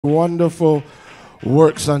wonderful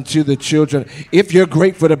works unto the children. If you're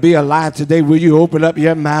grateful to be alive today, will you open up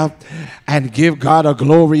your mouth and give God a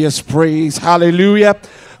glorious praise? Hallelujah.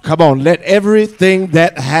 Come on, let everything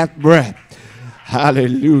that hath breath,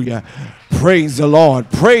 hallelujah, praise the Lord.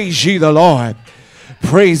 Praise ye the Lord.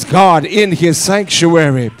 Praise God in his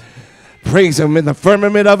sanctuary. Praise him in the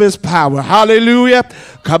firmament of his power. Hallelujah.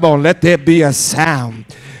 Come on, let there be a sound.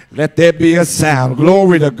 Let there be a sound.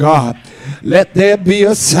 Glory to God. Let there be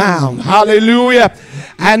a sound. Hallelujah.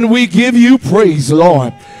 And we give you praise,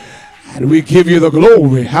 Lord. And we give you the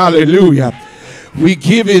glory. Hallelujah. We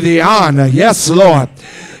give you the honor. Yes, Lord.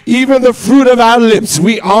 Even the fruit of our lips,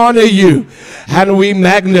 we honor you and we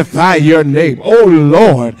magnify your name. Oh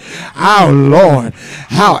Lord, our Lord,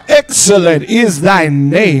 how excellent is thy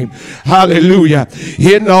name. Hallelujah.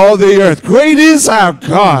 In all the earth, great is our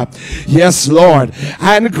God. Yes, Lord,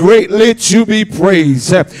 and greatly to be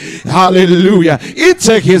praised. Hallelujah.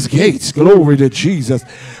 Into his gates, glory to Jesus,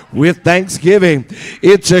 with thanksgiving.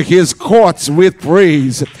 Into his courts with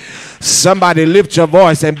praise. Somebody lift your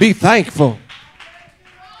voice and be thankful.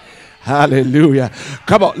 Hallelujah.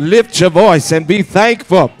 Come on, lift your voice and be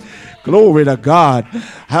thankful. Glory to God.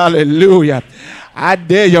 Hallelujah. I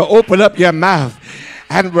dare you, open up your mouth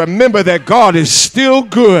and remember that God is still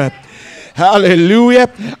good.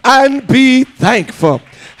 Hallelujah. And be thankful.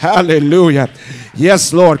 Hallelujah.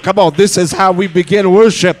 Yes, Lord. Come on, this is how we begin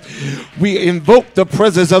worship. We invoke the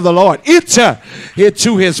presence of the Lord. Enter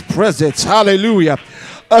into his presence. Hallelujah.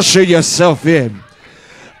 Usher yourself in.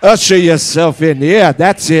 Usher yourself in. Yeah,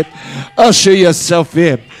 that's it. Usher yourself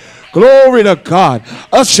in. Glory to God.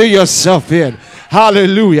 Usher yourself in.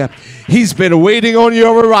 Hallelujah. He's been waiting on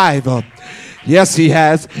your arrival. Yes, he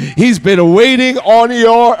has. He's been waiting on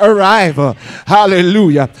your arrival.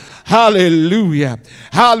 Hallelujah. Hallelujah.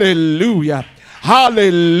 Hallelujah.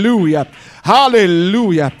 Hallelujah.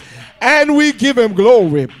 Hallelujah. And we give him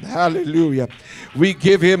glory. Hallelujah. We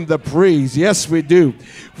give him the praise. Yes, we do.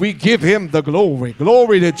 We give him the glory.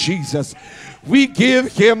 Glory to Jesus. We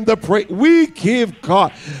give him the praise. We give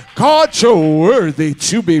God. God, you're worthy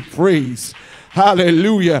to be praised.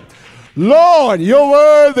 Hallelujah. Lord, you're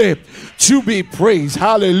worthy to be praised.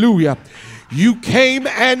 Hallelujah. You came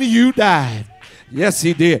and you died. Yes,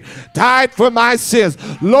 he did. Died for my sins.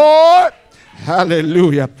 Lord,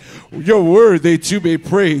 hallelujah. You're worthy to be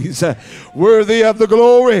praised. Worthy of the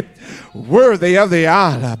glory. Worthy of the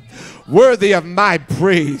honor. Worthy of my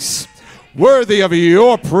praise. Worthy of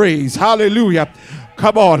your praise. Hallelujah.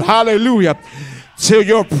 Come on. Hallelujah. Till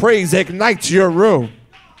your praise ignites your room.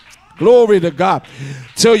 Glory to God.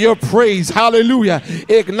 Till your praise, hallelujah,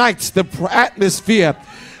 ignites the atmosphere.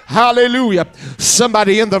 Hallelujah.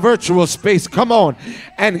 Somebody in the virtual space, come on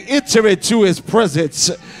and enter into his presence.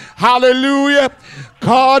 Hallelujah.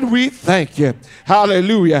 God, we thank you.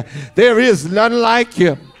 Hallelujah. There is none like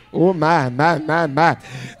you. Oh, my.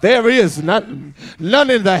 There is none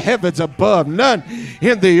in the heavens above, none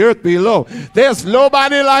in the earth below. There's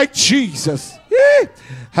nobody like Jesus.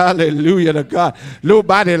 Hallelujah to God.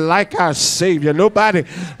 Nobody like our Savior. Nobody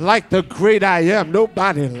like the great I am.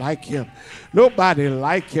 Nobody like him. Nobody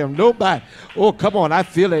like him. Nobody. Oh, come on. I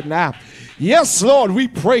feel it now. Yes, Lord, we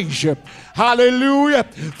praise you. Hallelujah.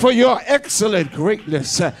 For your excellent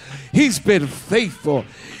greatness. He's been faithful.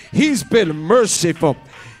 He's been merciful.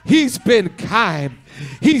 He's been kind.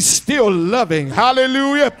 He's still loving.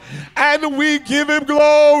 Hallelujah. And we give him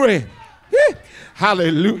glory.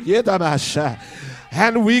 Hallelujah.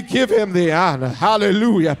 And we give him the honor.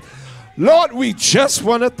 Hallelujah. Lord, we just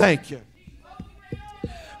want to thank you.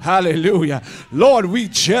 Hallelujah. Lord, we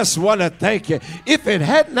just want to thank you. If it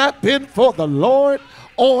had not been for the Lord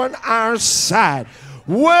on our side,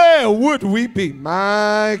 where would we be?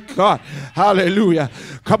 My God. Hallelujah.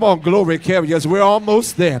 Come on, glory carriers. We're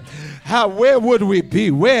almost there. Where would we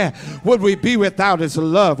be? Where would we be without his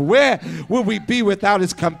love? Where would we be without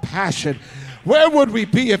his compassion? Where would we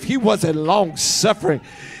be if he wasn't long-suffering?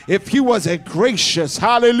 If he wasn't gracious?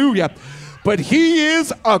 Hallelujah. But he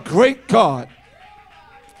is a great God.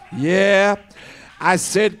 Yeah. I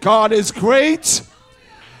said God is great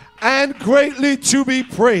and greatly to be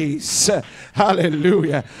praised.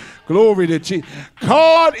 Hallelujah. Glory to Jesus.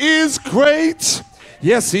 God is great.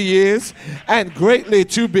 Yes, he is. And greatly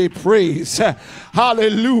to be praised.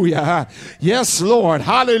 Hallelujah. Yes, Lord.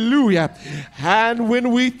 Hallelujah. And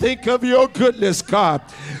when we think of your goodness, God,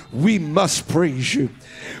 we must praise you.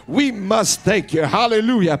 We must thank you.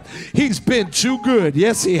 Hallelujah. He's been too good.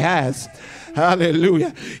 Yes, he has.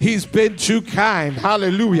 Hallelujah. He's been too kind.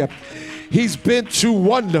 Hallelujah. He's been too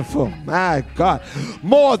wonderful. My God.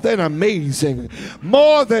 More than amazing.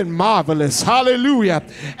 More than marvelous. Hallelujah.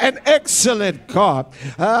 An excellent God.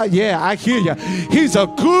 Yeah, I hear you. He's a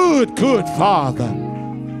good, good Father.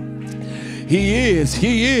 He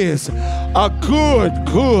is a good,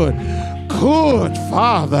 good, good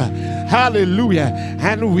Father. Hallelujah.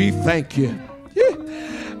 And we thank you.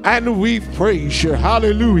 And we praise you.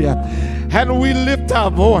 Hallelujah. And we lift our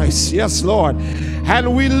voice. Yes, Lord.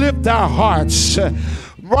 And we lift our hearts.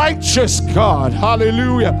 Righteous God.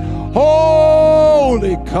 Hallelujah.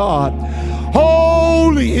 Holy God.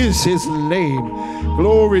 Holy is his name.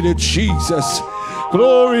 Glory to Jesus.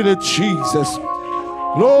 Glory to Jesus.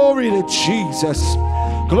 Glory to Jesus.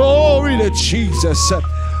 Glory to Jesus.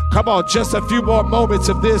 Come on, just a few more moments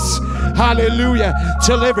of this. Hallelujah.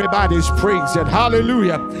 Till everybody's praising.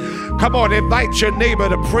 Hallelujah. Come on, invite your neighbor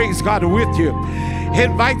to praise God with you.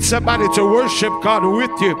 Invite somebody to worship God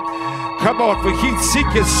with you. Come on, for he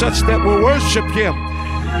seeketh such that will worship him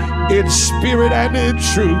in spirit and in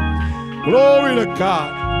truth. Glory to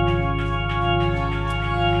God.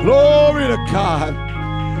 Glory to God.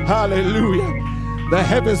 Hallelujah. The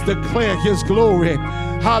heavens declare his glory.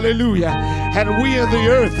 Hallelujah. And we in the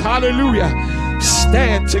earth, hallelujah,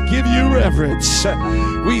 stand to give you reverence.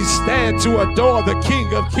 We stand to adore the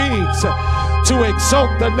King of Kings, to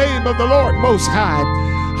exalt the name of the Lord Most High.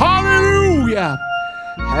 Hallelujah.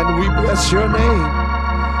 And we bless your name.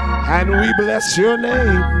 And we bless your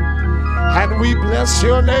name. And we bless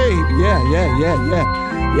your name. Yeah.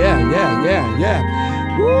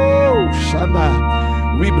 Woo,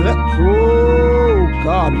 Shama. We bless, oh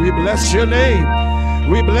God, we bless your name.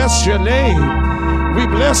 We bless your name. We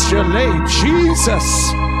bless your name,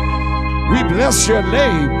 Jesus. We bless your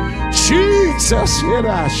name, Jesus.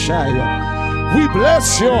 We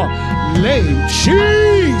bless your name,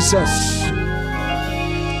 Jesus.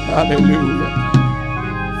 Hallelujah.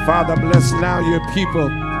 Father, bless now your people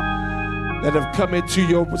that have come into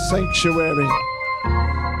your sanctuary,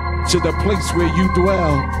 to the place where you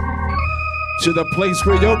dwell, to the place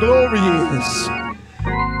where your glory is.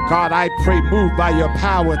 God, I pray, move by your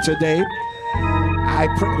power today. I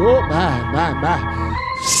pray, oh my.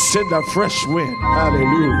 Send a fresh wind.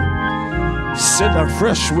 Hallelujah. Send a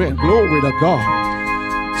fresh wind. Glory to God.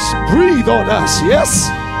 Breathe on us. Yes.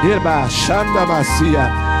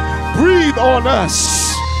 Breathe on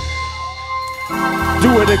us.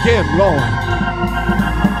 Do it again, Lord.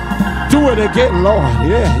 Do it again, Lord.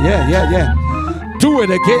 Yeah. Do it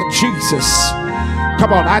again, Jesus.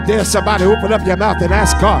 Come on, I dare somebody open up your mouth and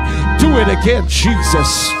ask God, do it again,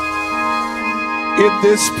 Jesus. In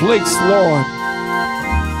this place, Lord,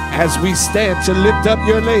 as we stand to lift up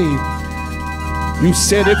your name, you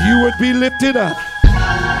said if you would be lifted up,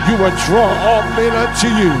 you would draw all men unto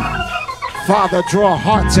you. Father, draw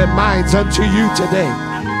hearts and minds unto you today.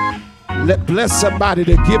 Bless somebody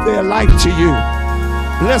to give their life to you.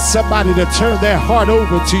 Bless somebody to turn their heart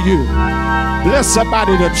over to you. Bless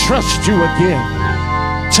somebody to trust you again.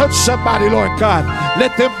 Touch somebody, Lord God.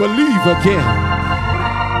 Let them believe again.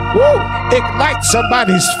 Woo! Ignite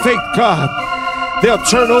somebody's faith, God. They'll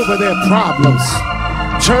turn over their problems.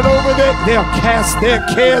 Turn over they'll cast their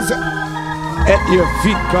cares at your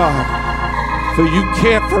feet, God. For you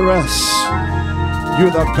care for us.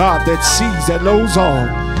 You're the God that sees and knows all.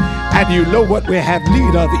 And you know what we have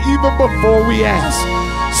need of even before we ask.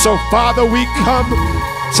 So, Father, we come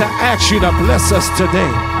to ask you to bless us today,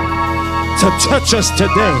 to touch us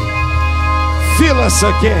today, fill us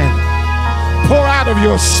again, pour out of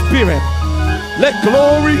your spirit, let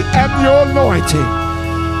glory and your anointing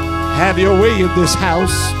have your way in this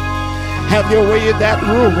house, have your way in that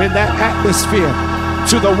room, in that atmosphere.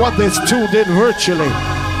 To the one that's tuned in virtually,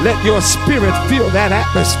 let your spirit fill that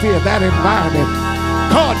atmosphere, that environment.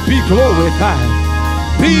 God, be glorified,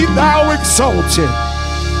 be thou exalted,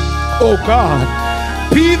 oh God,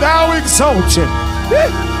 be thou exalted.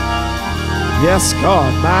 Yes,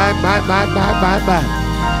 God, my.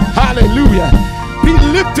 Hallelujah. Be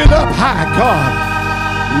lifted up high,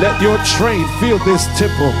 God. Let your train fill this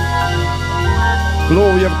temple.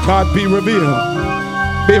 Glory of God be revealed.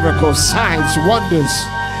 Miracles, signs, wonders.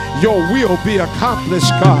 Your will be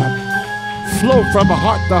accomplished, God. Flow from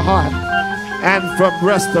heart to heart and from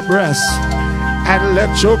breast to breast. And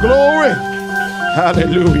let your glory,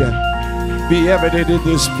 hallelujah, be evident in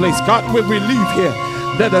this place. God, when we leave here,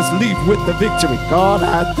 let us leave with the victory. God,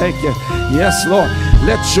 I thank you. Yes, Lord.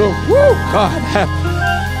 Let your,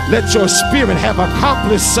 let your spirit have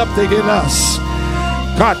accomplished something in us.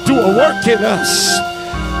 God, do a work in us.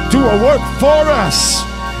 Do a work for us.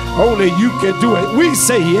 Only you can do it. We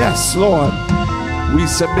say yes, Lord. We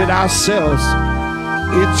submit ourselves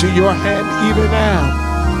into your hand even now.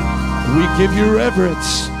 We give you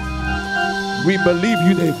reverence. We believe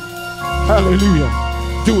you that, hallelujah,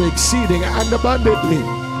 do exceeding and abundantly.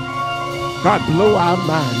 God, blow our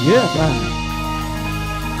mind. Yeah, God.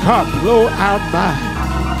 God, blow our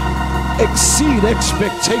mind. Exceed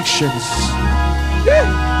expectations. Yeah.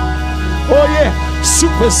 Oh, yeah.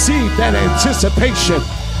 Supersede that anticipation.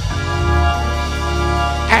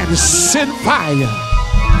 And send fire.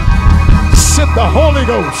 Send the Holy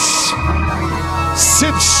Ghost.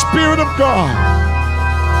 Send Spirit of God.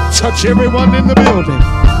 Touch everyone in the building.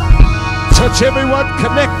 Touch everyone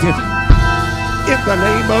connected. In the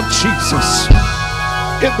name of Jesus.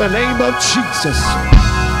 In the name of Jesus.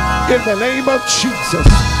 In the name of Jesus.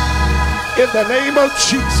 In the name of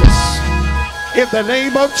Jesus. In the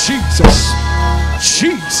name of Jesus.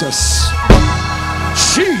 Jesus.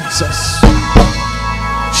 Jesus.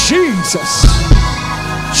 Jesus.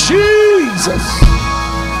 Jesus.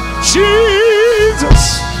 Jesus.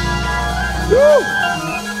 Woo.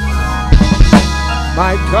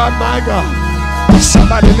 My God, my God.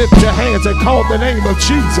 Somebody lift your hands and call the name of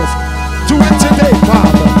Jesus. Do it today,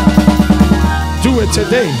 Father. Do it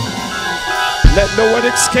today. Let no one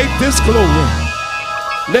escape this glory.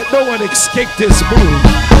 Let no one escape this move.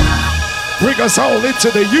 Bring us all into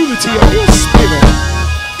the unity of your spirit.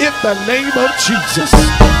 In the name of Jesus.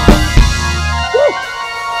 Woo.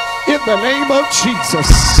 In the name of Jesus.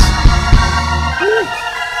 Woo.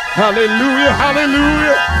 Hallelujah,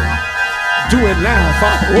 hallelujah. Do it now,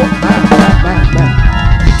 Father. Oh, my.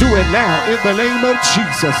 Do it now in the name of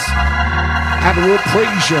Jesus. And we'll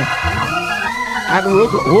praise you. And we'll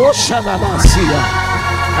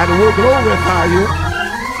and we'll glorify you.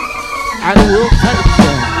 And we'll thank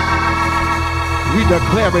you. We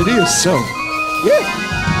declare it is so. Yeah.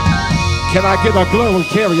 Can I get a glory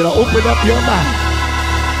carrier to open up your mouth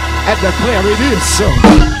and declare it is so?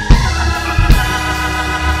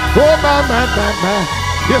 Oh, my.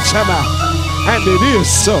 Yes, I'm. And it is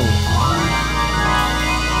so.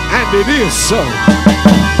 And it is so.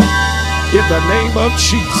 In the name of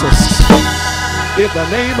Jesus. In the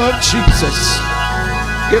name of Jesus.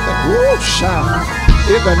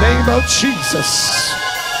 In the name of Jesus.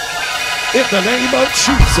 In the name of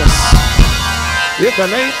Jesus. In the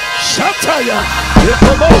name Shataya.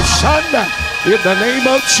 In the name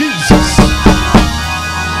of Jesus.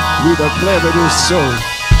 We declare it is so.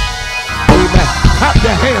 Amen. Clap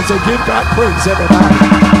your hands and give God praise, everybody.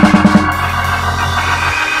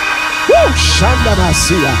 Woo!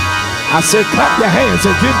 Shandamasia. I said, clap your hands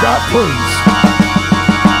and give God praise.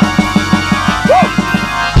 Woo!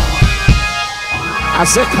 I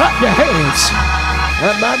said, clap your hands.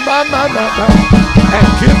 And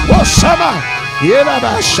give Washama.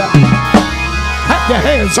 Clap your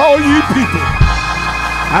hands, all you people.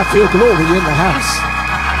 I feel glory in the house.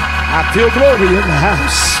 I feel glory in the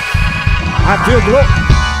house. I feel glory.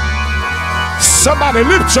 Somebody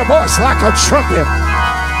lift your voice like a trumpet.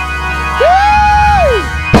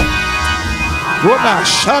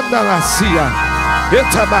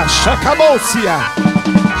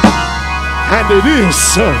 And it is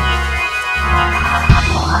so.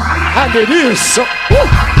 And it is so.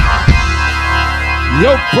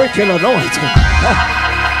 Yoke breaking anointing.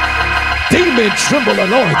 Demon tremble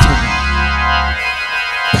anointing.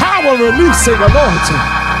 Power releasing anointing.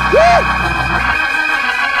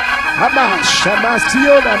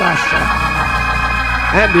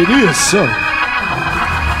 And it is so.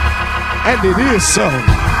 And it is so.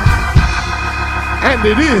 And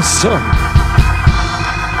it is so.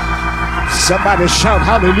 Somebody shout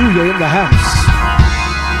hallelujah in the house.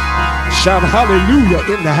 Shout hallelujah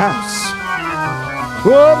in the house.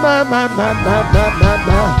 Oh, my.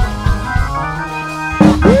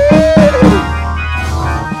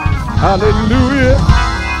 Hallelujah.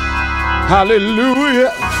 Hallelujah.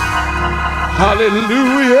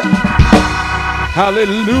 Hallelujah.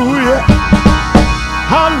 Hallelujah.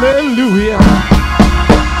 Hallelujah.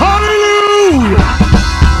 Hallelujah.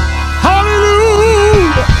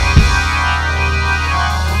 Hallelujah.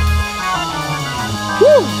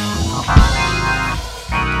 Woo.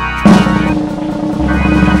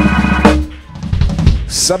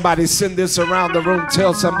 Somebody send this around the room.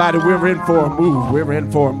 Tell somebody we're in for a move. We're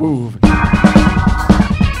in for a move.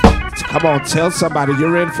 Come on, tell somebody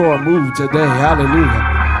you're in for a move today. Hallelujah.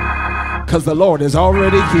 Because the Lord is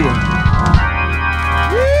already here.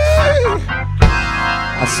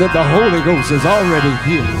 I said the Holy Ghost is already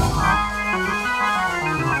here.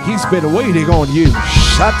 He's been waiting on you.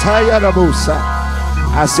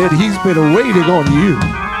 I said he's been waiting on you.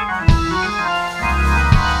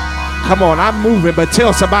 Come on, I'm moving, but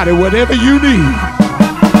tell somebody whatever you need.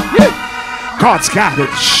 God's got it.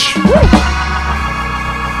 Woo.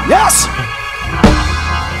 Yes.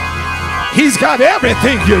 He's got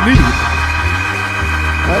everything you need.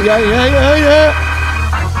 Yeah.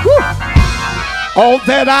 Woo. All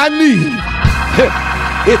that I need,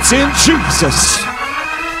 it's in Jesus.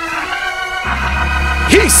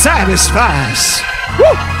 He satisfies.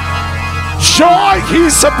 Woo. Joy He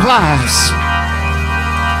supplies.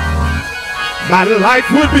 My life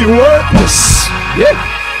would be worthless, yeah,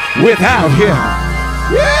 without Him.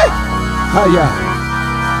 Yeah.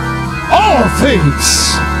 All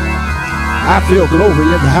things. I feel glory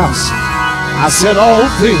in the house. I said all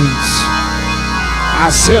things. I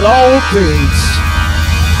said all things.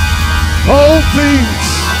 All things.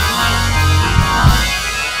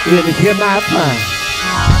 In Him I find.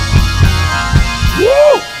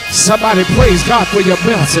 Woo! Somebody praise God for your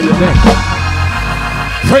blessing today.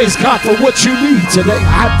 Praise God for what you need today.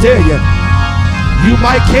 I dare you. You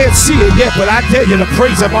might can't see it yet, but I dare you to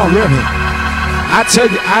praise Him already. I tell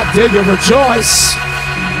you, I dare you rejoice.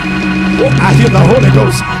 I hear the Holy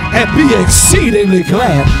Ghost and be exceedingly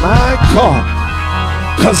glad. My God.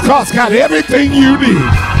 Because God's got everything you need.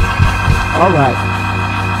 All right.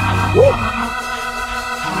 Woo.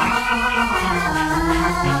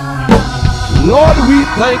 Lord, we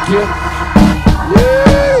thank you.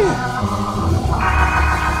 Yeah.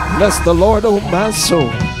 Bless the Lord, oh my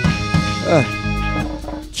soul.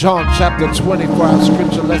 John chapter 20 for our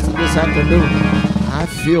scripture lesson this afternoon. I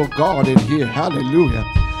feel God in here. Hallelujah.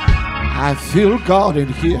 I feel God in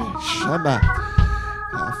here. Shama.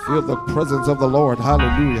 I feel the presence of the Lord.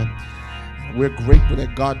 Hallelujah. We're grateful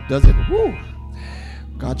that God does it. Woo.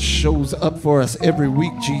 God shows up for us every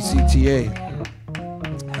week, GCTA.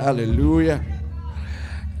 Hallelujah.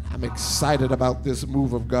 I'm excited about this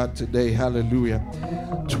move of God today. Hallelujah.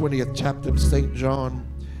 20th chapter of St. John,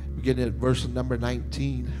 beginning at verse number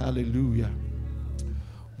 19. Hallelujah.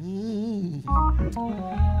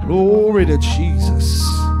 Glory to Jesus.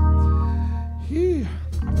 Yeah.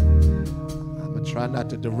 I'm going to try not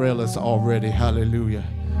to derail us already. Hallelujah.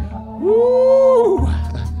 Woo.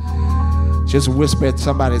 Just whisper at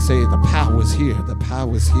somebody, say, the power's here. The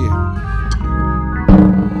power's here.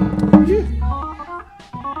 Yeah.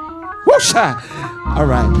 Whoosha. All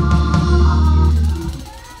right.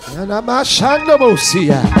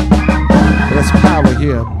 There's power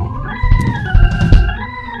here.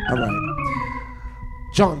 All right.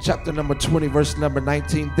 John chapter number 20, verse number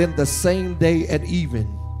 19. Then the same day at evening,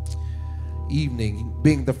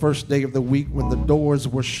 being the first day of the week, when the doors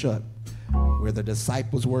were shut, where the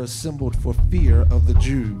disciples were assembled for fear of the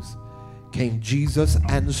Jews, came Jesus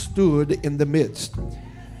and stood in the midst,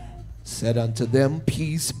 said unto them,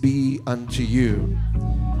 Peace be unto you.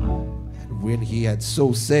 And when he had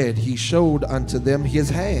so said, he showed unto them his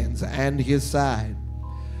hands and his side.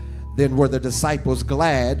 Then were the disciples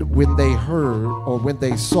glad when they heard, or when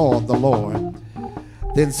they saw the Lord.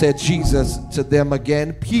 Then said Jesus to them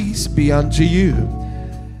again, Peace be unto you.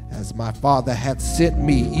 As my Father hath sent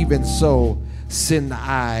me, even so send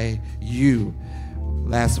I you.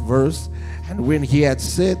 Last verse. And when he had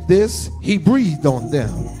said this, he breathed on them,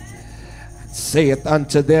 and saith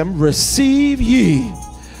unto them, Receive ye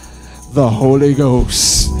the Holy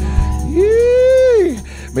Ghost. Yee.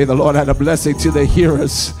 May the Lord add a blessing to the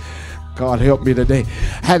hearers. God help me today.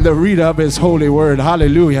 And the reader of his holy word.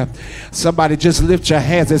 Hallelujah. Somebody just lift your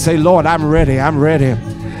hands and say, Lord, I'm ready. I'm ready.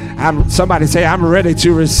 Somebody say, I'm ready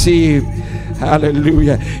to receive.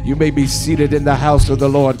 Hallelujah. You may be seated in the house of the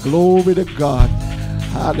Lord. Glory to God.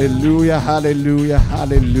 Hallelujah. Hallelujah.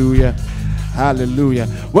 Hallelujah. Hallelujah.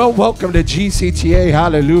 Well, welcome to GCTA.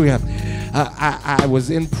 Hallelujah. I was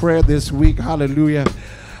in prayer this week. Hallelujah.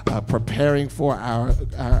 Preparing for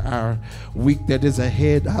our week that is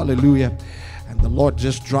ahead. Hallelujah. And the Lord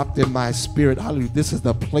just dropped in my spirit. Hallelujah. This is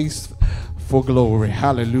the place for glory.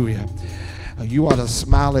 Hallelujah. You ought to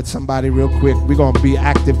smile at somebody real quick. We're going to be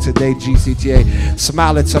active today, GCTA.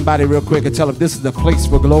 Smile at somebody real quick and tell them this is the place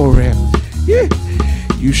for glory. Yeah.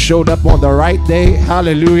 You showed up on the right day.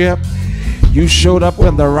 Hallelujah. You showed up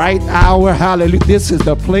on the right hour. Hallelujah. This is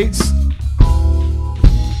the place.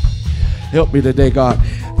 Help me today, God.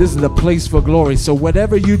 This is the place for glory. So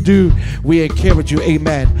whatever you do, we encourage you,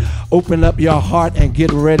 amen. Open up your heart and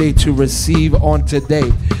get ready to receive on today.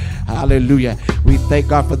 Hallelujah. We thank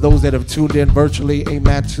God for those that have tuned in virtually,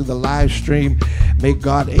 amen, to the live stream. May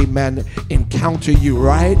God, amen, encounter you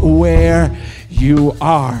right where you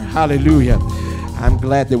are. Hallelujah. I'm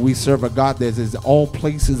glad that we serve a God that is in all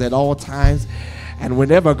places at all times. And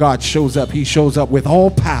whenever God shows up, he shows up with all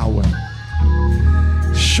power.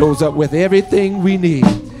 Shows up with everything we need.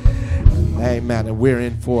 Amen. And we're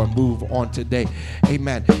in for a move on today.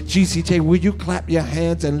 Amen. GCTA, will you clap your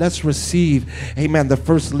hands and let's receive, amen, the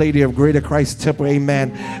First Lady of Greater Christ Temple.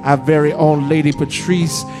 Amen. Our very own Lady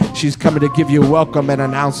Patrice. She's coming to give you welcome and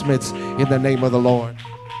announcements in the name of the Lord.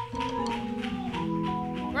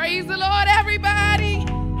 Praise the Lord, everybody.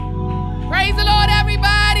 Praise the Lord,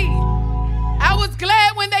 everybody. I was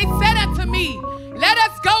glad when they said unto me, let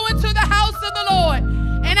us go into the house of the Lord,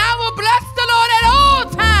 and I will bless the Lord at all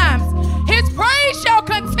times. His praise shall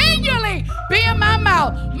continually be in my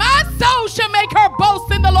mouth. My soul shall make her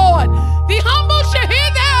boast in the Lord. The humble shall hear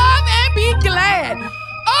thereof and be glad.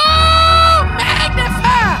 Oh,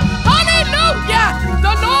 magnify, hallelujah,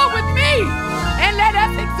 the Lord with me, and let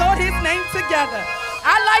us exalt his name together.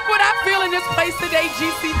 I like what I feel in this place today,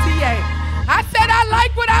 GCTA. I said I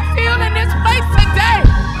like what I feel in this place today.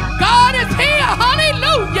 God is here,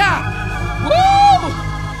 hallelujah. Woo!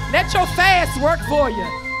 Let your fast work for you.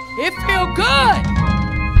 It feel good.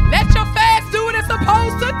 Let your fast do what it's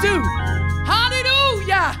supposed to do.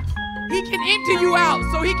 Hallelujah. He can empty you out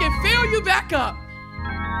so he can fill you back up.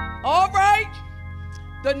 All right.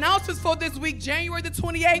 The announcements for this week, January the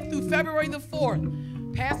 28th through February the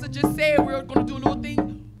 4th. Pastor just said we're going to do a little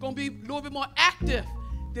thing, going to be a little bit more active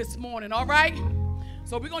this morning, all right?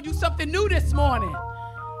 So we're going to do something new this morning.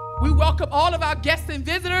 We welcome all of our guests and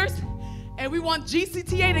visitors, and we want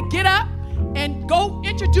GCTA to get up and go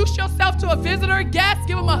introduce yourself to a visitor, guest,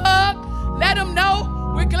 give them a hug, let them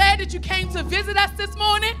know we're glad that you came to visit us this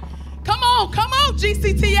morning. Come on,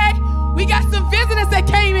 GCTA. We got some visitors that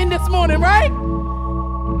came in this morning, right?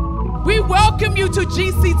 We welcome you to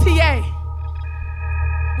GCTA.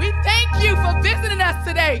 We thank you for visiting us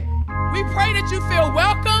today. We pray that you feel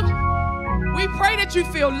welcome. We pray that you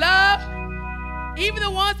feel loved. Even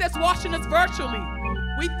the ones that's watching us virtually,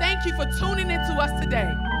 we thank you for tuning into us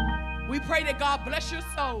today. We pray that God bless your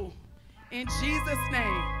soul in Jesus'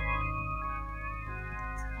 name.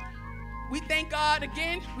 We thank God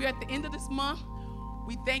again. We're at the end of this month.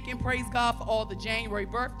 We thank and praise God for all the January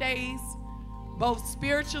birthdays, both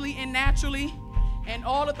spiritually and naturally, and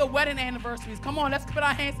all of the wedding anniversaries. Come on, let's put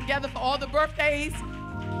our hands together for all the birthdays.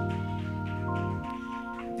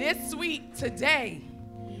 This week, today,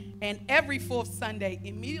 and every fourth Sunday,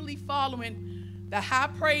 immediately following the high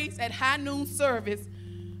praise at high noon service,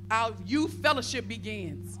 our youth fellowship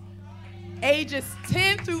begins. Ages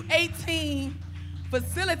 10 through 18,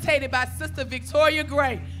 facilitated by Sister Victoria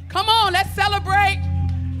Gray. Come on, let's celebrate.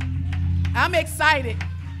 I'm excited.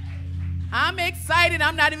 I'm excited.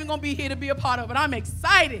 I'm not even going to be here to be a part of it. I'm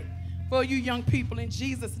excited for you young people in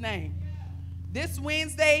Jesus' name. This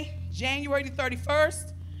Wednesday, January the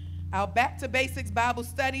 31st, our Back to Basics Bible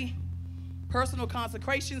Study, Personal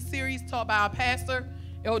Consecration Series taught by our pastor,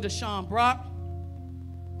 Elder Shaun Brock.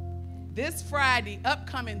 This Friday,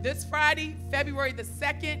 this Friday, February the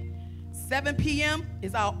 2nd, 7 p.m.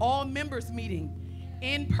 is our all members meeting,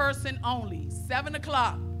 in person only, 7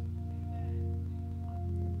 o'clock.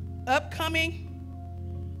 Upcoming,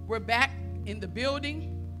 we're back in the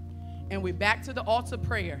building, and we're back to the altar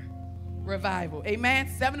prayer revival. Amen.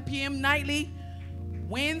 7 p.m. nightly.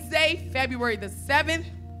 Wednesday, February the 7th.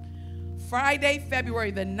 Friday,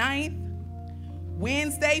 February the 9th.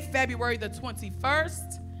 Wednesday, February the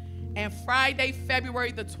 21st. And Friday,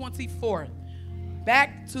 February the 24th.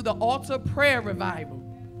 Back to the altar prayer revival.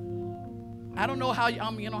 I don't know how I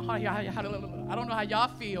don't know how y'all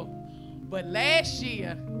feel, but last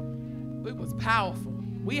year it was powerful.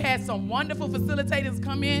 We had some wonderful facilitators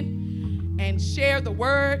come in and share the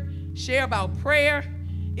word, share about prayer.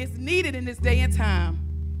 It's needed in this day and time.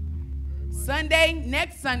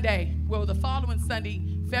 Next Sunday, the following Sunday,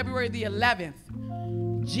 February the 11th,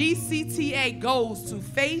 GCTA goes to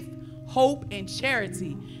Faith, Hope, and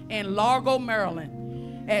Charity in Largo,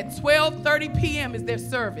 Maryland. At 12:30 p.m. is their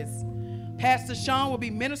service. Pastor Shaun will be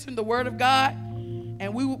ministering the word of God,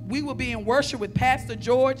 and we will be in worship with Pastor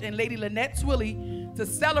George and Lady Lynette Twilley to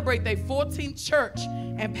celebrate their 14th church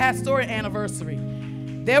and pastoral anniversary.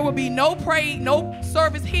 There will be no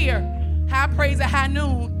service here, high praise at high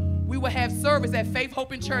noon. We will have service at Faith,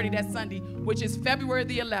 Hope, and Charity that Sunday, which is February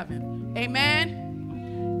the 11th.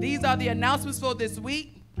 Amen. These are the announcements for this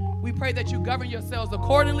week. We pray that you govern yourselves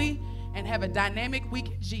accordingly and have a dynamic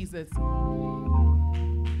week in Jesus.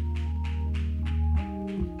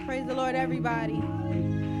 Praise the Lord, everybody.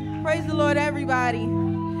 Praise the Lord, everybody.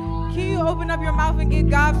 Can you open up your mouth and give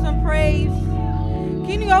God some praise?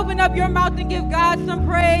 Can you open up your mouth and give God some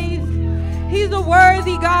praise? He's a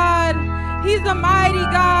worthy God. He's a mighty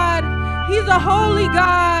God. He's a holy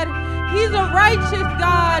God. He's a righteous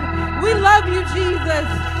God. We love you, Jesus.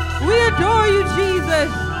 We adore you, Jesus.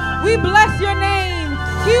 We bless your name.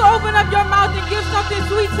 Can you open up your mouth and give something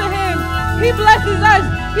sweet to him? He blesses us.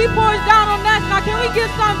 He pours down on us. Now can we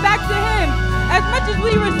give something back to him? As much as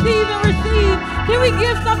we receive, can we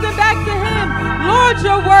give something back to him? Lord,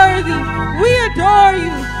 you're worthy. We adore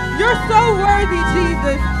you. You're so worthy,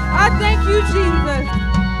 Jesus. I thank you, Jesus.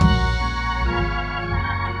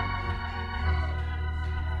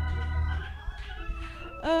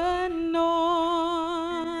 Anointing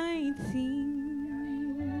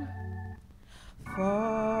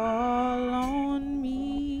fall on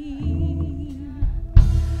me.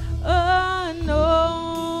 Anointing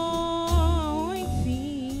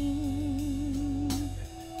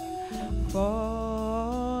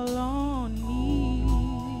fall on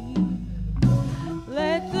me.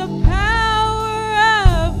 Let the power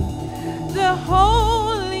of the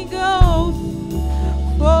Holy Ghost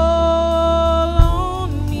fall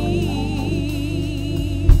on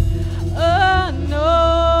me. Anointing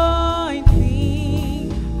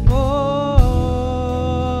fall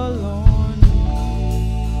on me.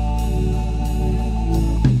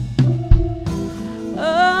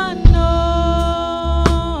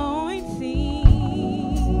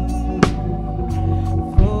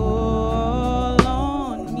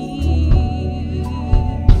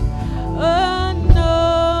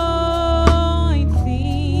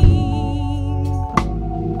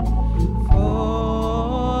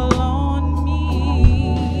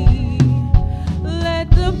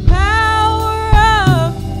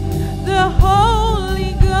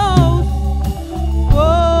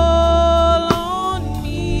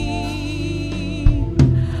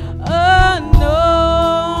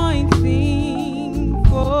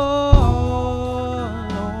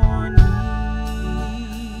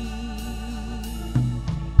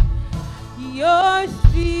 Your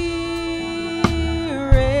spirit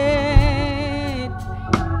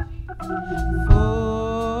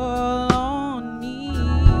fall on me.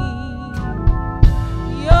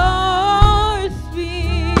 Your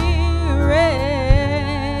spirit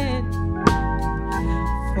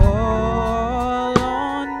fall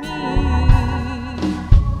on me.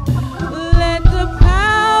 Let the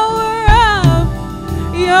power of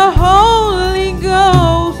your Holy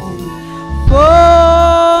Ghost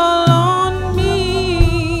fall on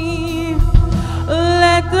me.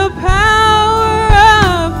 Let the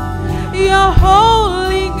power of your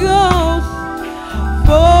Holy Ghost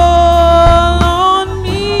fall on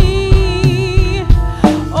me.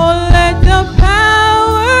 Oh, let the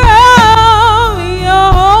power of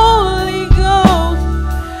your Holy Ghost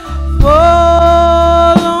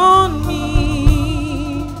fall on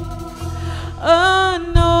me.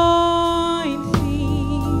 Anointing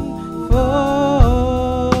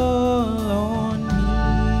fall on me.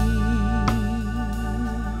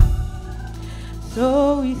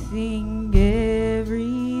 So we sing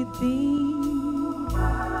everything.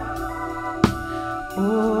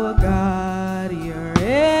 Oh God, you're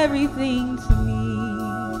everything to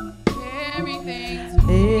me. Everything to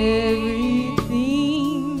me.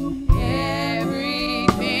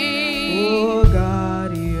 Everything. Oh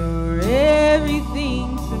God, you're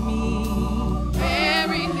everything to me.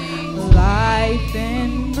 Everything. Life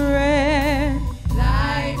and breath.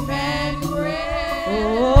 Life and breath.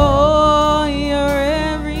 Oh, you're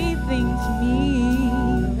everything to me.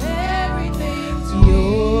 Everything to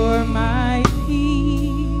You're my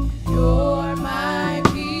peace. You're my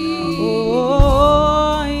peace.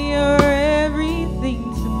 Oh, you're everything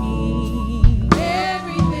to me.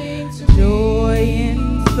 Everything to Joy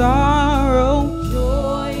in sorrow.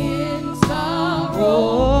 Joy in sorrow.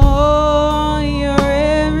 Oh, you're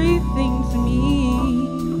everything to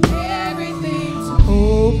me. Everything to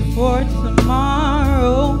Hope for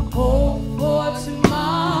tomorrow. Hope for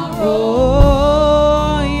tomorrow.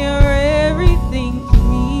 Oh, you're everything to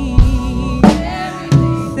me.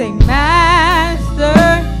 Everything. Say,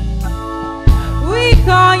 Master, we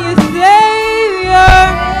call you Savior.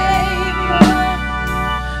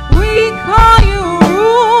 We call you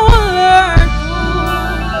Ruler.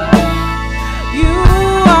 You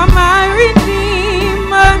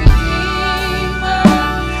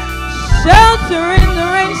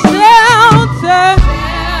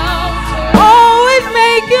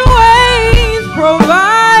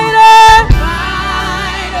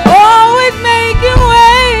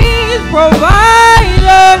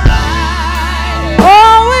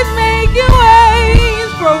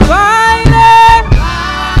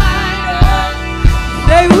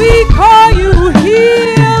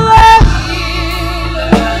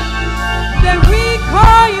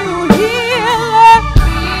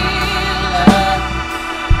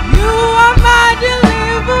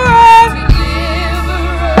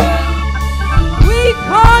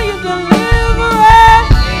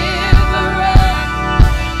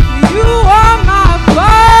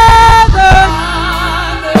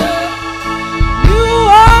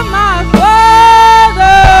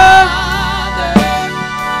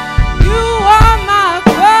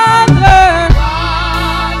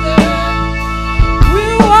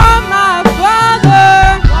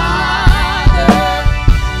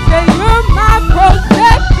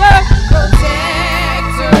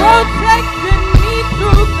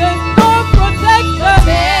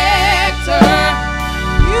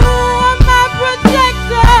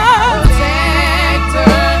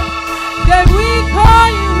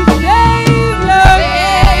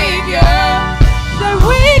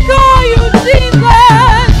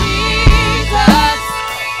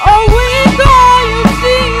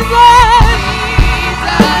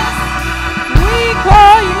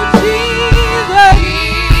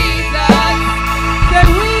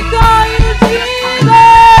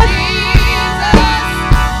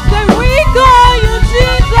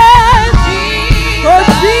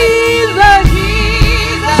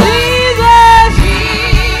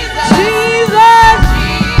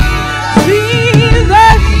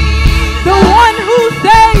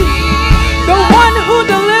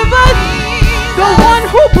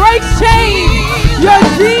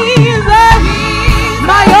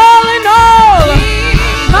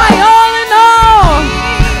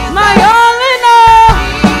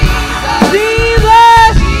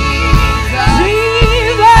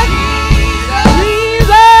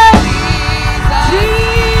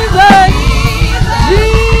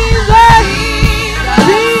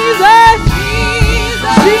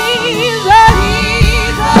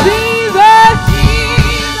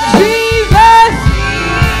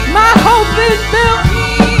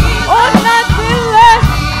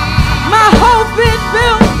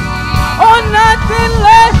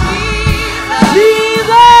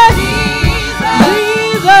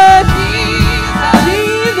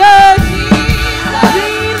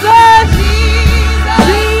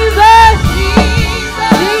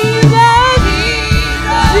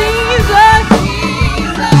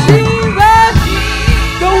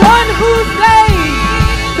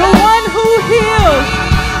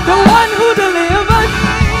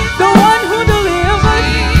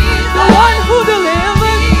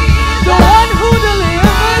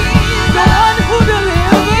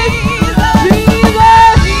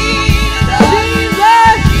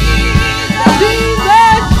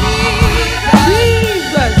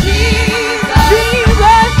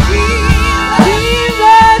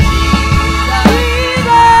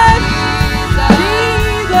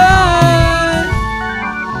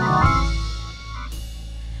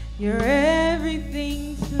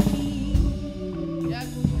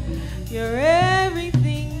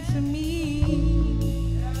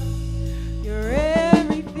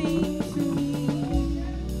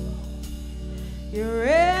You're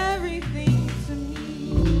everything to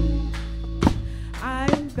me. I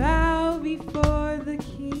bow before the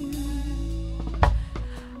King.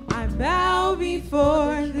 I bow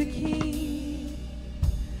before the King.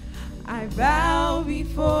 I bow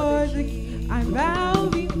before the King. I bow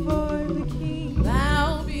before the King.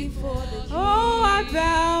 Bow before the King. Oh, I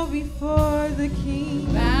bow before the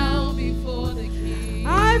King. Bow before the King.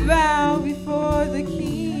 I bow before the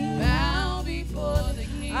King. Bow before the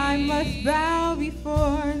King. I must bow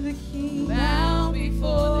before the King. Bow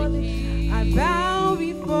before the King. I bow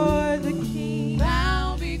before the King.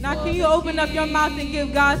 Bow before Now can you the open up your King. mouth and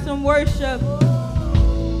give God some worship?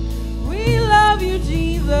 We love you,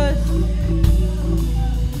 Jesus.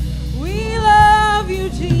 We love you,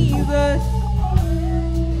 Jesus.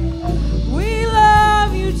 We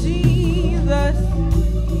love you, Jesus.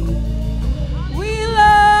 We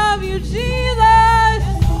love you, Jesus.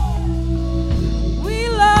 We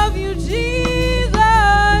love you,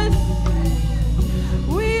 Jesus.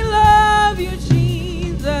 We love you,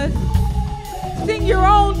 Jesus. Sing your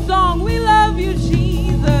own song. We love you,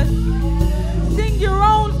 Jesus. Sing your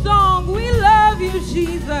own song. We love you,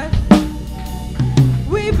 Jesus.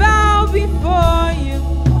 We bow before you.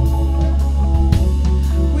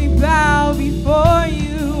 We bow before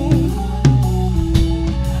you.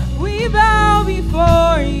 We bow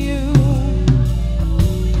before you.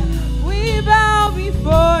 We bow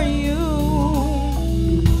before you.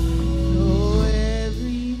 So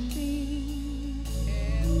everything,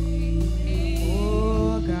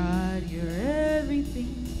 oh God, you're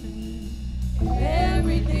everything to me.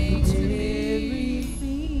 Everything to me.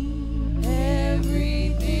 Everything. Oh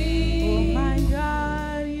Everything. my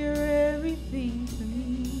God, you're everything to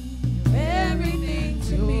me. Everything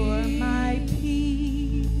to You're me. my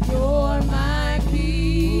peace. You're my Oh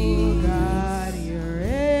peace. God, you're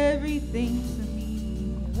everything to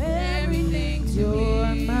me. Everything to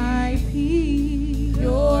You're me. my peace.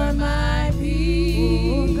 You're my Oh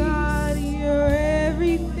peace. God, you're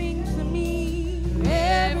everything to me.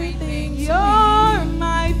 Everything to You're me.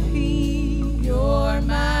 my peace. You're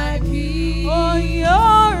my peace. Oh,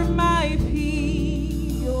 you're my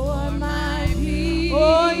peace. You're my peace.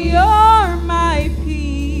 Oh, you're my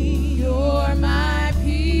peace. You're my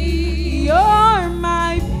peace. You're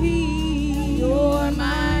my peace. You're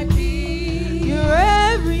my peace. You're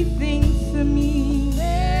everything to me.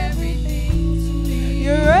 Everything to me.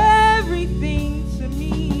 You're everything to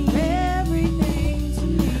me. Everything to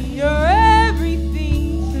me. You're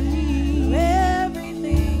everything to me.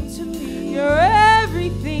 Everything to me. You're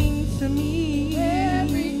everything to me.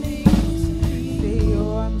 Everything to me. Say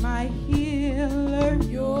you're my healer.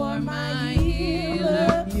 You're my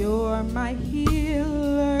healer. You're my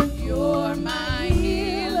healer. You're my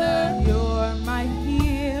healer. You're my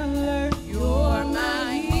healer. You're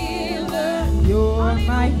my healer. You're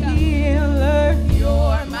my healer.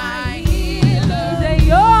 You're my healer. Say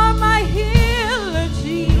you're my healer,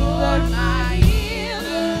 Jesus. You're my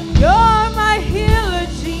healer. You're my healer,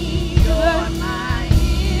 You're Jesus. my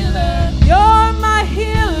healer. You're my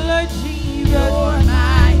healer, Jesus. You're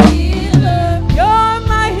my healer. You're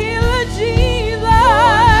my healer, Jesus.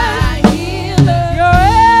 My healer. You're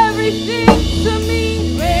everything to me.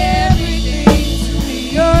 Everything to me.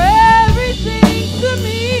 You're everything to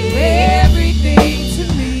me. Everything to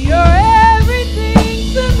me. You're everything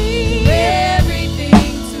to me.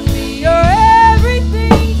 Everything to me. You're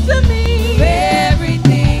everything to me.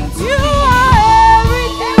 Everything to You me. are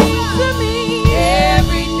everything to me.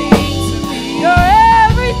 Everything to me. You're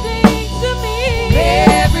everything to me.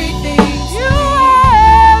 Everything to You me. are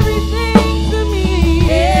everything to me.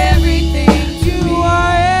 Everything to You me.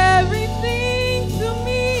 are everything to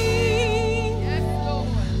me. Yes, Lord.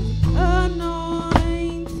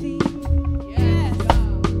 Anointing Yes,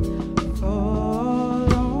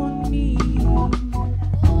 fall on me.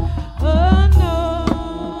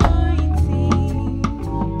 Anointing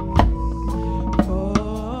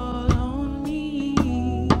fall on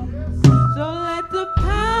me. So let the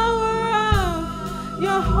power of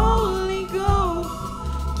your Holy Ghost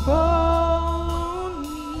fall on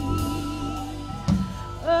me.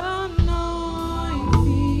 Anointing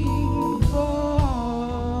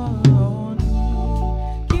fall on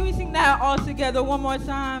me. Can we sing that all together one more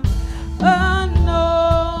time? Anointing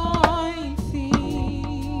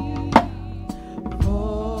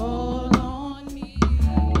fall on me.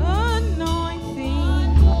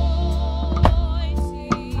 Anointing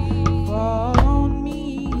fall on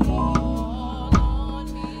me.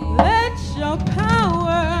 Let your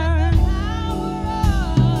power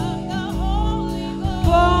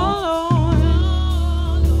fall on.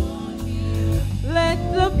 Let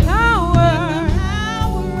the power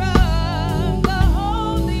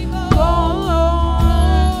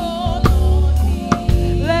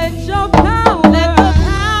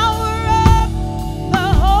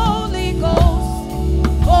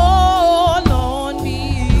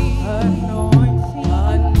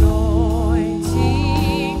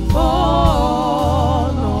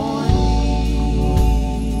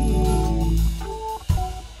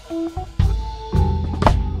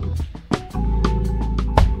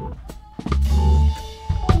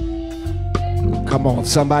Come on,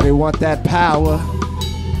 somebody want that power?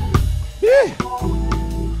 Yeah.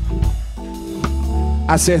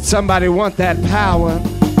 I said somebody want that power.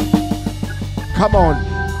 Come on,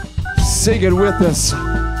 sing it with us.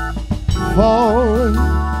 Fall.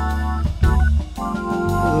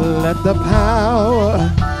 Let the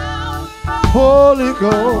power, Holy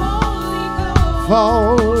Ghost,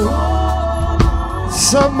 fall.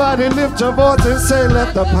 Somebody lift your voice and say,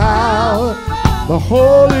 let the power, the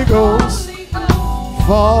Holy Ghost,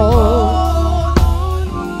 fall.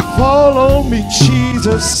 Fall on me,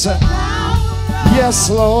 Jesus. Yes,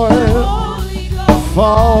 Lord.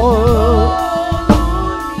 Fall.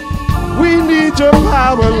 We need your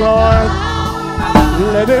power, Lord.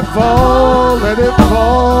 Let it fall, let it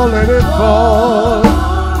fall, let it fall.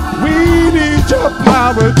 We need your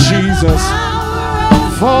power, Jesus.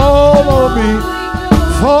 Fall on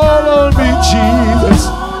me, Jesus.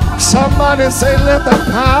 Somebody say, let the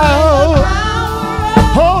power,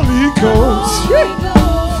 Holy Ghost,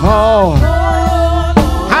 fall.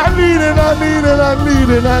 I need it, I need it, I need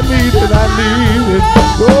it, I need it, I need it.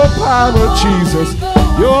 Your power, Jesus.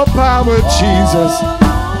 Your power, Jesus.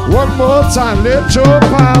 One more time, let your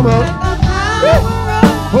power,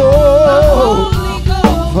 fall.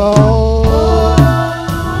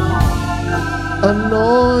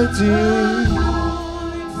 Anointing.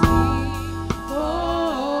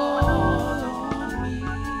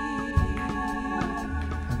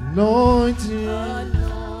 Anointing.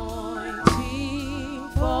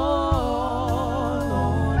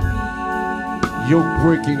 Yoke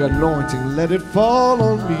breaking anointing, let it fall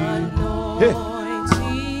on me. Hey.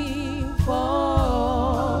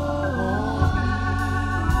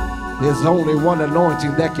 There's only one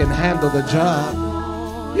anointing that can handle the job.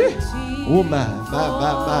 Yeah. Oh my.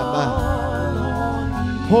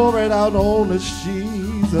 Pour it out on us,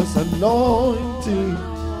 Jesus. Anointing.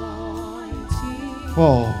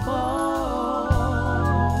 Fall.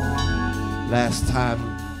 Last time,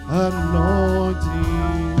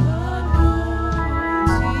 anointing.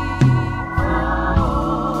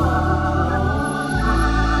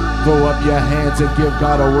 Throw up your hands and give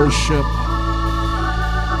God a worship.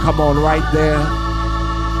 Come on, right there.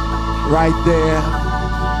 Right there.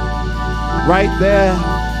 Right there.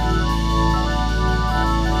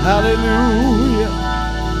 Hallelujah.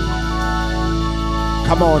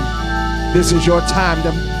 Come on. This is your time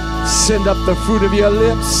to send up the fruit of your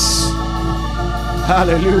lips.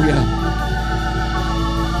 Hallelujah.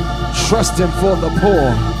 Trust him for the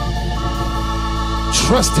poor.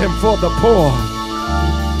 Trust him for the poor.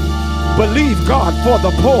 Believe God for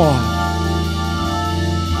the poor.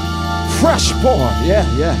 Fresh pour. Yeah.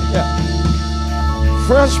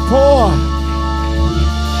 Fresh pour.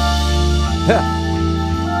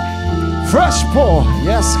 Fresh pour.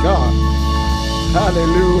 Yes, God.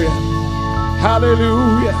 Hallelujah.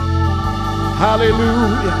 Hallelujah.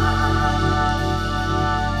 Hallelujah.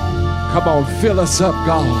 Come on, fill us up,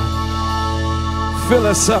 God. Fill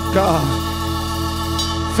us up, God.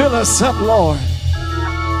 Fill us up, Lord.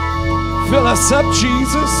 Fill us up,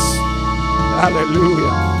 Jesus.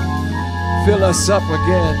 Hallelujah. Fill us up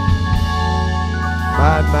again.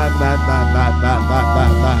 My.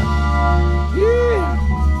 Yeah.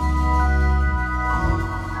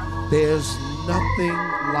 There's nothing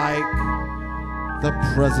like the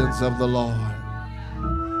presence of the Lord.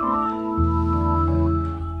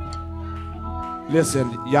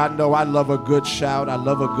 Listen, y'all know I love a good shout. I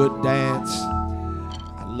love a good dance.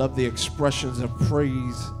 I love the expressions of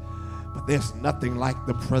praise. But there's nothing like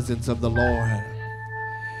the presence of the Lord.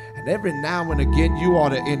 And every now and again, you ought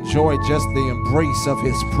to enjoy just the embrace of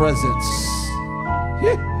his presence.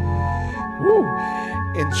 Yeah. Woo.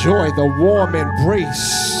 Enjoy the warm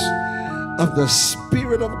embrace of the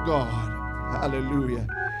Spirit of God. Hallelujah.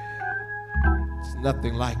 It's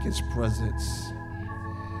nothing like his presence.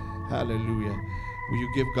 Hallelujah. Will you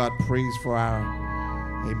give God praise for our,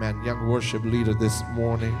 amen, young worship leader this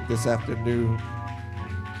morning, this afternoon?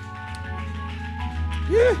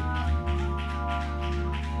 Yeah.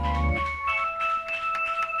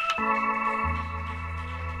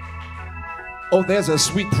 Oh, there's a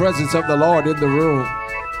sweet presence of the Lord in the room.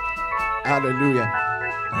 Hallelujah.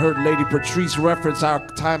 I heard Lady Patrice reference our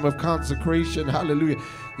time of consecration. Hallelujah.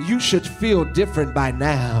 You should feel different by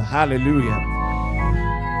now. Hallelujah.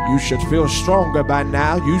 You should feel stronger by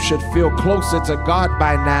now. You should feel closer to God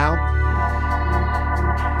by now.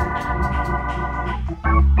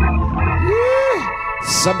 Yeah.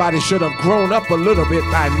 Somebody should have grown up a little bit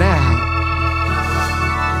by now.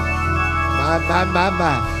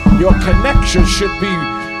 My. Your connection should be,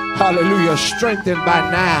 hallelujah, strengthened by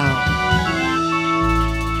now.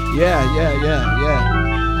 Yeah.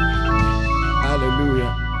 Hallelujah.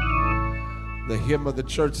 The hymn of the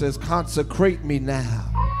church says, consecrate me now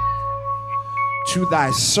to thy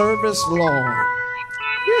service, Lord,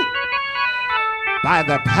 by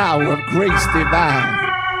the power of grace divine.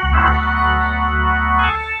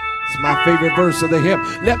 It's my favorite verse of the hymn.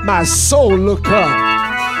 Let my soul look up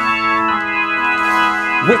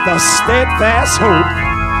with a steadfast hope.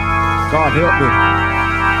 God help me.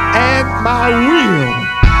 And my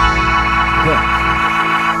will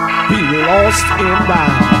be lost in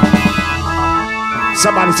thine.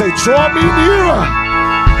 Somebody say, draw me nearer.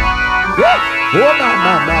 Oh, my.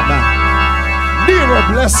 Nearer,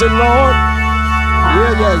 blessed Lord.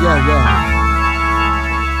 Yeah.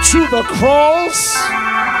 To the cross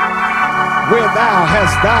where thou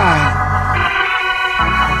hast died.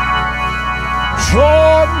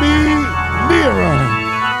 Draw me nearer.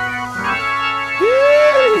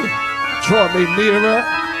 Draw me nearer.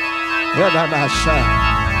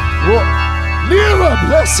 Nearer,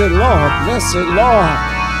 blessed Lord, blessed Lord,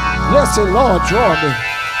 blessed Lord, draw me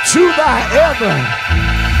to thy ever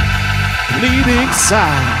bleeding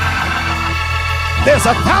side. There's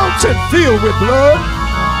a fountain filled with blood,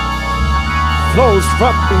 flows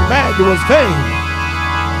from Emmanuel's vein.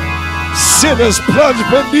 Sinners plunge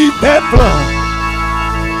beneath that blood,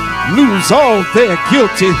 lose all their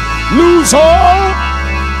guilty, lose all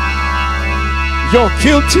your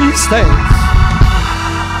guilty stains.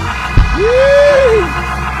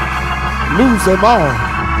 Lose them all.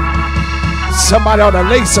 Somebody ought to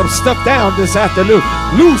lay some stuff down this afternoon.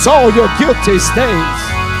 Lose all your guilty stains.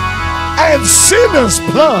 And sinners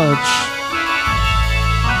plunge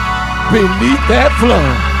beneath that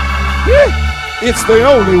flood. It's the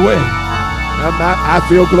only way. I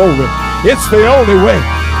feel glory. It's the only way.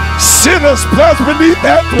 Sinners plunge beneath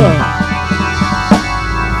that flood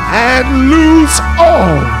and lose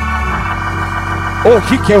all. Oh,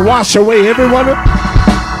 he can wash away every one of them.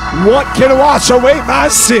 What can wash away my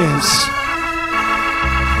sins?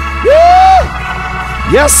 Yeah.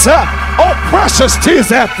 Yes, sir. Oh, precious tears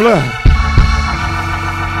that flood.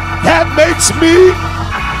 That makes me.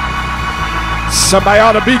 Somebody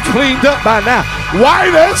ought to be cleaned up by now.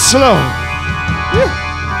 White and slow. Yeah.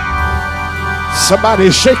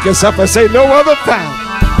 Somebody shake yourself and say, no other fount.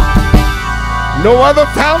 No other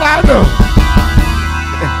fount I know.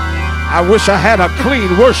 I wish I had a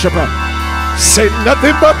clean worshiper. Say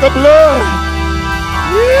nothing but the blood.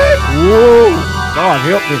 Yeah. Whoa, God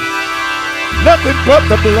help me. Nothing but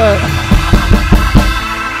the blood.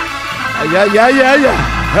 Yeah.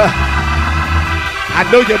 I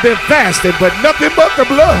know you've been fasting, but nothing but the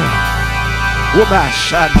blood.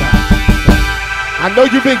 I know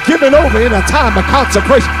you've been given over in a time of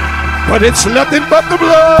consecration, but it's nothing but the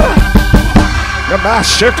blood.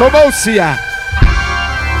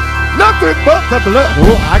 Nothing but the blood.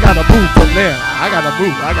 Oh, I gotta move from there. I gotta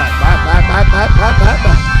move. I got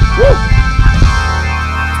Woo.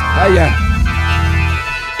 Yeah.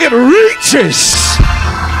 It reaches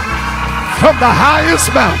from the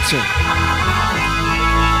highest mountain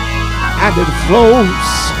and it flows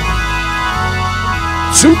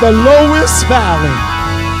to the lowest valley.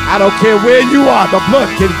 I don't care where you are, the blood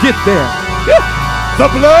can get there. Yeah. The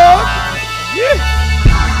blood, yeah.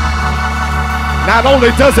 Not only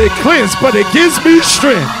does it cleanse, but it gives me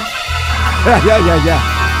strength. Yeah.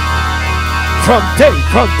 From day,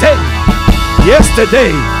 yesterday,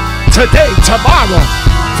 today, tomorrow,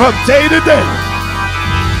 from day to day.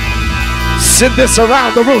 Send this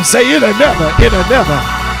around the room. Say it'll never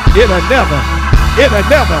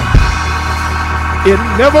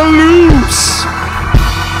lose.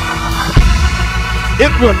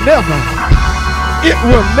 It will never.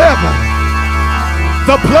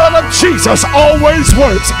 The blood of Jesus always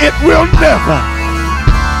works. It will never.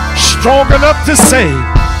 Strong enough to save.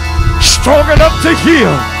 Strong enough to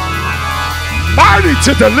heal. Mighty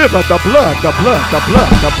to deliver. The blood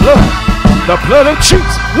of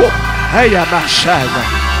Jesus. Whoa. Hey, I'm not shy.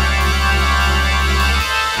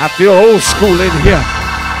 I feel old school in here.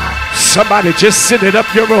 Somebody just send it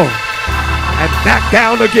up your road and back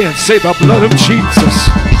down again. Say the blood of Jesus.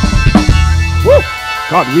 Woo.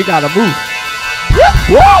 God, we gotta move.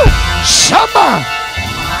 Whoa! Somebody!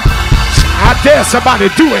 I dare somebody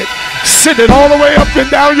do it. Send it all the way up and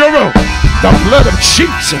down your road. The blood of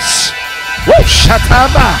Jesus. Whoa!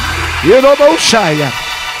 Shatama. Yeroboshaya.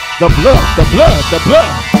 The blood.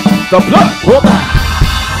 Whoa!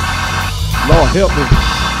 Lord, help me.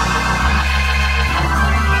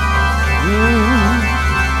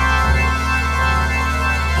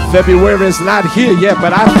 February is not here yet,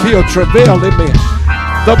 but I feel travail in me.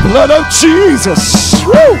 The blood of Jesus.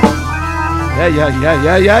 Woo.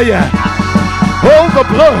 Yeah. Oh, the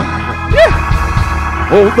blood. Yeah.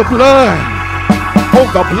 Oh, the blood. Oh,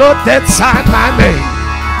 the blood that signed my name.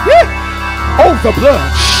 Yeah. Oh, the blood.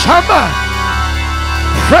 Shama.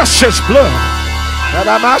 Precious blood.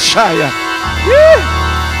 Adamashaya. Yeah.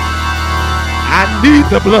 I need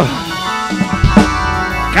the blood.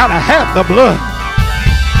 Gotta have the blood.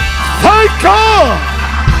 Thank God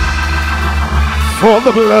for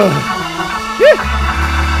the blood. Yeah.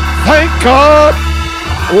 Thank God.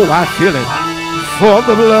 Oh, I feel it. For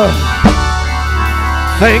the blood.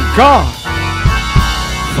 Thank God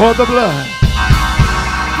for the blood.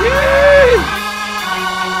 Yeah.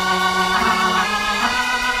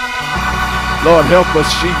 Lord, help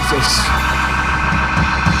us, Jesus.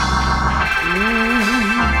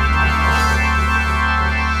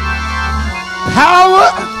 Power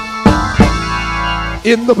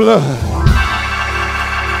in the blood.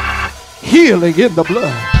 Healing in the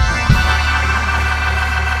blood.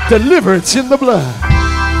 Deliverance in the blood.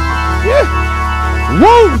 Yeah.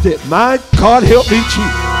 Wounded, my God, help me,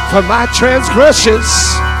 Jesus, for my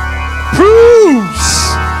transgressions.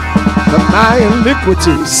 Proves for my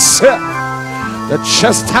iniquities. The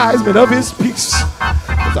chastisement of his peace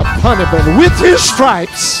is upon him, and with his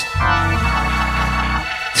stripes.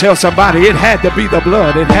 Tell somebody it had to be the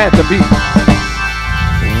blood. It had to be.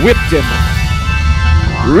 Whipped him.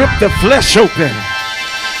 Ripped the flesh open.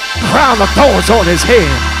 Crown of thorns on his head.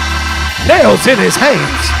 Nails in his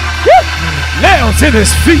hands. Nails in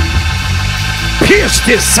his feet. Pierced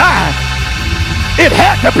his side. It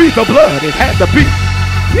had to be the blood. It had to be.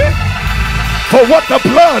 For what the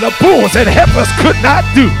blood of bulls and heifers could not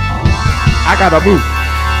do. I gotta move.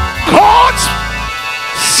 God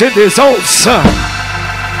sent his own son.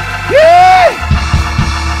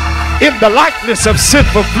 In the likeness of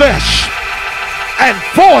sinful flesh, and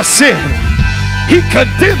for sin, he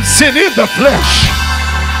condemned sin in the flesh.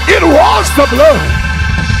 It was the blood,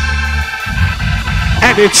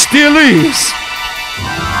 and it still is.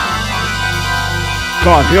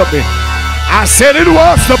 God help me. I said it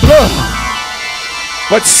was the blood,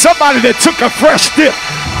 but somebody that took a fresh dip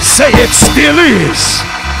say it still is.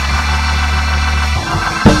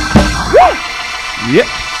 Woo! Yeah.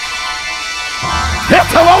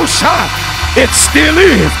 It still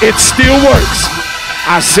is. It still works.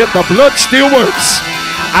 I said the blood still works.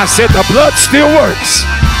 I said the blood still works.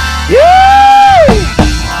 Woo!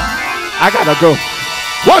 I gotta go.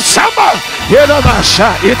 What's up?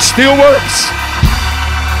 It still works.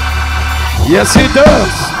 Yes, it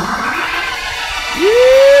does.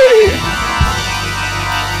 Yeah.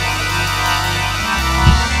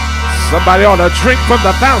 Somebody ought to drink from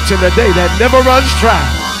the fountain today that never runs dry.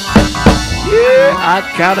 Yeah, I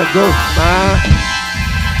gotta go, man.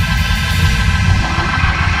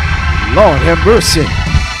 Lord have mercy.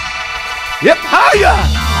 Yep, higher.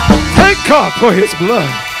 Thank God for his blood.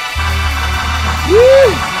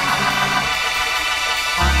 Yeah.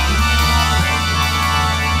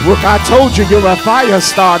 Look, I told you you're a fire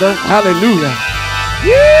starter. Hallelujah.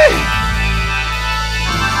 Yeah.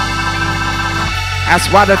 That's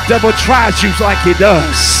why the devil tries you like he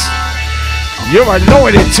does. You're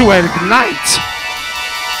anointed to ignite.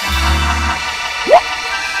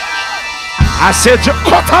 I said,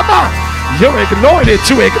 you're anointed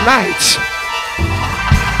to ignite.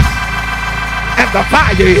 And the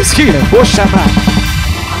fire is here.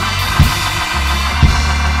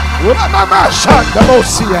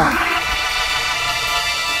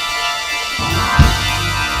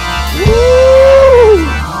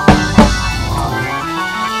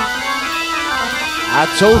 I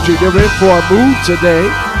told you you're in for a move today.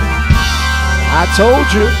 I told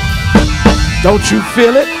you. Don't you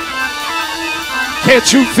feel it?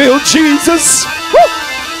 Can't you feel Jesus? Woo!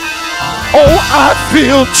 Oh, I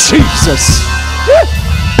feel Jesus.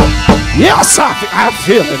 Yes, I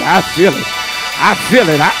feel it. I feel it. I feel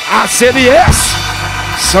it. I said yes.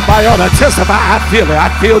 Somebody ought to testify. I feel it. I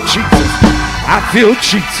feel Jesus. I feel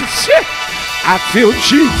Jesus. I feel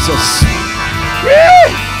Jesus.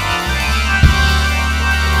 Yeah.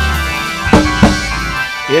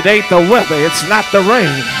 It ain't the weather. It's not the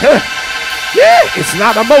rain. Yeah, it's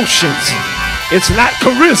not emotions. It's not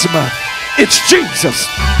charisma. It's Jesus.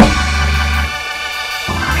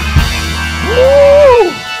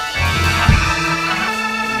 Woo!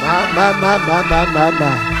 My.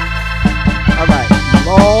 All right,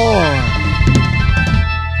 Lord.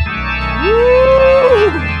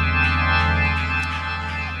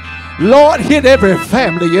 Woo! Lord, hit every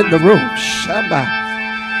family in the room. Shabbat.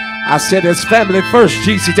 I said it's family first,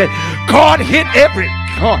 GCTA. God hit every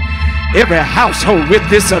household with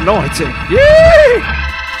this anointing. Yeah.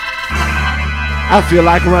 I feel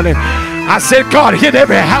like running. I said God hit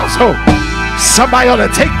every household. Somebody ought to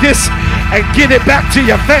take this and get it back to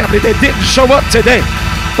your family that didn't show up today.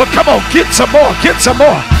 But come on, get some more, get some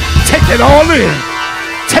more. Take it all in.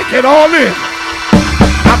 Take it all in.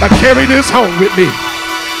 I'ma carry this home with me.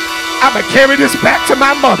 I'ma carry this back to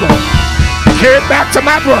my mother. Carry it back to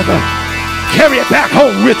my brother. Carry it back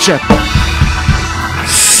home with you.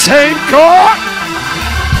 Same God.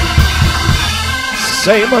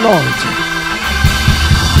 Same anointing.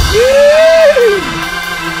 Woo!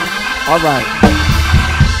 All right.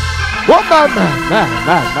 One more man.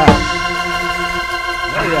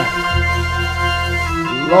 Oh, yeah.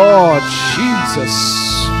 Lord Jesus.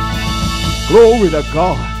 Glory to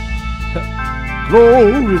God.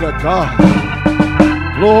 Glory to God.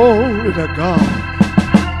 Glory to God.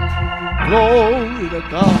 Glory to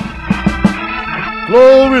God.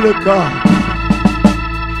 Glory to God.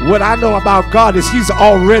 What I know about God is he's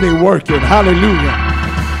already working. Hallelujah.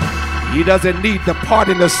 He doesn't need the part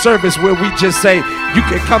in the service where we just say, you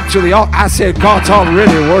can come to the altar. I said, God's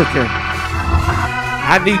already working.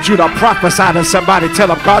 I need you to prophesy to somebody. Tell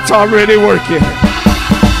them God's already working.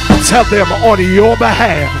 Tell them on your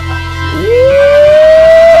behalf.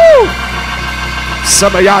 Woo!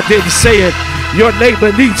 Some of y'all didn't say it. Your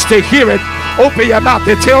neighbor needs to hear it. Open your mouth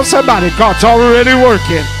and tell somebody God's already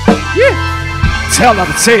working. Yeah. Tell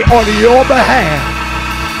them, say on your behalf.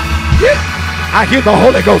 Yeah. I hear the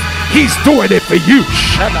Holy Ghost. He's doing it for you.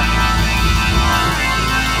 Shut up.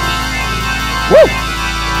 Woo.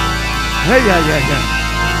 Hey, yeah.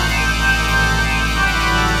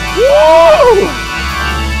 Woo.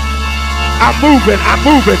 I'm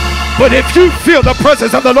moving. But if you feel the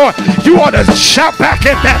presence of the Lord, you ought to shout back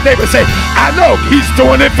at that neighbor and say, I know he's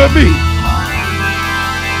doing it for me.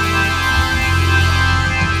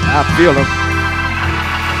 I feel him.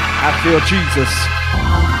 I feel Jesus.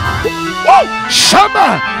 Whoa,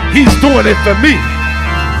 Shama, he's doing it for me.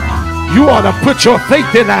 You ought to put your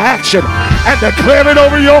faith into action and declare it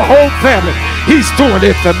over your whole family. He's doing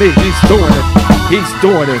it for me. He's doing it. He's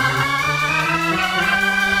doing it.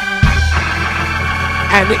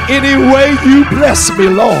 And any way you bless me,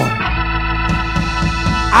 Lord,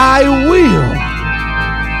 I will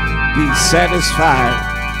be satisfied.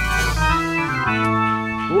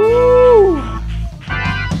 Woo.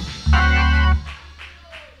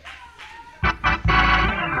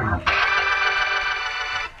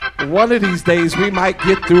 One of these days we might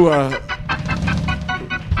get through a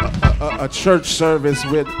church service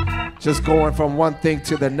with just going from one thing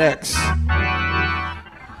to the next.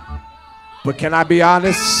 But can I be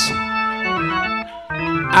honest?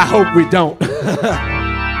 I hope we don't.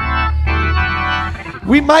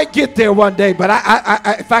 We might get there one day, but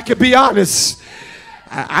I if I could be honest,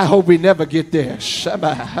 I hope we never get there.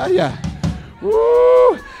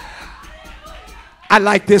 Woo. I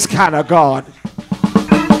like this kind of God.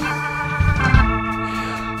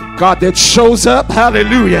 God that shows up,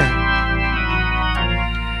 hallelujah.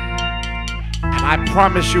 And I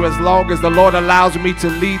promise you, as long as the Lord allows me to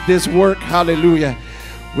lead this work, hallelujah,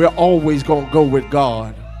 we're always going to go with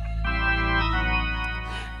God.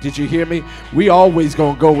 Did you hear me? We always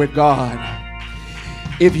going to go with God.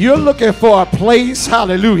 If you're looking for a place,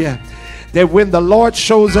 hallelujah, that when the Lord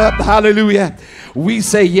shows up, hallelujah, we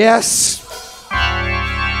say yes,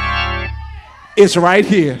 it's right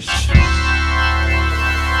here.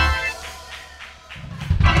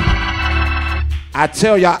 I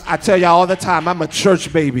tell y'all all the time, I'm a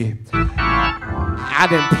church baby. I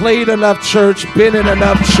done played enough church, been in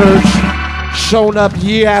enough church, shown up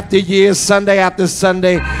year after year, Sunday after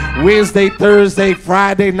Sunday, Wednesday, Thursday,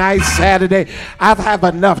 Friday night, Saturday. I've had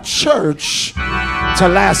enough church to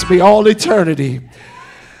last me all eternity.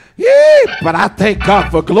 Yeah, but I thank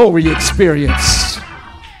God for glory experience.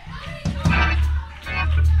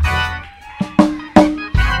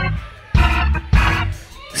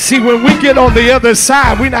 See, when we get on the other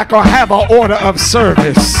side, we're not going to have an order of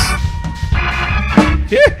service.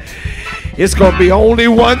 Yeah. It's going to be only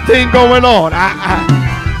one thing going on.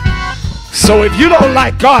 So if you don't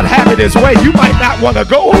like God having his way, you might not want to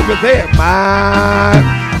go over there.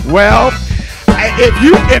 Well,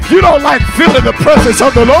 if you don't like feeling the presence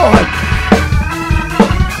of the Lord,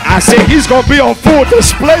 I say he's going to be on full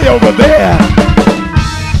display over there.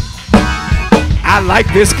 I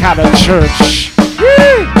like this kind of church.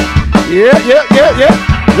 Yeah.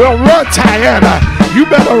 Well, run, Tiana. You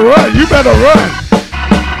better run.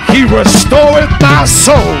 He restored my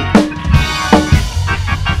soul.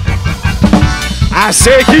 I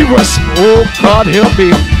say he was, oh God help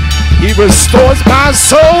me. He restores my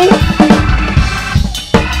soul.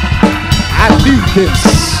 I need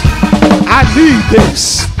this. I need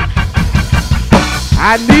this.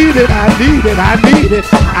 I need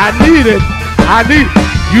it.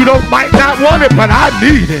 You don't might not want it, but I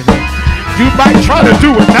need it. You might try to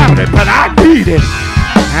do without it, but I need it.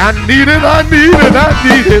 I need it, I need it, I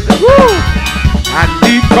need it. Woo. I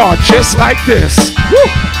need God just like this. Woo.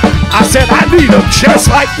 I said I need him just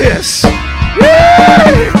like this.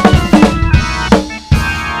 Yeah.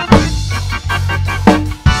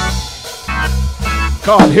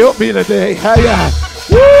 God help me today. Hey,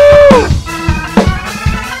 woo.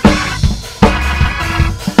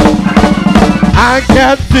 I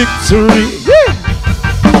got victory. Yeah.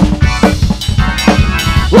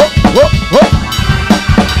 Whoa, whoa, whoa.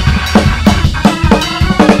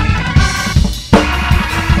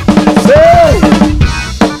 Say,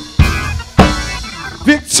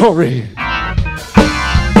 victory.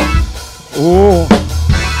 Oh,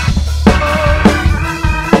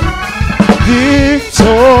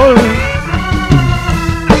 victory.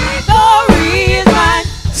 Victory is mine.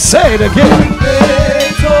 Say it again.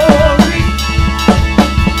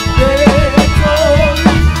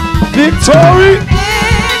 Victory.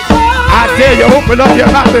 I dare you open up your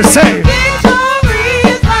mouth and say, victory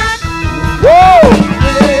is mine. Woo!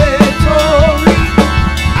 Victory.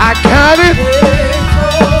 I got it. Victory.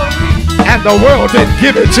 And the world didn't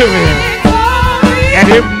give it to me. Victory. And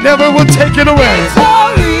it never will take it away.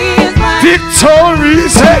 Victory is mine. Victory,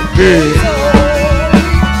 say me.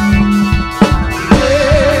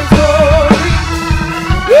 Victory.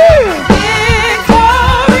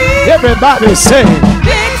 Everybody say,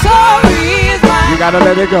 You gotta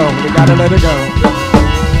let it go. We gotta let it go.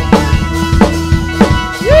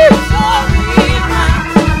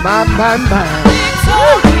 My.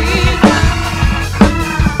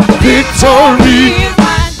 Victory.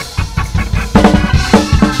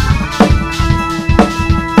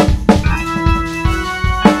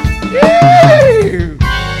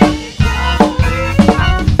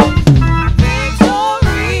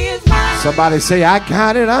 Somebody say, I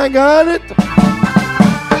got it, I got it.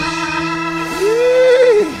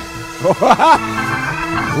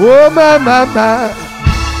 Oh, my.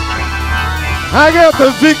 I got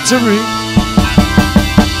the victory.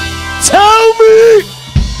 Tell me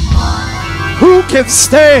who can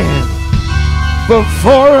stand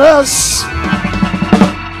before us.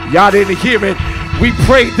 Y'all didn't hear it. We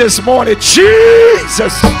prayed this morning,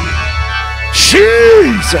 Jesus,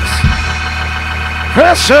 Jesus,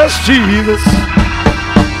 precious Jesus.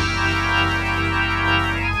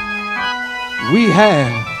 We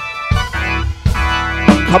have.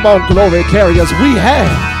 Come on, glory carriers. We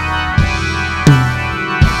have.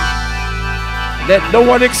 Let no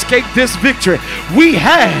one escape this victory. We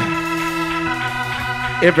have.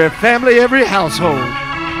 Every family, every household.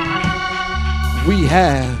 We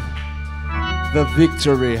have the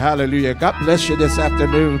victory. Hallelujah. God bless you this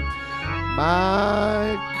afternoon.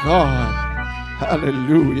 My God.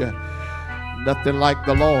 Hallelujah. Nothing like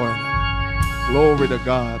the Lord. Glory to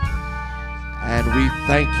God. And we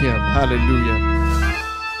thank him. Hallelujah.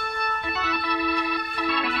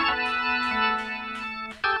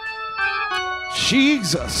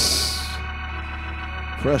 Jesus,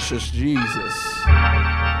 precious Jesus.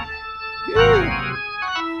 Yeah.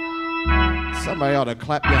 Somebody ought to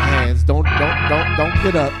clap your hands. Don't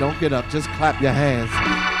get up. Don't get up. Just clap your hands.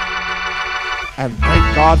 And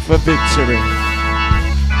thank God for victory.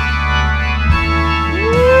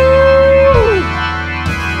 Woo.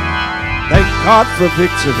 Thank God for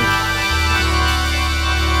victory.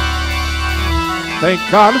 Thank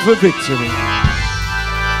God for victory.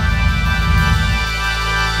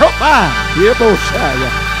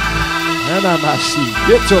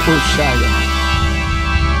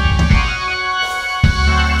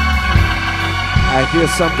 I hear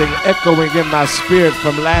something echoing in my spirit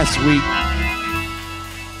from last week.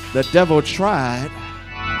 The devil tried,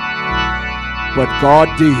 but God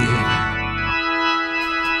did.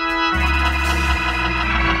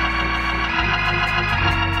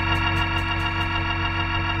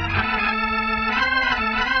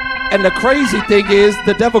 And the crazy thing is,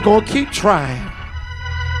 the devil gonna keep trying.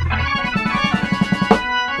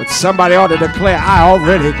 But somebody ought to declare, I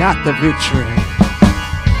already got the victory.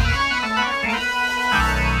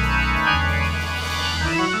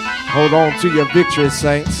 Hold on to your victory,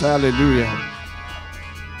 saints. Hallelujah.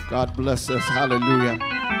 God bless us. Hallelujah.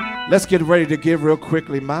 Let's get ready to give real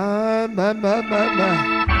quickly. My.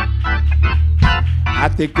 I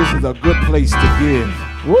think this is a good place to give.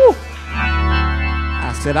 Woo!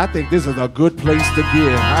 I said, I think this is a good place to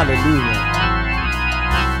give. Hallelujah.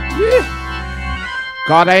 Yeah.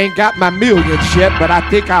 God, I ain't got my millions yet, but I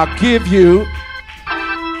think I'll give you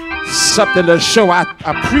something to show I'm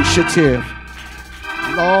appreciative.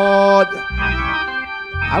 Lord,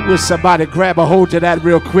 I wish somebody grab a hold to that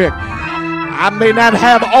real quick. I may not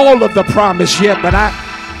have all of the promise yet, but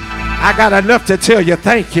I got enough to tell you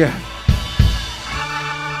thank you.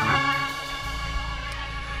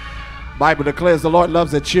 Bible declares the Lord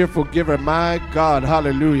loves a cheerful giver. My God,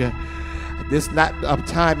 hallelujah. This not a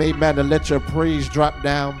time, amen, to let your praise drop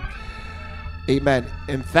down. Amen.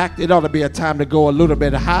 In fact, it ought to be a time to go a little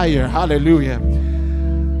bit higher. Hallelujah.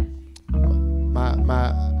 My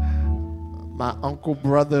uncle,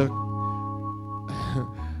 brother,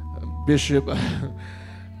 Bishop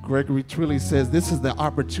Gregory Twilley says this is the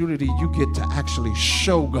opportunity you get to actually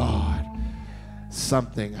show God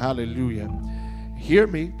something. Hallelujah. Hear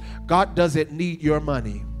me. God doesn't need your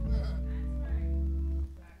money.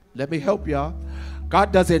 Let me help y'all.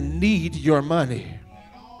 God doesn't need your money.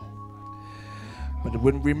 But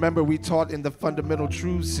remember we taught in the Fundamental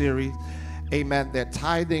Truths series, amen, that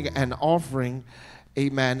tithing and offering,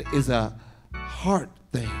 amen, is a heart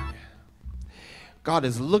thing. God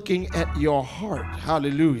is looking at your heart.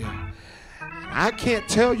 Hallelujah. I can't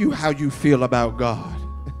tell you how you feel about God.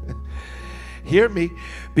 Hear me,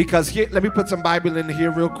 because here, let me put some Bible in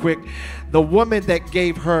here real quick. The woman that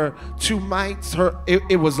gave her 2 mites,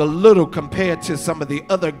 it was a little compared to some of the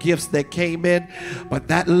other gifts that came in, but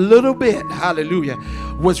that little bit, hallelujah,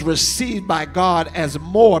 was received by God as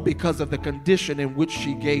more because of the condition in which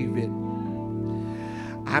she gave it.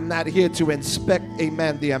 I'm not here to inspect,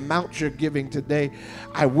 amen, the amount you're giving today.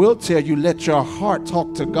 I will tell you, let your heart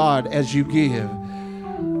talk to God as you give.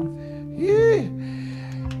 Yeah.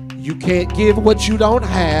 You can't give what you don't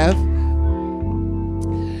have.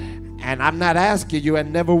 And I'm not asking you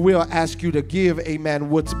and never will ask you to give,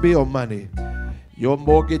 amen, what's bill money. Your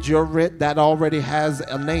mortgage, your rent, that already has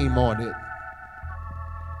a name on it.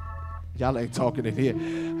 Y'all ain't talking in here.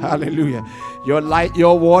 Hallelujah. Your light,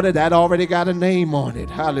 your water, that already got a name on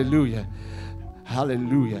it. Hallelujah.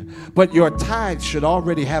 Hallelujah. But your tithe should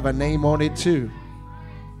already have a name on it too.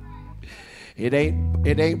 It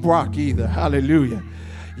ain't Brock either. Hallelujah.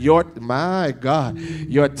 My God,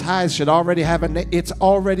 your tithe should already have a name. It's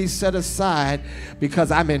already set aside because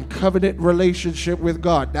I'm in covenant relationship with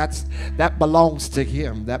God. That belongs to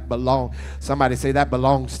him. Somebody say that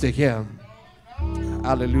belongs to him.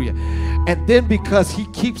 Hallelujah. And then because he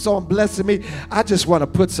keeps on blessing me, I just want to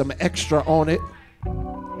put some extra on it.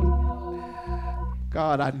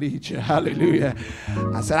 God, I need you. Hallelujah.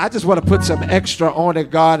 I said, I just want to put some extra on it,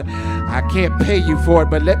 God. I can't pay you for it,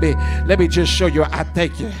 but let me just show you. I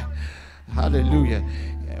thank you. Hallelujah.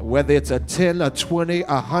 Whether it's a 10, a 20,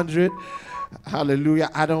 100, hallelujah.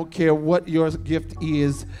 I don't care what your gift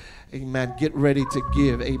is. Amen. Get ready to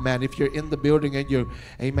give. Amen. If you're in the building and you,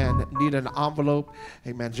 amen, need an envelope,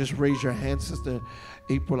 amen, just raise your hand. Sister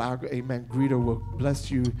April, our, amen, greeter will bless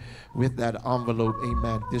you with that envelope.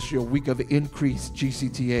 Amen. This is your week of increase,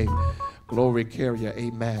 GCTA, glory carrier.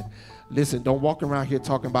 Amen. Listen, don't walk around here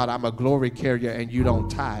talking about I'm a glory carrier and you don't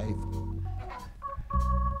tithe.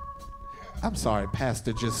 I'm sorry,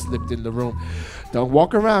 pastor just slipped in the room. Don't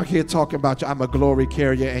walk around here talking about I'm a glory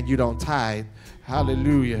carrier and you don't tithe.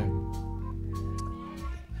 Hallelujah.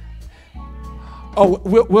 Oh,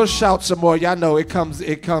 we'll shout some more. Y'all know it comes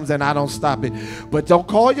and I don't stop it. But don't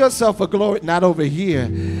call yourself a glory, not over here.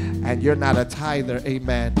 And you're not a tither,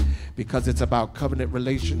 amen, because it's about covenant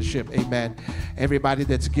relationship, amen. Everybody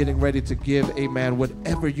that's getting ready to give, amen,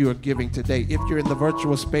 whatever you're giving today. If you're in the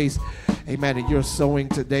virtual space, amen, and you're sowing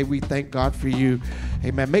today, we thank God for you.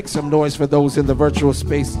 Amen. Make some noise for those in the virtual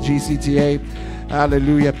space, GCTA.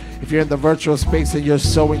 Hallelujah. If you're in the virtual space and you're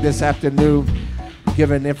sowing this afternoon,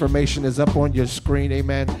 giving information is up on your screen.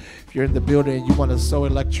 Amen. If you're in the building and you want to sow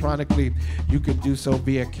electronically, you can do so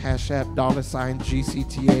via Cash App,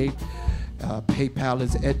 $GCTA. PayPal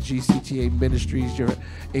is at GCTA Ministries. You're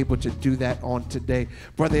able to do that on today.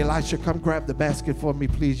 Brother Elisha, come grab the basket for me,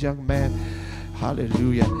 please, young man.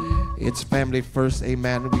 Hallelujah. It's family first.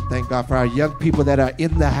 Amen. We thank God for our young people that are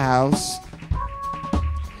in the house.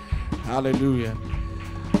 Hallelujah.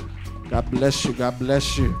 God bless you. God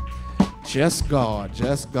bless you. Just God.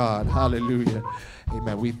 Just God. Hallelujah.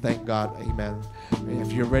 Amen. We thank God. Amen.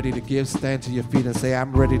 If you're ready to give, stand to your feet and say,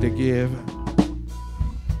 I'm ready to give.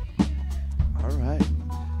 All right.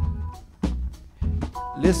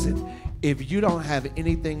 Listen, if you don't have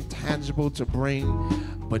anything tangible to bring,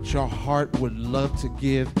 but your heart would love to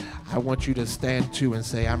give, I want you to stand too and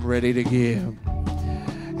say, I'm ready to give.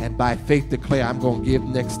 And by faith declare, I'm going to give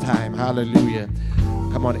next time. Hallelujah.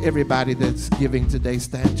 Come on, everybody that's giving today,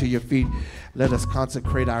 stand to your feet. Let us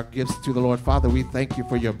consecrate our gifts to the Lord. Father, we thank you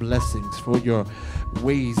for your blessings, for your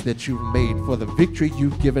ways that you've made, for the victory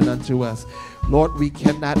you've given unto us. Lord, we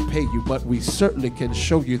cannot pay you, but we certainly can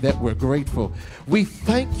show you that we're grateful. We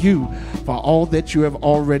thank you for all that you have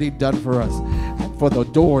already done for us, and for the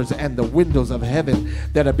doors and the windows of heaven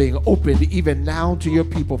that are being opened even now to your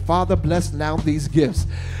people. Father, bless now these gifts.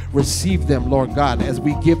 Receive them, Lord God, as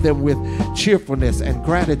we give them with cheerfulness and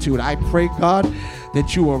gratitude. I pray, God,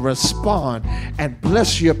 that you will respond and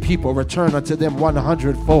bless your people. Return unto them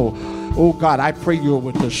 100-fold. Oh God, I pray you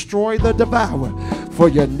will destroy the devourer for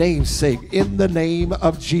your name's sake, in the name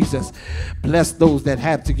of Jesus. Bless those that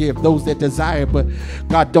have to give, those that desire but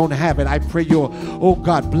God don't have it. I pray you'll, oh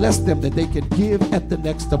God, bless them that they can give at the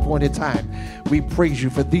next appointed time. We praise you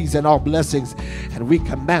for these and all blessings, and we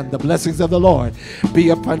command the blessings of the Lord be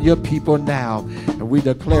upon your people now, and we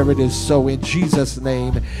declare it is so in Jesus'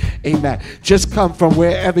 name. Amen. Just come from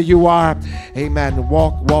wherever you are. Amen.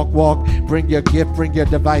 Walk, walk, walk. Bring your gift, bring your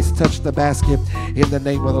device, touch the basket in the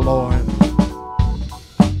name of the Lord.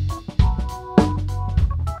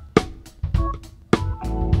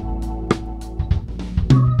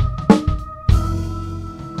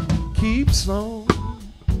 Keeps on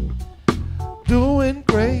doing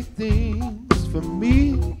great things for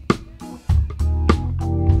me.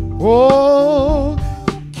 Oh,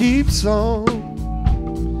 keeps on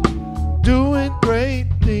doing great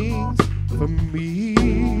things for me.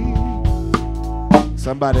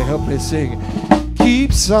 Somebody help me sing.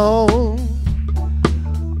 Keeps on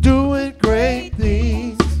doing great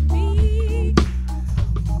things.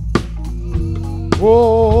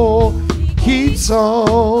 Oh, keeps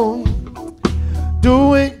on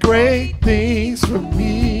doing great things for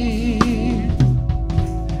me.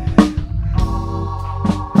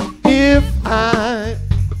 If I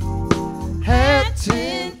had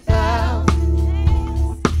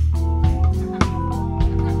 10,000,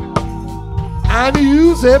 I'd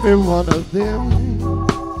use every one of them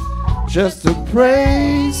just to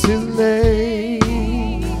praise his name.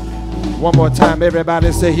 One more time,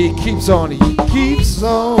 everybody say, he keeps on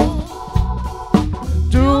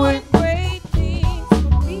doing great things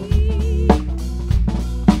for me.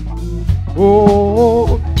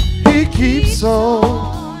 Oh, he keeps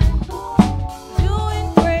on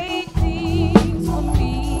doing great things for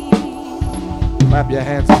me. Clap your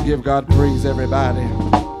hands and give God praise, everybody.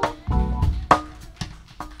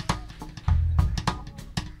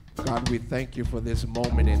 God, we thank you for this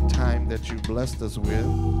moment in time that you blessed us with.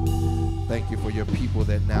 Thank you for your people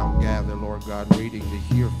that now gather, Lord God, waiting to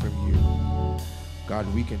hear from you. God,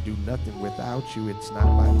 we can do nothing without you. It's not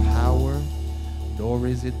by power, nor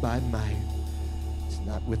is it by might. It's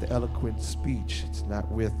not with eloquent speech. It's not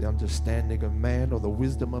with the understanding of man or the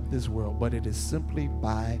wisdom of this world, but it is simply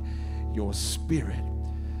by your spirit.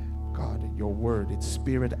 God, and your word, its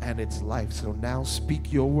spirit and its life. So now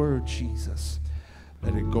speak your word, Jesus.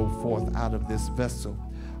 Let it go forth out of this vessel.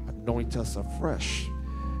 Anoint us afresh,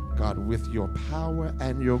 God, with your power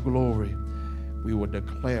and your glory. We will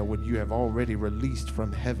declare what you have already released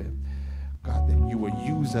from heaven. God, that you will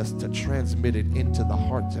use us to transmit it into the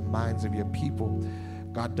hearts and minds of your people.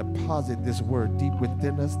 God, deposit this word deep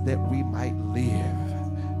within us that we might live.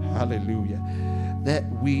 Hallelujah. That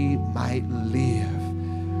we might live.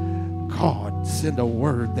 God, send a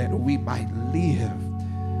word that we might live.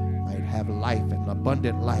 Might have life and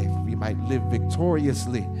abundant life. We might live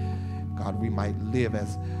victoriously. God, we might live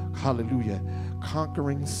as, hallelujah,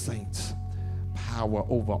 conquering saints. Power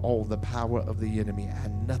over all the power of the enemy,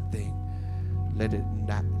 and nothing, let it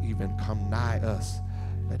not even come nigh us.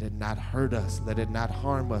 Let it not hurt us. Let it not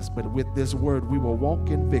harm us. But with this word, we will walk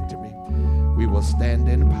in victory. We will stand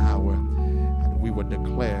in power, and we will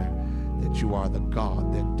declare that you are the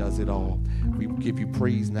God that does it all. We give you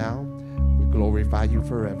praise now. We glorify you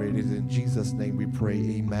forever. It is in Jesus' name we pray.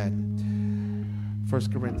 Amen.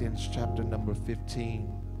 1 Corinthians chapter number 15.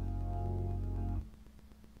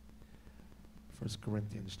 1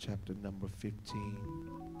 Corinthians chapter number 15.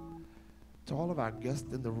 To all of our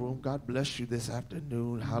guests in the room, God bless you this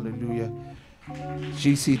afternoon. Hallelujah.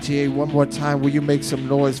 GCTA, one more time, will you make some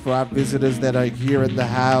noise for our visitors that are here in the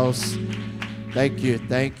house? Thank you.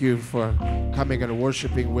 Thank you for coming and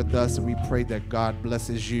worshiping with us. We pray that God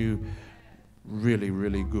blesses you really,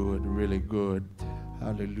 really good, really good.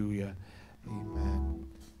 Hallelujah. Amen.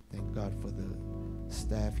 Thank God for the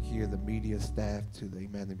staff here, the media staff, to the,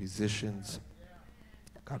 amen, the musicians.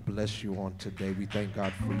 God bless you on today. We thank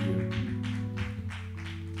God for you.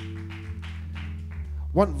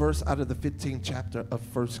 One verse out of the 15th chapter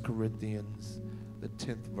of 1 Corinthians, the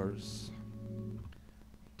 10th verse.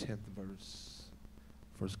 10th verse.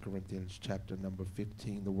 1 Corinthians chapter number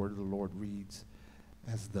 15, the word of the Lord reads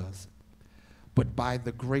as thus. But by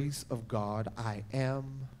the grace of God, I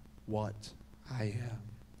am what I am.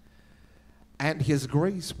 And his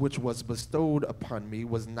grace which was bestowed upon me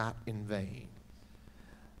was not in vain,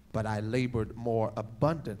 but I labored more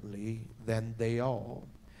abundantly than they all.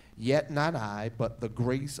 Yet not I, but the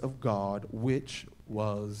grace of God which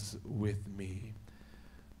was with me.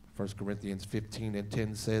 1 Corinthians 15 and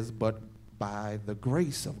 10 says, but by the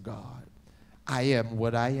grace of God, I am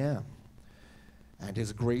what I am. And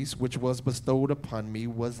his grace which was bestowed upon me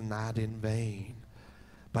was not in vain,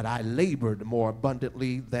 but I labored more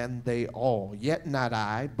abundantly than they all. Yet not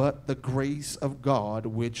I, but the grace of God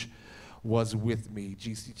which was with me.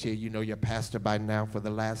 GCTA, you know your pastor by now for the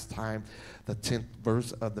last time, the 10th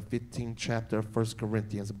verse of the 15th chapter of 1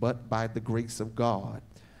 Corinthians. But by the grace of God,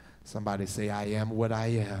 somebody say, I am what I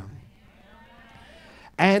am.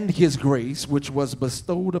 And his grace, which was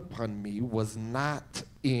bestowed upon me, was not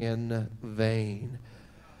in vain,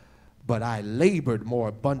 but I labored more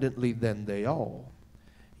abundantly than they all.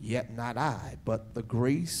 Yet not I, but the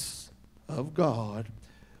grace of God,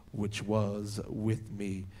 which was with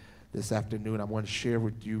me. This afternoon, I want to share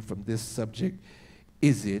with you from this subject,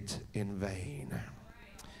 is it in vain?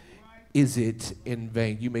 Is it in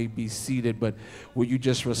vain? You may be seated, but will you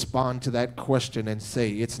just respond to that question and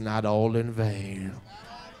say, it's not all in vain?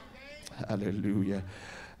 Hallelujah.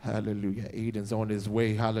 Hallelujah. Aiden's on his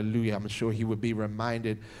way. Hallelujah. I'm sure he would be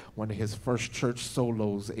reminded one of his first church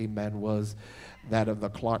solos, amen, was that of the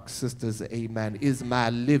Clark sisters, amen. Is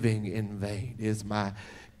my living in vain? Is my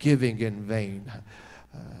giving in vain?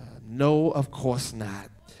 No, of course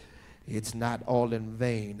not. It's not all in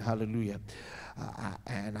vain. Hallelujah.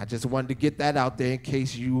 And I just wanted to get that out there in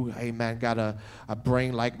case you, amen, got a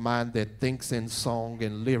brain like mine that thinks in song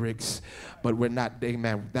and lyrics, but we're not,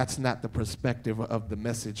 amen, that's not the perspective of the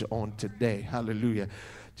message on today. Hallelujah.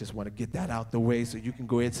 Just want to get that out the way so you can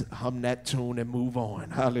go ahead and hum that tune and move on.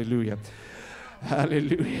 Hallelujah.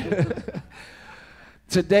 Hallelujah.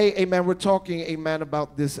 Today, amen, we're talking, amen,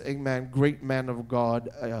 about this, amen, great man of God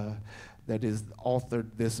that has authored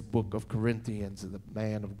this book of Corinthians, the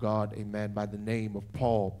man of God, amen, by the name of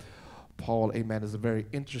Paul. Paul, amen, is a very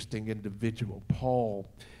interesting individual. Paul,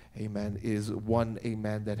 amen, is one,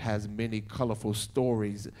 amen, that has many colorful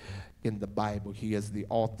stories in the Bible. He is the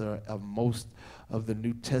author of most of the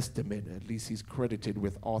New Testament. At least he's credited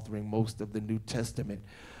with authoring most of the New Testament.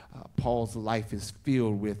 Paul's life is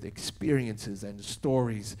filled with experiences and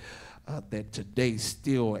stories that today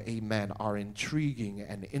still, amen, are intriguing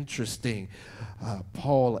and interesting.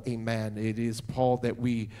 Paul, amen, it is Paul that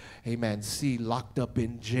we, amen, see locked up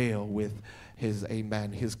in jail with his,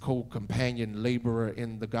 amen, his co-companion laborer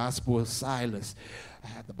in the gospel of Silas.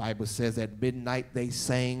 The Bible says at midnight they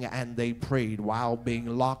sang and they prayed while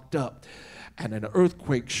being locked up. And an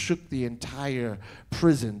earthquake shook the entire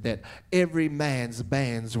prison, that every man's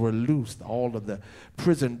bands were loosed. All of the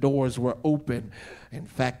prison doors were open. In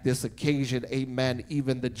fact, this occasion, amen,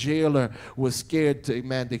 even the jailer was scared to,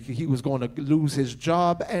 amen, that he was going to lose his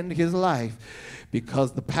job and his life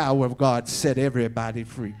because the power of God set everybody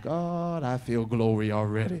free. God, I feel glory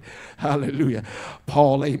already. Hallelujah.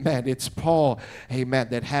 Paul, amen. It's Paul, amen,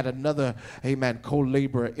 that had another, amen,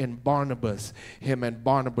 co-laborer in Barnabas. Him and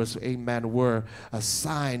Barnabas, amen, were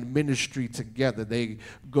assigned ministry together. They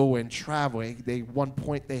go and travel. One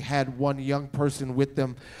point they had one young person with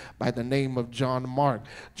them by the name of John Mark.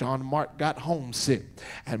 John Mark got homesick,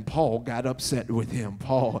 and Paul got upset with him.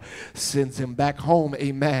 Paul sends him back home,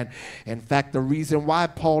 amen. In fact, the reason why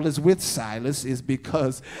Paul is with Silas is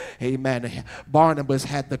because, amen, Barnabas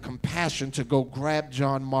had the compassion to go grab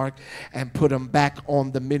John Mark and put him back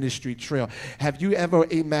on the ministry trail. Have you ever,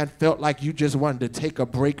 amen, felt like you just wanted to take a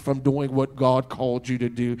break from doing what God called you to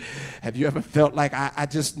do? Have you ever felt like I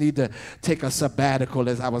just need to take a sabbatical?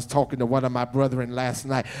 As I was talking to one of my brethren last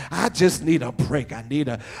night, I just need a break. I need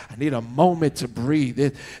a moment to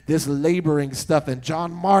breathe. This laboring stuff. And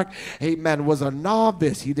John Mark, amen, was a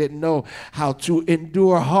novice. He didn't know how to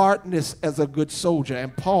endure hardness as a good soldier.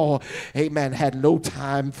 And Paul, amen, had no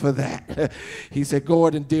time for that. He said, go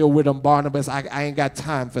ahead and deal with him, Barnabas. I ain't got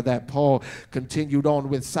time for that. Paul continued on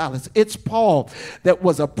with Silas. It's Paul that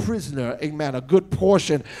was a prisoner, amen, a good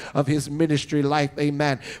portion of his ministry life. life,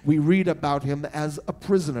 amen, we read about him as a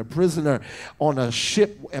prisoner on a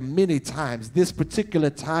ship, and many times. This particular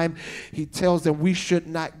time, he tells them we should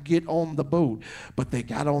not get on the boat, but they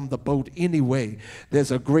got on the boat anyway.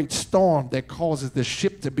 There's a great storm that causes the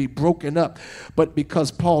ship to be broken up, but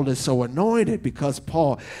because Paul is so anointed, because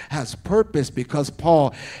Paul has purpose, because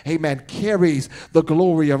Paul, amen, carries the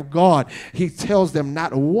glory of God, he tells them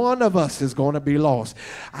not one of us is going to be lost.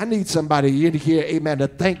 I need somebody in here, amen, to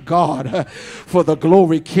thank God for the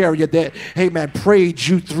glory carrier that, amen, prayed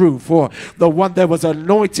you through, for the one that was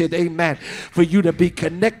anointed, amen, for you to be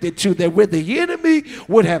connected to, that where the enemy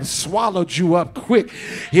would have swallowed you up quick,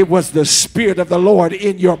 it was the Spirit of the Lord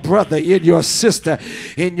in your brother, in your sister,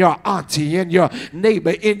 in your auntie, in your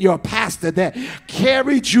neighbor, in your pastor that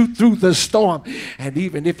carried you through the storm. And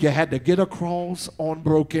even if you had to get across on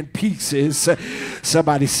broken pieces,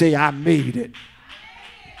 somebody say, I made it.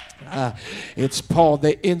 It's Paul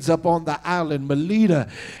that ends up on the island Melita,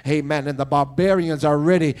 amen, and the barbarians are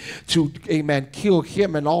ready to, amen, kill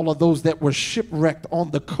him and all of those that were shipwrecked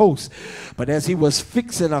on the coast. But as he was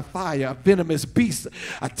fixing a fire, a venomous beast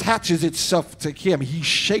attaches itself to him. He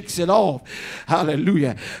shakes it off.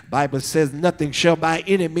 Hallelujah. Bible says nothing shall by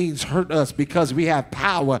any means hurt us, because we have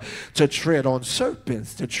power to tread on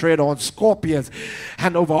serpents, to tread on scorpions,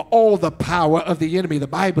 and over all the power of the enemy. The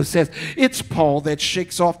Bible says it's Paul that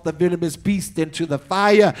shakes off the venomous beast into the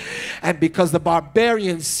fire. And because the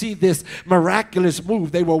barbarians see this miraculous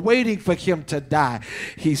move, they were waiting for him to die.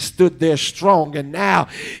 He stood there strong, and now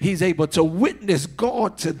he's able to witness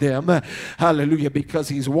God to them. Hallelujah, because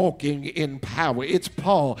he's walking in power. It's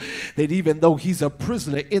Paul that, even though he's a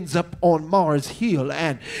prisoner, ends up on Mars Hill.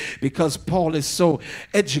 And because Paul is so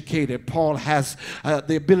educated, Paul has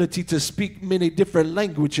the ability to speak many different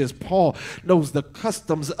languages. Paul knows the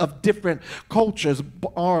customs of different cultures.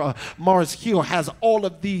 Mars Hill has all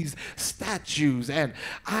of these statues and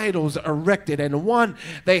idols erected, and one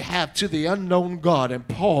they have to the unknown God. And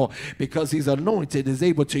Paul, because he's anointed, is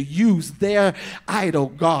able to use their idol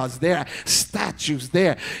gods, their statues,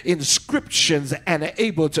 their inscriptions, and are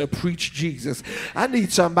able to preach Jesus. I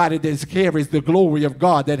need somebody that carries the glory of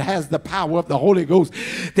God, that has the power of the Holy Ghost,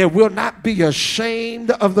 that will not be ashamed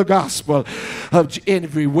of the gospel.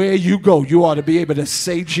 Everywhere you go, you ought to be able to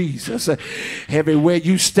say Jesus. Everywhere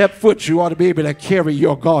you step foot, you ought to be able to carry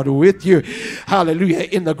your God with you. Hallelujah.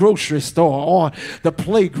 In the grocery store, on the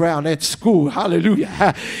playground, at school,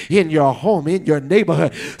 hallelujah, in your home, in your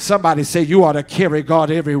neighborhood. Somebody say you ought to carry God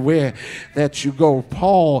everywhere that you go.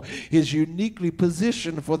 Paul is uniquely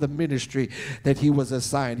positioned for the ministry that he was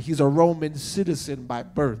assigned. He's a Roman citizen by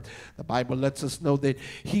birth. The Bible lets us know that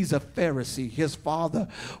he's a Pharisee. His father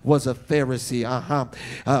was a Pharisee.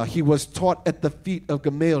 He was taught at the feet of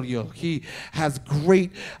Gamaliel. He has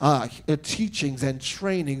great teachings and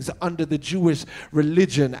trainings under the Jewish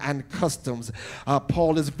religion and customs.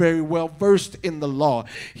 Paul is very well versed in the law.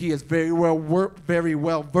 He is very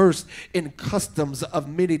well versed in customs of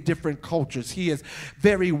many different cultures. He is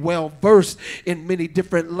very well versed in many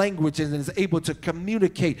different languages, and is able to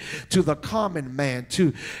communicate to the common man,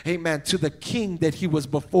 to, amen, to the king that he was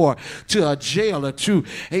before, to a jailer, to,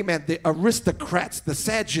 amen, the aristocrats, the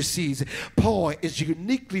Sadducees. Paul is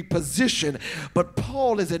uniquely positioned, but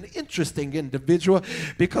Paul is an interesting individual,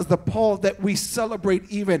 because the Paul that we celebrate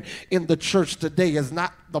even in the church today is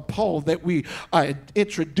not the Paul that we are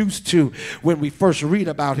introduced to when we first read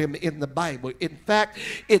about him in the Bible. In fact,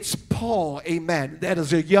 it's Paul, amen, that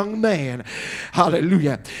is a young man,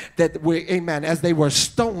 hallelujah, that we, amen, as they were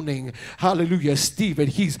stoning, hallelujah, Stephen,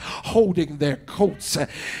 he's holding their coats.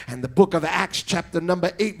 And the book of Acts chapter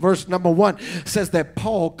number 8 verse number 1 says that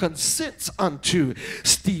Paul consents unto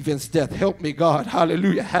Stephen's death. Help me, God,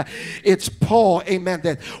 hallelujah. It's Paul, amen,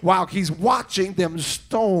 that while he's watching them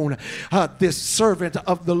stone this servant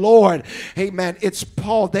of the Lord, amen, it's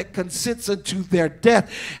Paul that consents unto their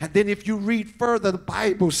death. And then if you read further, the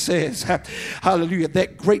Bible says, hallelujah,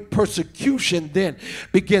 that great persecution then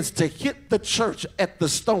begins to hit the church at the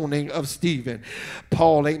stoning of Stephen.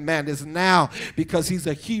 Paul, amen, is now, because he's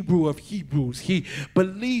a Hebrew of Hebrews, he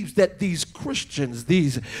believes that these Christians,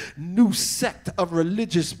 these new sect of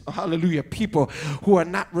religious, hallelujah, people who are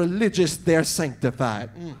not religious, they're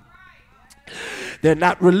sanctified. They're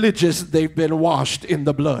not religious, they've been washed in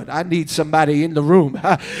the blood. I need somebody in the room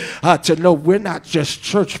to know we're not just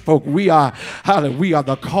church folk. We are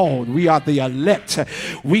the called. We are the elect.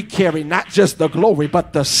 We carry not just the glory,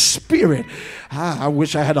 but the Spirit. I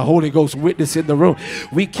wish I had a Holy Ghost witness in the room.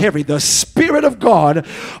 We carry the Spirit of God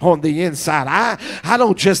on the inside. I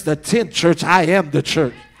don't just attend church, I am the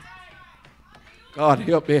church. God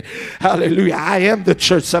help me. Hallelujah. I am the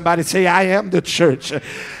church. Somebody say, I am the church.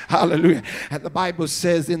 Hallelujah. And the Bible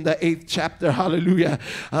says in the 8th chapter, hallelujah,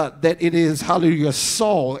 that it is, hallelujah,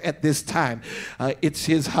 Saul at this time. It's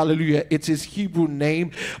his, hallelujah, it's his Hebrew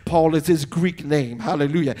name. Paul is his Greek name.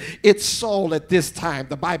 Hallelujah. It's Saul at this time,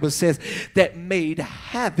 the Bible says, that made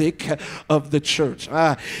havoc of the church.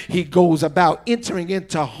 He goes about entering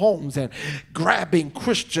into homes and grabbing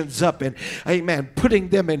Christians up and, amen, putting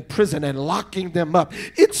them in prison and locking them up.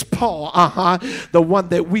 It's Paul, the one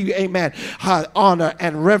that we, amen, honor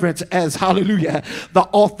and reverence as, hallelujah, the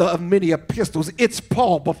author of many epistles. It's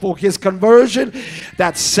Paul. Before his conversion,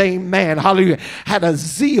 that same man, hallelujah, had a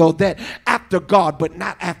zeal that after God, but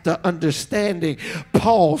not after understanding.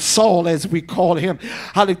 Paul, Saul as we call him,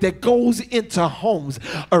 hallelujah, that goes into homes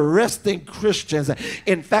arresting Christians.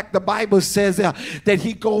 In fact, the Bible says that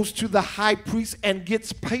he goes to the high priest and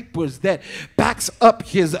gets papers that backs up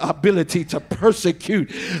his ability to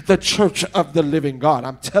persecute the church of the living God.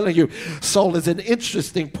 I'm telling you, Saul is an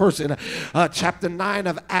interesting person. Chapter 9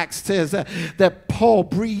 of Acts says that Paul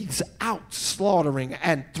breathes out slaughtering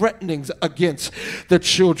and threatenings against the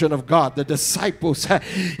children of God, the disciples.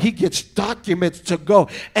 He gets documents to go,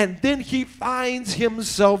 and then he finds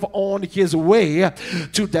himself on his way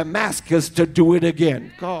to Damascus to do it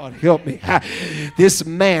again. God help me. This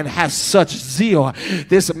man has such zeal.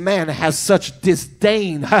 This man has such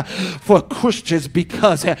disdain for Christians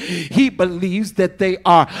because he believes that they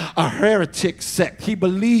are a heretic sect. He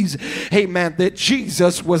believes, amen, that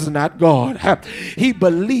Jesus was not God. He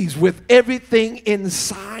believes with everything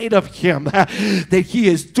inside of him that he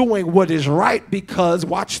is doing what is right because,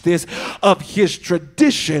 watch this, of his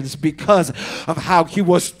traditions, because of how he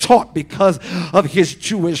was taught, because of his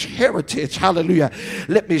Jewish heritage. Hallelujah.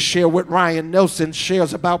 Let me share what Ryan Nelson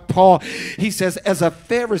shares about Paul. He says, as a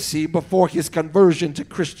Pharisee before his conversion to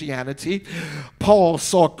Christianity, Paul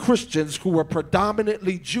saw Christians who were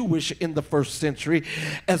predominantly Jewish in the first century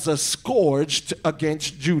as a scourge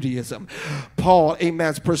against Judaism. Paul,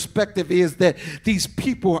 amen's perspective is that these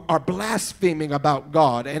people are blaspheming about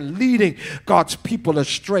God and leading God's people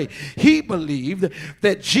astray. He believed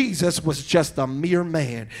that Jesus was just a mere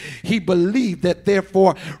man. He believed that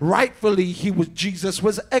therefore rightfully Jesus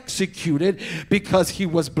was executed because he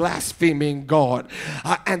was blaspheming God.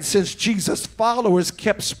 And since Jesus' followers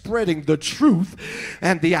kept spreading the truth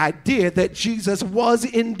and the idea that Jesus was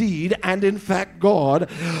indeed and in fact God,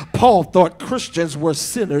 Paul thought Christians were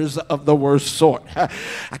sinners of the worst sort.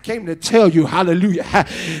 I came to tell you, hallelujah,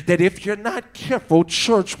 that if you're not careful,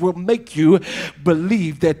 church will make you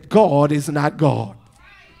believe that God is not God.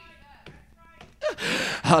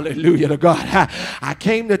 Hallelujah to God. I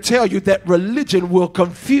came to tell you that religion will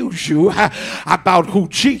confuse you about who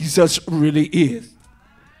Jesus really is.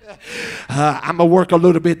 I'm going to work a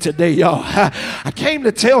little bit today, y'all. I came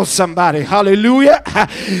to tell somebody, hallelujah,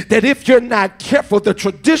 that if you're not careful, the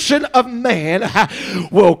tradition of man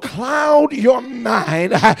will cloud your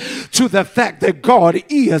mind to the fact that God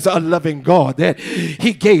is a loving God, that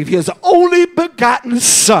he gave his only begotten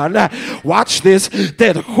son. Watch this,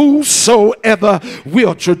 that whosoever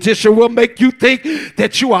will. Tradition will make you think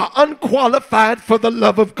that you are unqualified for the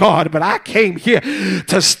love of God. But I came here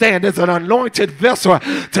to stand as an anointed vessel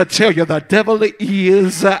to tell you the devil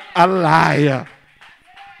is a liar.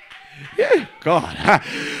 Yeah, God.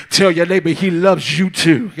 Tell your neighbor he loves you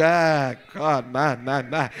too. God,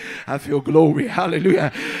 my. I feel glory.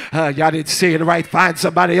 Hallelujah. Y'all didn't say it right. Find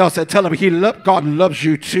somebody else and tell him God loves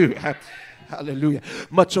you too. Hallelujah.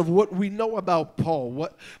 Much of what we know about Paul,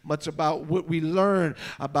 much about what we learn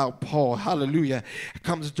about Paul, hallelujah,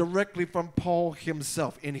 comes directly from Paul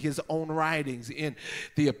himself in his own writings, in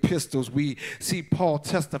the epistles. We see Paul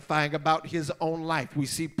testifying about his own life. We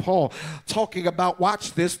see Paul talking about,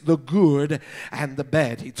 watch this, the good and the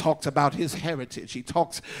bad. He talks about his heritage. He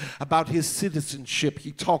talks about his citizenship.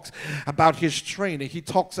 He talks about his training. He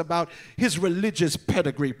talks about his religious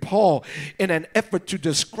pedigree. Paul, in an effort to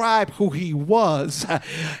describe who he was,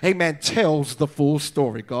 amen, tells the full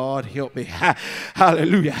story. God help me.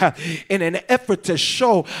 Hallelujah. In an effort to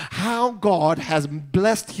show how God has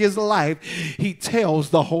blessed his life, he tells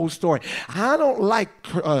the whole story. I don't like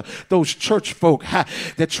those church folk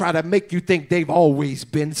that try to make you think they've always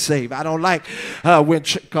been saved. I don't like when,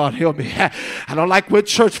 God help me, I don't like when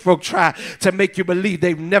church folk try to make you believe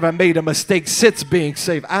they've never made a mistake since being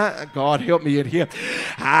saved. God help me in here.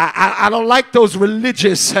 I don't like those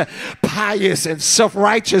religious, pious and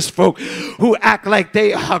self-righteous folk who act like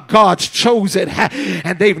they are God's chosen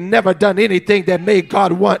and they've never done anything that made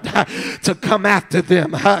God want to come after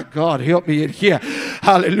them. God help me in here.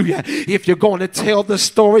 Hallelujah. If you're going to tell the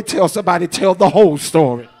story, tell somebody, tell the whole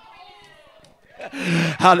story.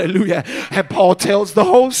 Hallelujah. And Paul tells the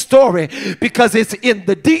whole story because it's in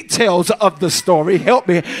the details of the story, help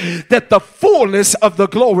me, that the fullness of the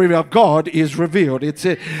glory of God is revealed. It's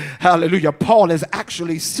it. Hallelujah. Paul is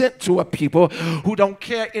actually sent to a people who don't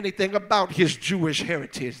care anything about his Jewish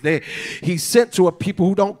heritage. He's sent to a people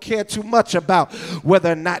who don't care too much about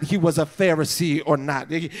whether or not he was a Pharisee or not.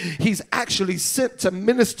 He's actually sent to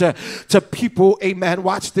minister to people, amen,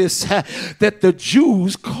 watch this, that the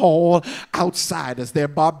Jews call outsiders. They're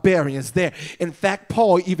barbarians. In fact,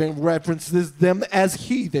 Paul even references them as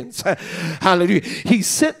heathens. Hallelujah. He's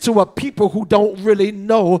sent to a people who don't really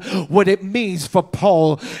know what it means for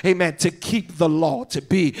Paul, amen, to keep the law, to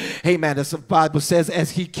be, amen, as the Bible says,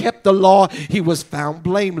 as he kept the law, he was found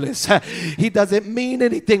blameless. He doesn't mean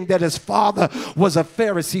anything that his father was a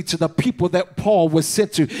Pharisee to the people that Paul was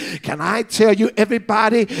sent to. Can I tell you,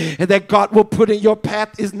 everybody that God will put in your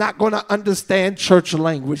path is not going to understand church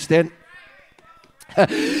language. They're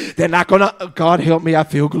not going to, God help me, I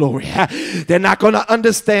feel glory. They're not going to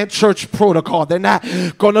understand church protocol. They're not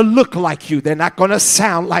going to look like you. They're not going to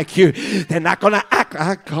sound like you. They're not going to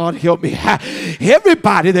act, God help me.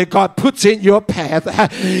 Everybody that God puts in your path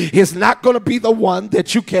is not going to be the one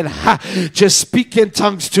that you can just speak in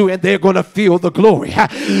tongues to and they're going to feel the glory.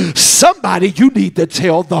 Somebody you need to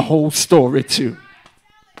tell the whole story to.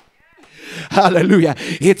 Hallelujah.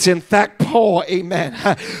 It's in fact Paul, amen,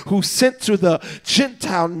 who sent to the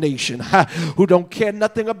Gentile nation, who don't care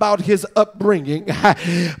nothing about his upbringing,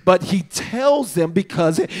 but he tells them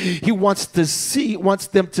because he wants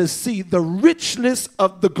them to see the richness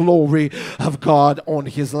of the glory of God on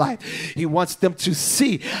his life. He wants them to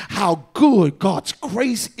see how good God's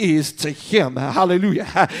grace is to him.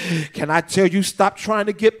 Hallelujah. Can I tell you, stop trying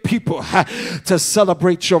to get people to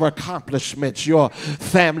celebrate your accomplishments, your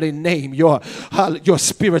family name, your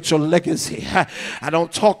spiritual legacy. I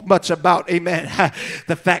don't talk much about, amen,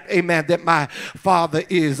 the fact, amen, that my father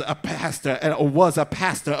is a pastor or was a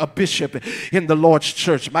pastor, a bishop in the Lord's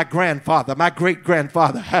church. My grandfather, my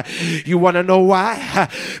great-grandfather. You want to know why?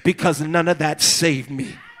 Because none of that saved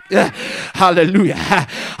me. Hallelujah.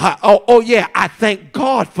 Yeah, I thank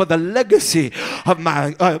God for the legacy of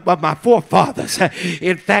my forefathers.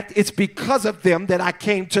 In fact, it's because of them that I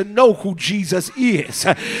came to know who Jesus is.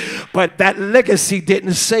 But that legacy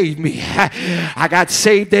didn't save me. I got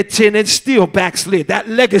saved at 10 and still backslid. That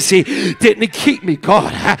legacy didn't keep me,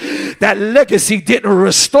 God. That legacy didn't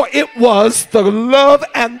restore. It was the love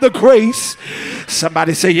and the grace.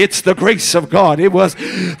 Somebody say, it's the grace of God. It was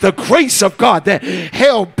the grace of God that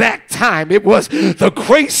held back time. It was the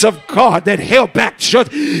grace of God that held back church.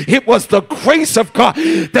 It was the grace of God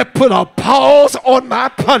that put a pause on my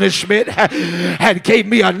punishment and gave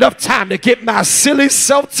me enough time to get my silly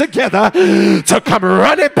self together to come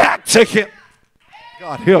running back to him.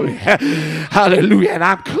 God help me. Hallelujah. And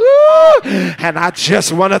I'm cool. And I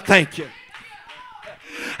just want to thank you.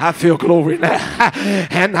 I feel glory now.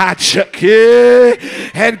 And I check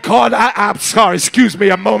it. And God, I'm sorry, excuse me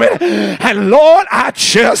a moment. And Lord, I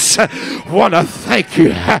just want to thank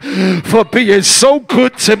you for being so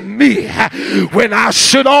good to me when I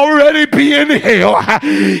should already be in hell.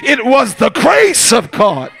 It was the grace of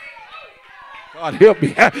God. God help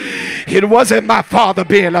me. It wasn't my father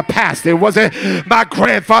being a pastor. It wasn't my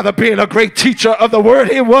grandfather being a great teacher of the word.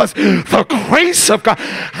 It was the grace of God.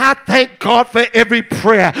 I thank God for every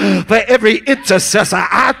prayer, for every intercessor.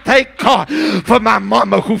 I thank God for my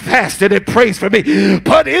mama who fasted and prays for me.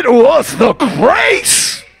 But it was the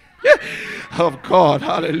grace of God.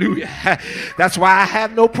 Hallelujah. That's why I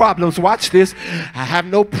have no problems. Watch this. I have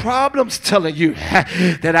no problems telling you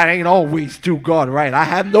that I ain't always do God right. I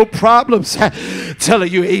have no problems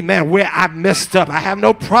telling you, amen, where I messed up. I have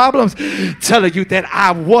no problems telling you that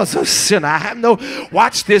I was a sinner. I have no,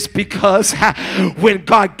 watch this, because when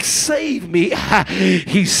God saved me,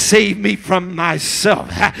 he saved me from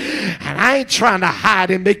myself. And I ain't trying to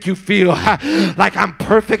hide and make you feel like I'm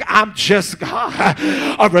perfect. I'm just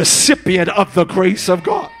a recipient of the grace of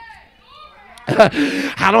God.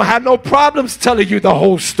 I don't have no problems telling you the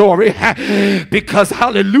whole story because,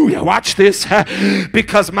 hallelujah, watch this,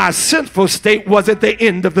 because my sinful state wasn't the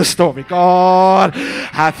end of the story. God,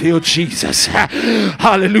 I feel Jesus.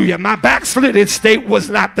 Hallelujah. My backslidden state was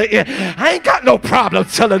not the end. I ain't got no problem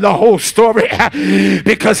telling the whole story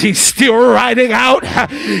because he's still writing out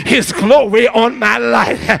his glory on my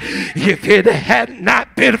life. If it had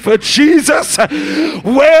not been for Jesus,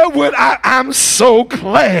 where would I'm so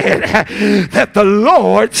glad that the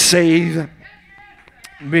Lord saved.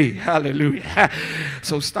 me. Hallelujah.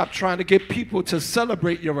 So stop trying to get people to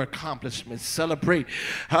celebrate your accomplishments, celebrate,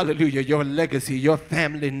 hallelujah, your legacy, your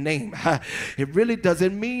family name. It really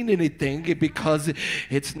doesn't mean anything because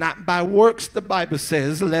it's not by works, the Bible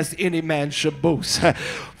says, lest any man should boast.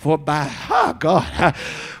 For by, God,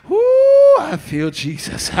 I feel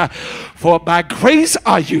Jesus. For by grace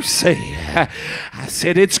are you saved. I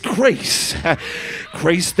said it's grace.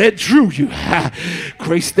 Grace that drew you.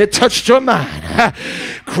 Grace that touched your mind.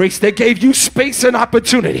 Grace that gave you space and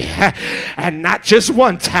opportunity. And not just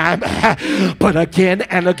one time, but again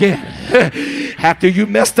and again. After you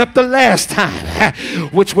messed up the last time,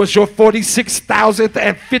 which was your 46,000th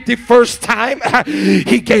and 51st time,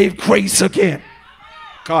 he gave grace again.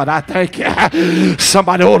 God, I thank you.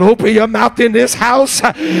 Somebody ought to open your mouth in this house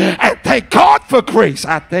and thank God for grace.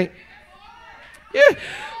 I think. Yeah.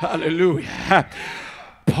 Hallelujah.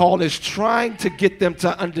 Paul is trying to get them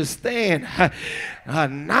to understand.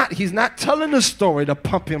 He's not telling a story to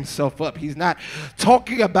pump himself up. He's not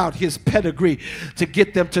talking about his pedigree to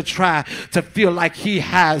get them to try to feel like he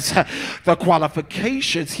has the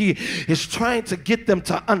qualifications. He is trying to get them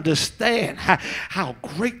to understand how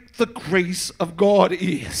great the grace of God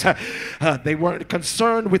is. They weren't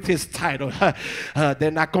concerned with his title.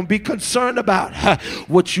 They're not going to be concerned about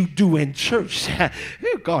what you do in church.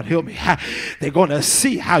 God help me. They're going to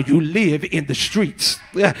see how you live in the streets.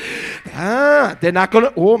 They're not going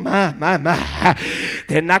to, oh my.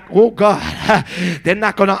 They're not, oh God. They're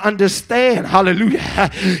not going to understand,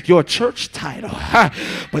 hallelujah, your church title.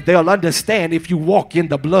 But they'll understand if you walk in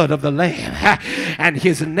the blood of the Lamb and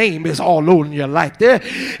his name is all over your life.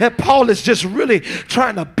 And Paul is just really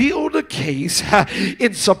trying to build a case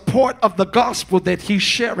in support of the gospel that he's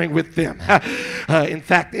sharing with them. In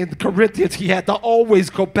fact, in Corinthians, he had to always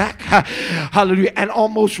go back, hallelujah, and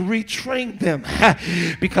almost retrain them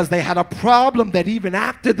because they had a problem that even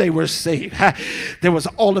after they were saved, there was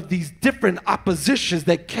all of these different oppositions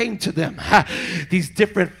that came to them, these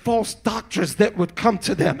different false doctrines that would come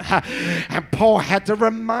to them. And Paul had to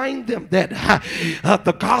remind them that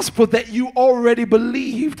the gospel that you already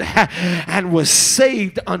believed and was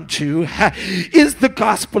saved unto is the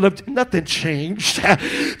gospel of nothing changed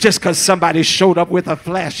just because somebody showed up with a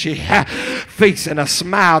flashy face and a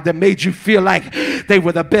smile that made you feel like they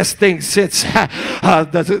were the best thing since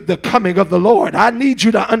the coming of the Lord. I need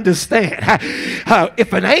you to understand,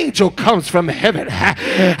 if an angel comes from heaven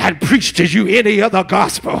and preach to you any other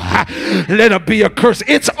gospel, let it be a curse.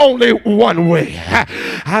 It's only one way.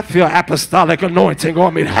 I feel apostolic anointing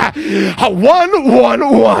on me.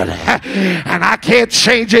 One. And I can't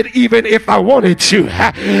change it even if I wanted to.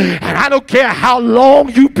 And I don't care how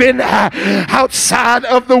long you've been outside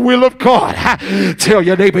of the will of God. Tell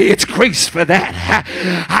your neighbor it's grace for that.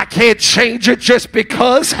 I can't change it just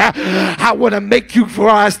because I want to make you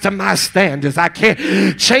rise to my standards. I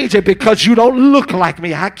can't change it because you don't look like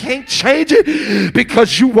me. I can't change it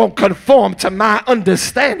because you won't conform to my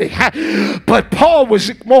understanding. But Paul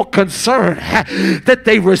was more concerned that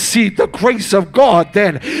they received the grace of God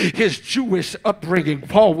than his Jewish upbringing.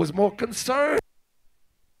 Paul was more concerned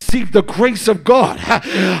receive the grace of God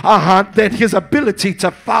than his ability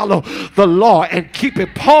to follow the law and keep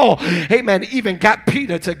it. Paul, amen, even got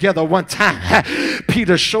Peter together one time.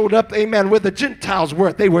 Peter showed up, amen, where the Gentiles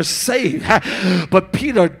were. They were saved. But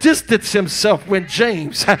Peter distanced himself when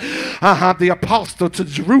James, the apostle to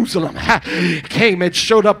Jerusalem, came and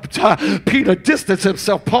showed up. Peter distanced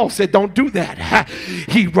himself. Paul said, don't do that.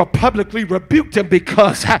 He publicly rebuked him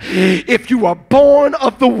because if you are born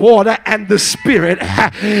of the water and the Spirit,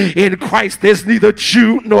 in Christ, there's neither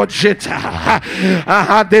Jew nor Gentile.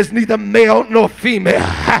 There's neither male nor female.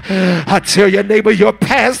 I tell your neighbor, your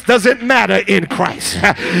past doesn't matter in Christ.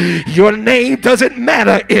 Your name doesn't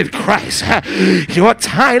matter in Christ. Your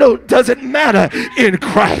title doesn't matter in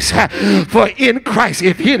Christ. For in Christ,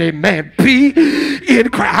 if any man be in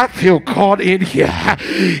Christ, I feel caught in here.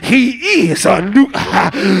 He is a new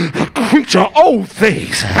creature. Old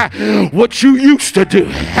things, what you used to do.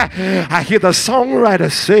 I hear the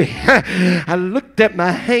songwriter say, I looked at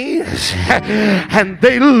my hands and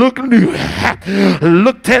they look new.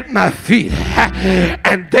 Looked at my feet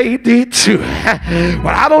and they did too. Well,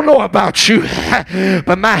 I don't know about you,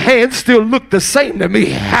 but my hands still look the same to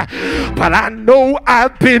me. But I know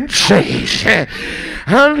I've been changed.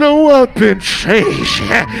 I know I've been changed.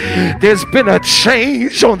 There's been a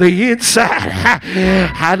change on the inside.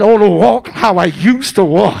 I don't walk how I used to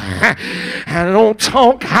walk. I don't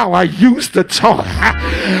talk how I used to talk.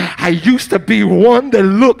 I used to be one that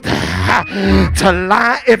looked to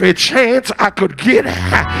lie every chance I could get.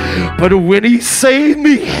 But when he saved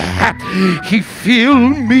me, he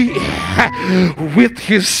filled me with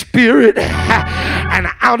his spirit, and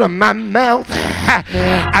out of my mouth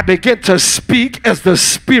I began to speak as the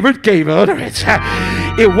Spirit gave utterance.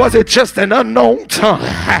 It wasn't just an unknown tongue,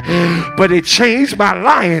 but it changed my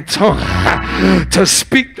lying tongue to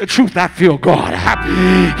speak the truth. I feel God.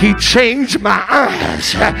 He changed my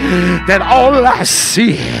eyes, that all I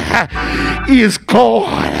see is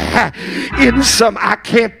God. In some I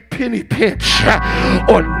can't penny pinch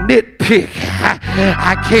or nitpick.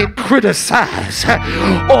 I can't criticize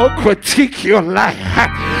or critique your life,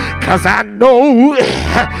 because I know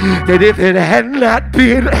that if it had not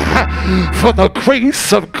been for the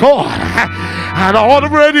grace of God, I'd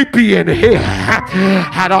already be in hell.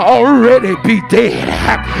 I'd already be dead.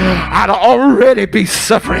 I'd already be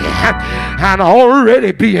suffering. I'd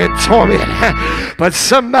already be in torment. But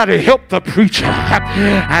somebody help the preacher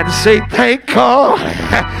and say, thank God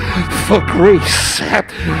for grace.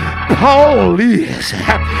 Paul is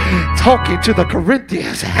talking to the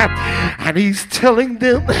Corinthians, and he's telling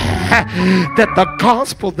them that the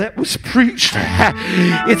gospel that was preached,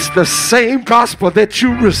 it's the same gospel that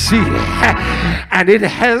you received, and it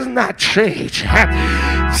has not changed.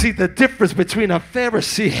 See, the difference between a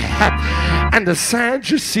Pharisee and the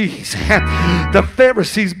Sadducees, the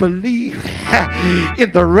Pharisees believed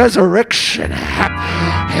in the resurrection,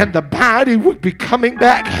 and the body would be coming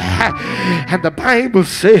back. And the Bible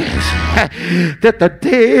says that the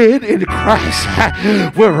dead in Christ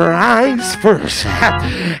will rise first,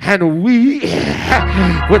 and we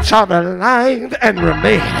which are alive and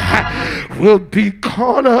remain will be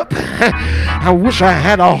caught up. I wish I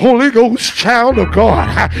had a Holy Ghost child of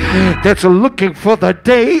God that's looking for the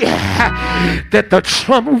day that the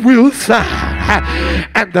trumpet will sound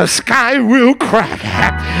and the sky will crack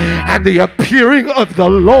and the appearing of the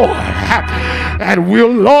Lord, and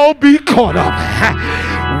we'll all be caught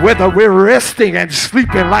up, whether we're resting and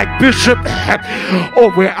sleeping like Bishop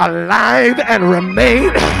or we're alive and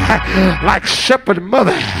remain like Shepherd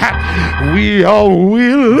Mother. We all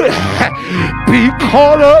will be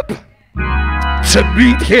caught up to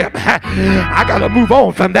meet him. I gotta move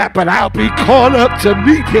on from that, but I'll be caught up to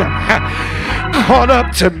meet him. Caught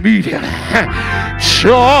up to meet him.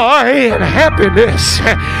 Joy and happiness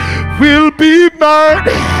will be mine.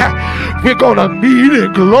 We're gonna meet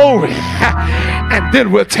in glory, and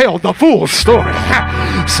then we'll tell the full story.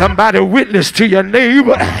 Somebody witness to your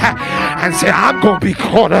neighbor and say, I'm gonna be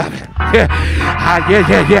caught up. Yeah.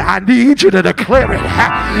 I need you to declare it.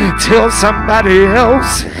 Tell somebody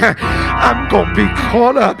else, I'm gonna be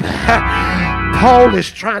caught up. Paul is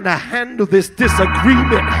trying to handle this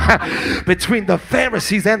disagreement between the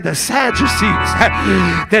Pharisees and the Sadducees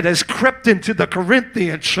that has crept into the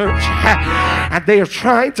Corinthian church, and they are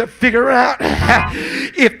trying to figure out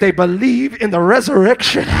if they believe in the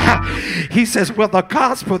resurrection. He says, well, the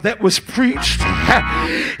gospel that was preached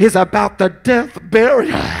is about the death,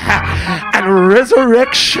 burial, and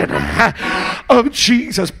resurrection of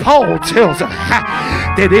Jesus. Paul tells them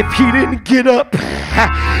that if he didn't get up,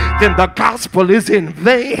 then the gospel is in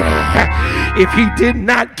vain. If he did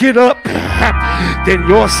not get up, then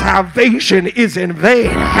your salvation is in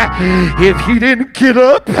vain. If he didn't get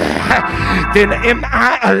up, then am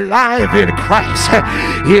I alive in Christ?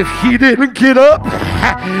 If he didn't get up,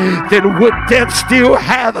 then would death still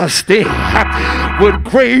have a sting? Would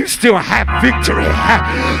grave still have victory?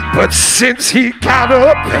 But since he got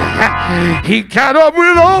up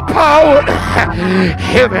with all power,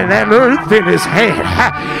 heaven and earth in his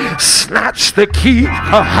hand, snatched the key.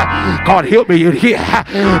 God help me in here.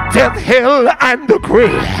 Death, hell, and the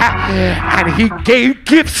grave. And he gave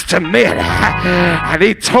gifts to men. And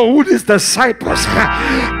he told his disciples,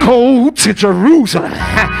 go to Jerusalem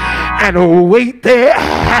and wait there.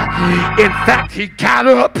 In fact, he got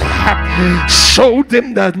up, showed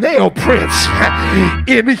them the nail prints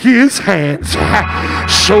in his hands,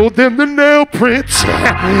 showed them the nail prints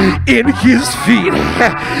in his feet.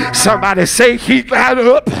 Somebody say, he got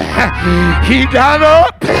up. He got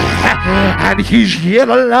up, and he's yet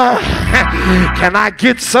alive. Can I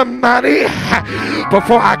get somebody,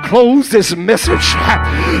 before I close this message,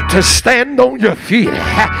 to stand on your feet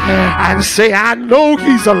and say, I know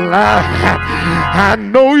he's alive. I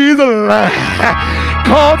know he's alive.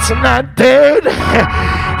 God's not dead.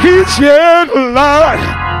 He's yet alive.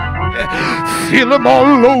 Feel them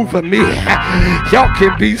all over me. Y'all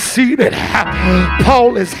can be seated.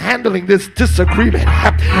 Paul is handling this disagreement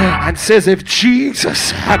and says, if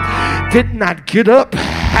Jesus did not get up,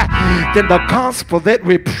 then the gospel that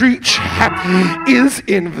we preach is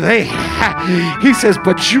in vain. He says,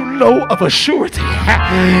 but you know of a surety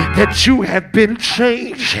that you have been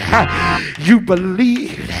changed. You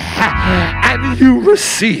believed and you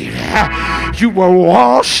received. You were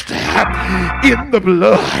washed in the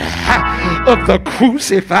blood of the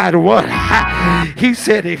crucified one. He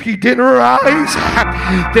said, if he didn't rise,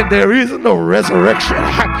 then there is no resurrection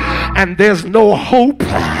and there's no hope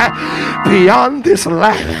beyond this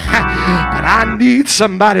life. But I need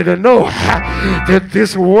somebody to know that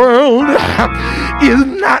this world is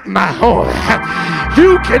not my home.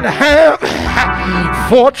 You can have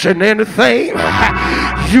fortune and fame.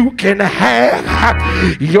 You can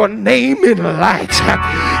have your name in lights.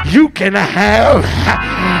 You can have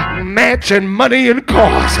mansion, money, and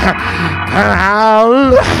cars. But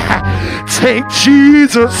I'll take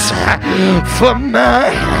Jesus for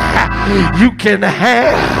mine. You can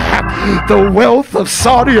have the wealth of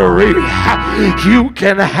Saudi Arabia. You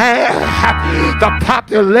can have the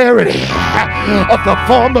popularity of the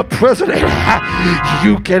former president.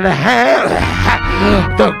 You can have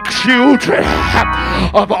the children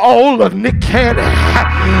of all of Nick Cannon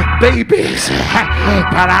babies.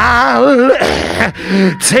 But I'll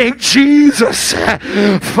take Jesus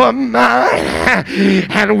for mine.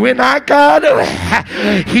 And when I got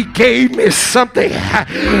him, he gave me something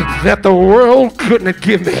that the world couldn't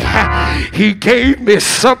give me. He gave me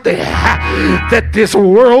something that this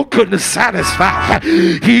world couldn't satisfy.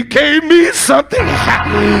 He gave me something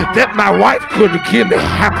that my wife couldn't give me.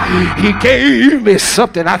 He gave me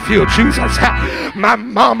something, I feel Jesus, my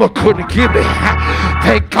mama couldn't give me.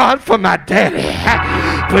 Thank God for my daddy.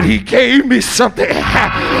 But he gave me something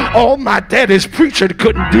all my daddy's preaching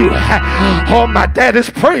couldn't do. All my daddy's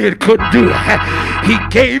praying couldn't do. He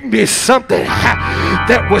gave me something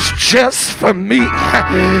that was just for me.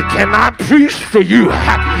 Can I preach for you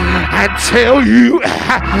and tell you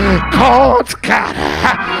God's got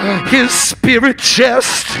his spirit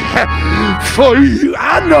just for you?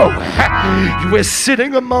 I know you were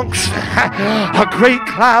sitting amongst a great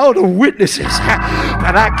cloud of witnesses,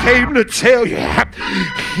 but I came to tell you,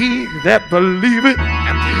 he that believeth,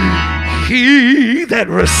 he that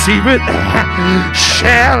receiveth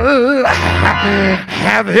shall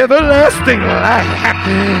have everlasting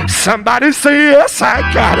life. Somebody say, yes, I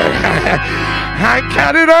got it. I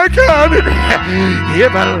got it, I got it.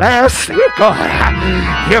 Everlasting God,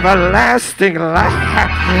 everlasting life.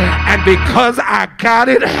 And because I got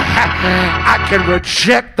it, I can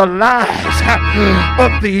reject the lies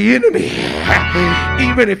of the enemy.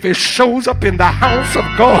 Even if it shows up in the house of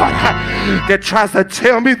God that tries to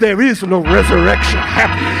tell me there is no resurrection.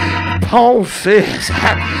 Paul says,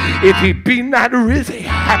 if he be not risen,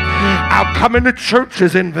 our coming to church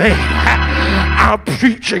is in vain. Our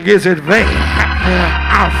preaching is in vain.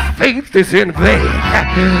 Our faith is in vain.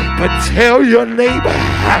 But tell your neighbor,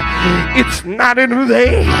 it's not in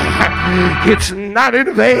vain. It's not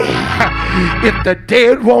in vain. If the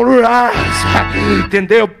dead won't rise, then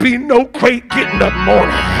there'll be no great getting up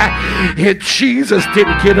morning. If Jesus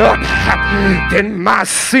didn't get up, then my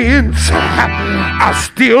sins are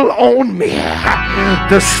still on me.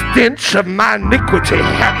 The stench of my iniquity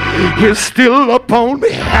is still upon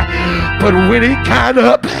me. But when he got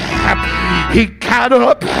up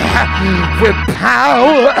with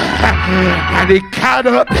power, and he got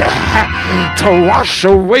up to wash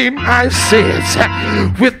away my sins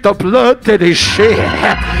with the blood that he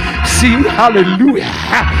shed. See, hallelujah.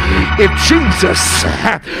 If Jesus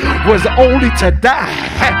was only to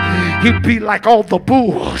die, he'd be like all the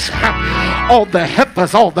bulls, all the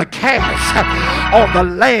heifers, all the calves, all the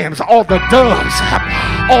lambs, all the doves,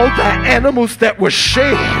 all the animals that were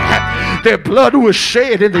shed. Their blood was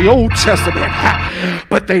shed in the Old Testament,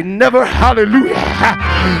 but they never, hallelujah,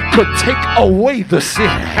 could take away the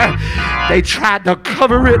sin. They tried to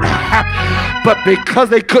cover it, but because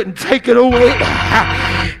they couldn't take it away,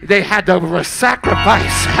 they had to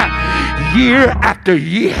sacrifice year after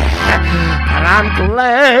year. And I'm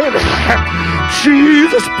glad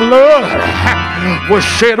Jesus' blood was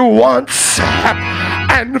shed once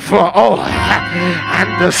and for all.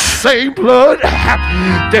 And the same blood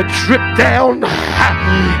that dripped down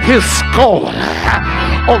his skull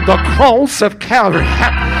on the cross of Calvary,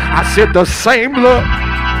 I said the same blood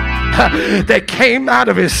that came out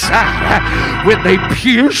of his side when they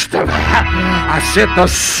pierced him, I said the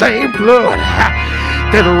same blood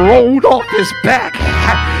that rolled off his back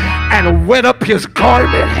and wet up his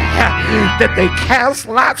garment that they cast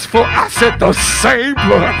lots for. I said, the same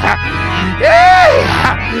blood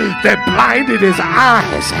that blinded his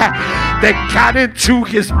eyes, that got into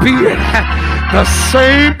his beard, the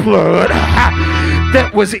same blood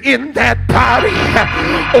that was in that body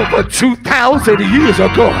over 2,000 years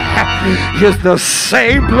ago is the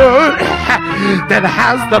same blood that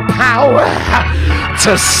has the power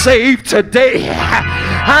to save today.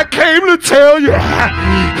 I came to tell you,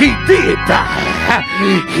 he did die.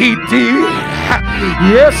 He did.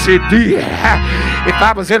 Yes, he did. If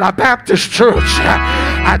I was in a Baptist church,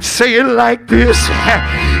 I'd say it like this.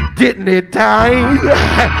 Didn't he die?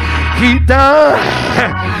 He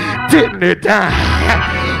died. Didn't he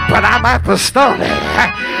die? But I'm apostolic,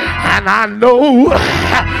 and I know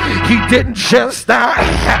he didn't just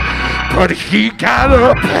die, but he got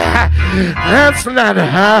up. That's not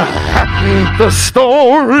how the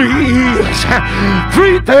story is.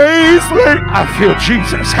 3 days later, I feel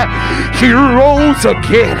Jesus. He rose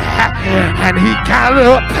again, and he got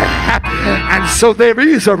up. And so there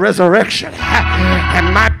is a resurrection.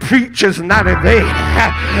 And my preach is not in vain.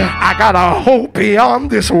 I got a hope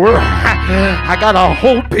beyond this world. I got a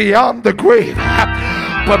hope beyond the grave.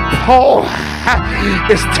 But Paul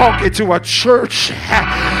is talking to a church,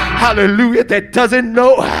 hallelujah, that doesn't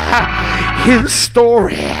know his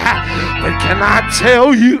story. But can I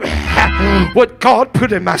tell you what God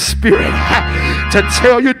put in my spirit to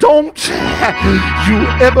tell you? Don't you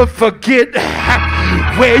ever forget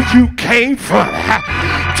where you came from.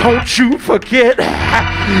 Don't you forget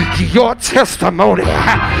your testimony.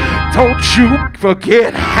 Don't you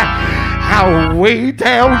forget how way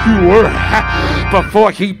down you were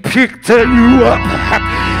before he picked you up.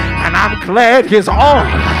 And I'm glad his arm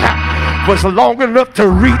was long enough to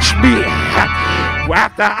reach me.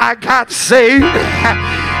 After I got saved,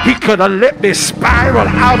 he could have let me spiral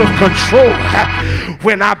out of control.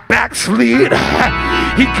 When I backslid,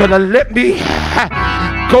 he could have let me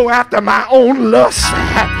go after my own lust.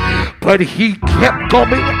 But he kept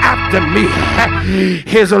going after me.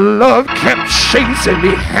 His love kept chasing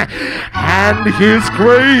me. And his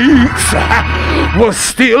grace was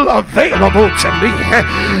still available to me.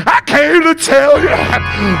 I came to tell you,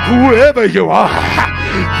 whoever you are,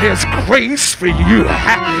 there's grace for you.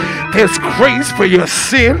 There's grace for your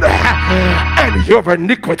sin and your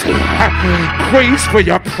iniquity. Grace for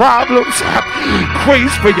your problems.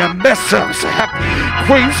 Grace for your mess-ups.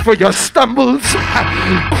 Grace for your stumbles.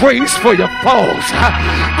 Grace for your falls.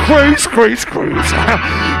 Grace, grace, grace.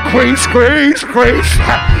 Grace, grace, grace.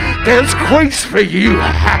 There's grace for you.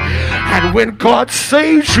 And when God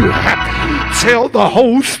saves you, tell the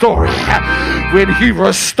whole story. When he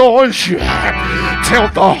restores you, tell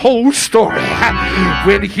the whole story.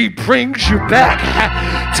 When he brings you back,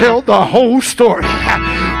 tell the whole story.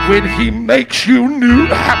 When he makes you new,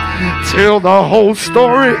 tell the whole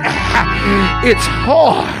story. It's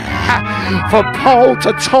hard for Paul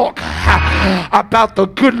to talk about the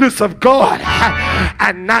goodness of God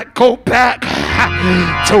and not go back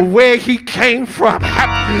to where he came from.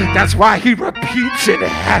 That's why he repeats it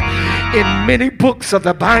in many books of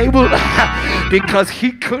the Bible, because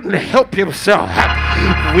he couldn't help himself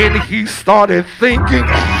when he started thinking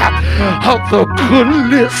of the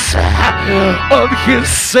goodness of his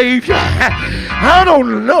Savior. I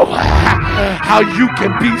don't know how you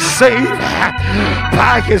can be saved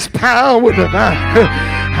by his power divine,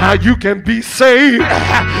 how you can be saved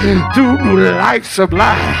through life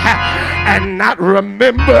sublime and not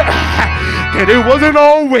remember that it wasn't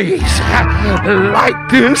always like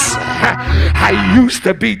this. I used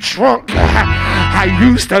to be drunk. I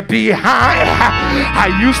used to be high. I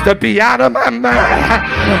used to be out of my mind.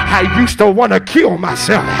 I used to want to kill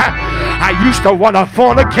myself. I used to want to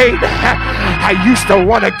fornicate. I used to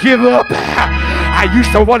want to give up. I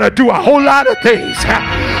used to want to do a whole lot of things.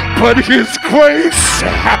 But his grace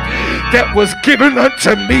that was given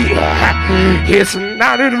unto me is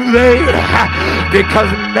not in vain,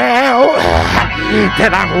 because now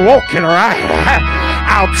that I'm walking right,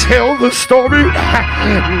 I'll tell the story.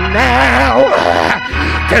 Now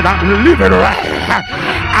that I'm living right,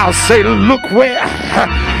 I'll say, look where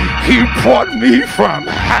he brought me from.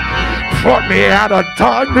 Brought me out of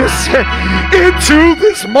darkness into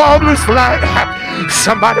this marvelous light.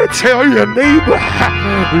 Somebody tell your neighbor,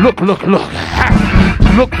 look, look, look.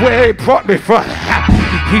 Look where he brought me from.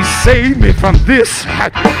 He saved me from this.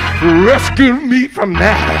 rescued me from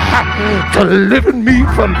that, delivered me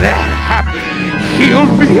from that,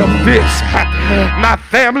 healed me of this, my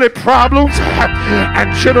family problems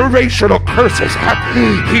and generational curses.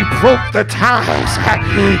 He broke the ties.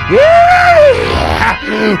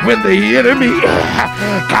 When the enemy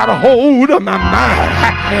got a hold of my mind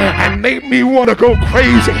and made me want to go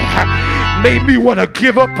crazy, made me want to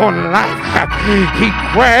give up on life, he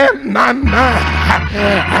grabbed my mind,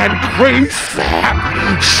 and grace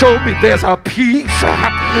showed me there's a peace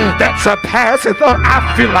that surpasses all. I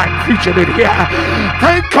feel like preaching it here.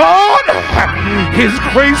 Thank God his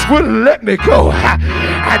grace wouldn't let me go.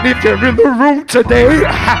 And if you're in the room today,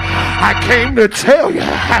 I came to tell you,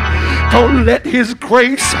 don't let his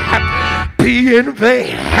grace be in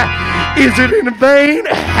vain. Is it in vain?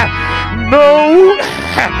 No,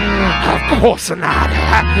 of course not.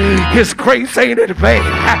 His grace ain't in vain.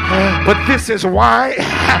 But this is why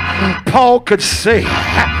Paul could say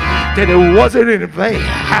that it wasn't in vain.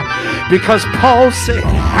 Because Paul said,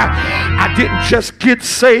 I didn't just get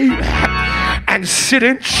saved and sit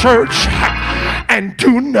in church and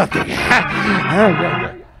do nothing.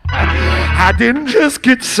 I didn't just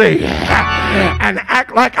get saved and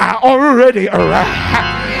act like I already arrived.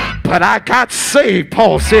 But I got saved,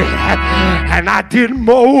 Paul said, and I did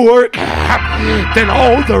more work than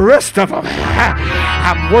all the rest of them.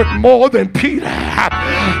 I worked more than Peter.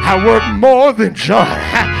 I worked more than John.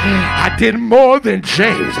 I did more than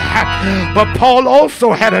James. But Paul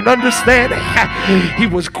also had an understanding. He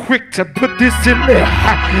was quick to put this in there.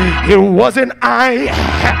 It wasn't I,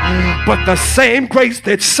 but the same grace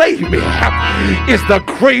that saved me is the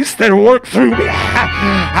grace that worked through me.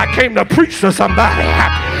 I came to preach to somebody.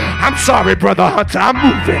 I'm sorry, Brother Hunter, I'm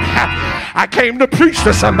moving. I came to preach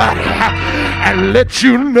to somebody and let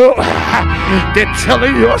you know that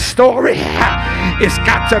telling your story, it's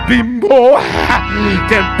got to be more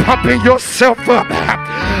than pumping yourself up.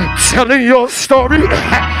 Telling your story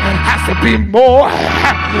has to be more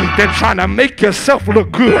than trying to make yourself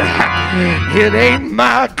look good. It ain't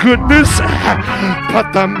my goodness,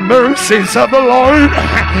 but the mercies of the Lord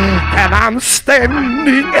that I'm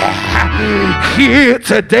standing here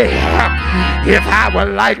today. If I were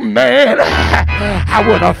like man, I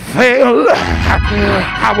would have failed.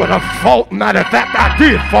 I would have fought. Matter of fact, I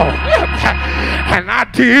did fall. And I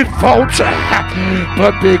did falter.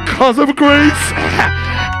 But because of grace,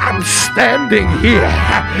 I'm standing here,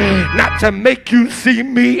 not to make you see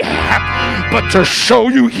me, but to show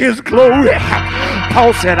you his glory.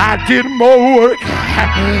 Paul said, I did more work,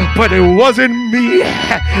 but it wasn't me.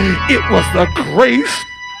 It was the grace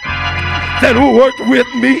that worked with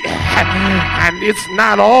me, and it's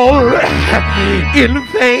not all in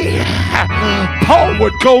vain. Paul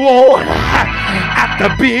would go on after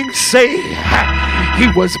being saved. He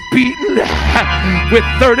was beaten with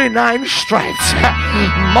 39 stripes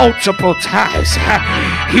multiple times.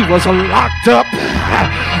 He was locked up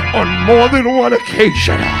on more than one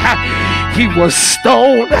occasion. He was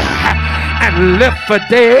stoned and left for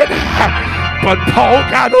dead. But Paul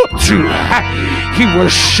got up too. He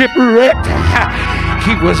was shipwrecked.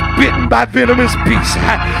 He was bitten by venomous beasts.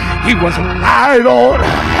 He was lied on.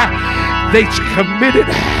 They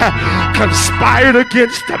conspired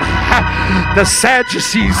against him. The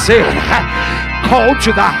Sadducees said, called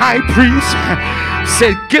to the high priest,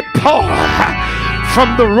 said, get Paul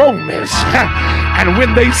from the Romans. And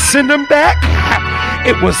when they sent him back,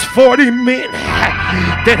 it was 40 men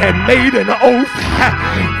that had made an oath.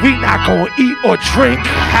 We not gonna eat or drink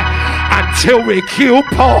until we kill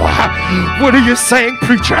Paul. What are you saying,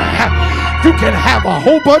 preacher? You can have a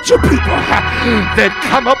whole bunch of people that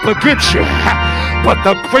come up against you, but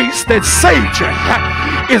the grace that saved you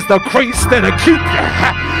is the grace that'll keep you.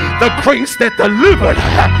 The grace that delivered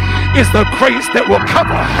is the grace that will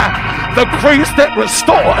cover. The grace that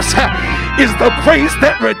restores is the grace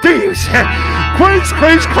that redeems. Grace,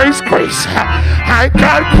 grace, grace, grace. I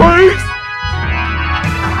got grace.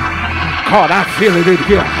 God, I feel it in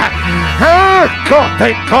here. God,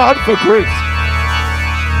 thank God for grace.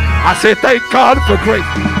 I said, thank God for grace.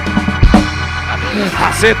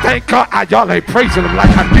 I said, thank God. Y'all ain't praising him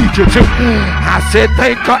like I need you to. I said,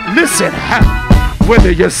 thank God. Listen,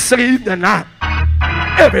 whether you're saved or not,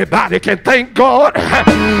 everybody can thank God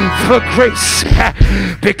for grace.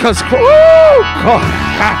 Because, oh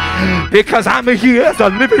God, because I'm here as a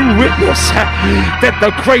living witness that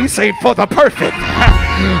the grace ain't for the perfect.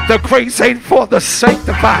 The grace ain't for the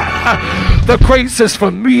sanctified. The grace is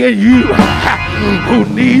for me and you who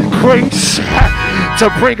need grace to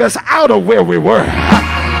bring us out of where we were.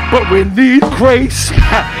 But we need grace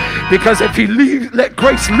because if he let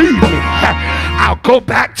grace leave me, I'll go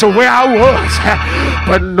back to where I was,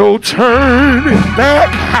 but no turning back.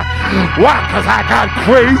 Why? Because I got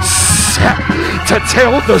grace to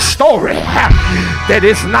tell the story that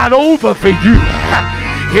it's not over for you.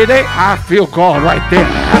 It ain't, I feel God right there.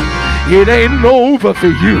 It ain't over for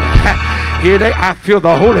you. It ain't, I feel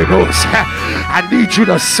the Holy Ghost. I need you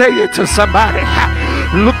to say it to somebody.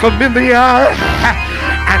 Look them in the eye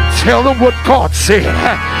and tell them what God said.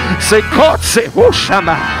 Say, God said, oh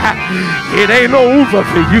Shama, it ain't over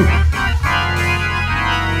for you.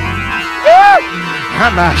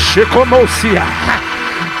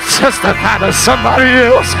 Testify to somebody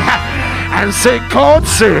else and say, God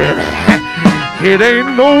said, it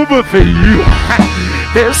ain't over for you.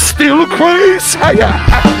 There's still grace.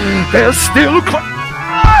 There's still grace.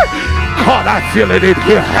 God, I feel it in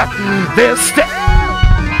here. There's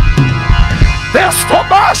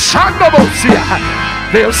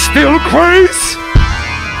still grace.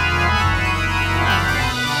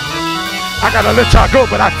 I gotta let y'all go,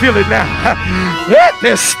 but I feel it now.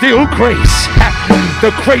 There's still grace.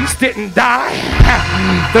 The grace didn't die.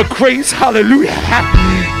 The grace, hallelujah,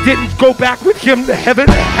 didn't go back with him to heaven.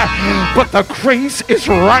 But the grace is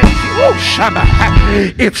right here. Oh, Shama.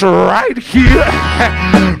 It's right here,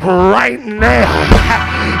 right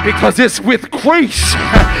now. Because it's with grace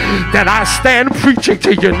that I stand preaching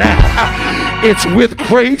to you now. It's with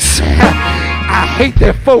grace. I hate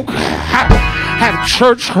that folk have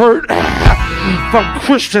church hurt from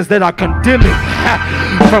Christians that are condemning,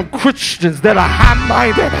 from Christians that are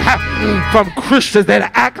high-minded, from Christians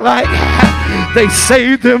that act like they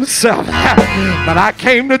save themselves. But I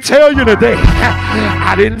came to tell you today,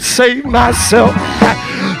 I didn't save myself,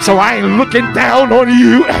 so I ain't looking down on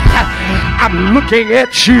you. I'm looking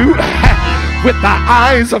at you with the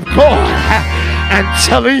eyes of God and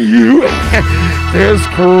telling you there's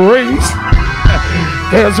grace.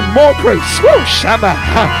 There's more grace. Woo, Shama.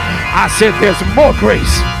 I said there's more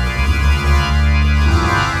grace.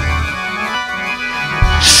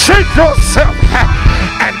 Shake yourself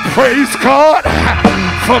and praise God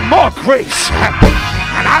for more grace.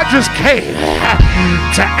 And I just came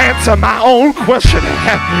to answer my own question.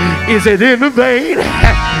 Is it in vain?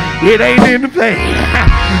 It ain't in vain.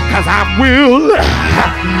 Because I will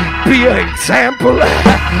be an example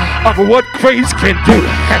of what grace can do.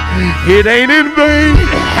 It ain't in vain.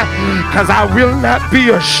 Because I will not be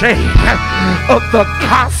ashamed of the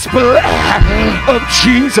gospel of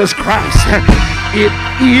Jesus Christ. It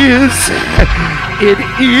is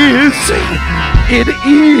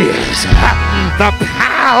the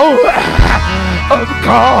power of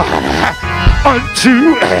God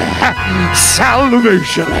unto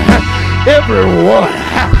salvation. Everyone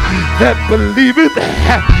that believeth,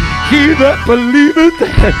 he that believeth,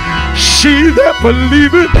 she that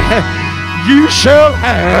believeth, you shall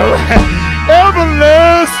have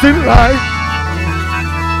everlasting life.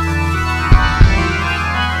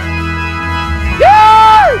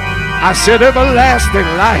 Yeah! I said everlasting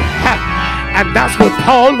life. And that's what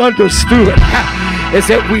Paul understood, is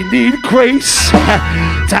that we need grace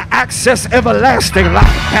to access everlasting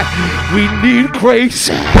life. We need grace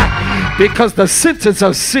because the sentence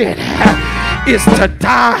of sin is to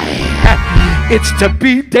die. It's to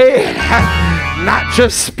be dead, not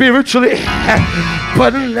just spiritually,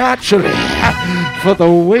 but naturally. For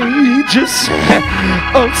the wages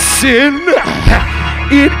of sin,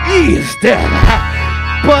 it is death.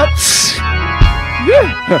 But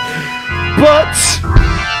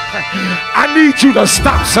I need you to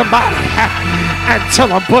stop somebody and tell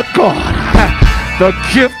them, but God, the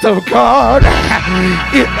gift of God,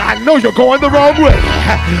 I know you're going the wrong way,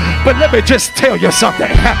 but let me just tell you something.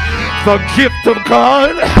 The gift of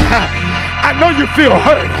God, I know you feel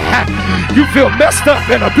hurt, you feel messed up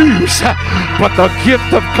and abused, but the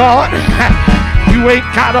gift of God, you ain't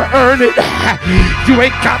gotta earn it, you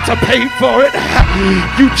ain't got to pay for it,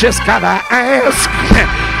 you just gotta ask.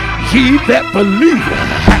 He that believeth,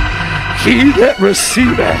 he that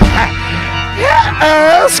receiveth,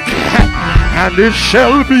 ask, and it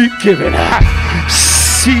shall be given.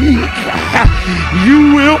 Seek,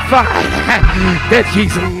 you will find that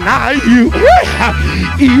he's nigh you,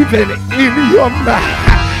 even in your mouth.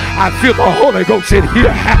 I feel the Holy Ghost in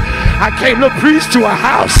here. I came to preach to a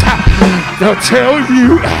house to tell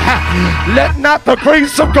you, let not the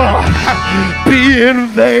grace of God be in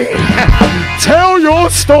vain. Tell your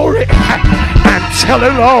story and tell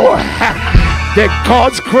it all, that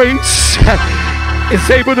God's grace is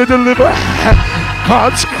able to deliver.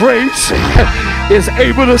 God's grace is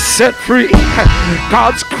able to set free.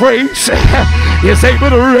 God's grace is able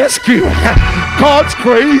to rescue. God's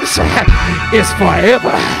grace is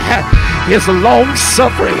forever. His long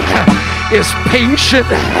suffering it's patient,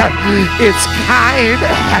 it's kind,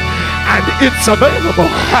 and it's available.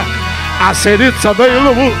 I said it's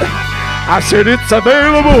available. I said it's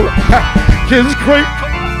available. His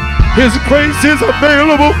grace is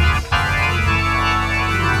available.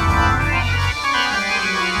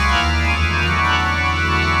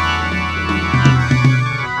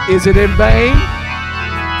 Is it in vain?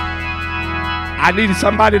 I need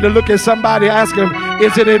somebody to look at somebody, ask him,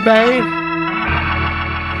 is it in vain?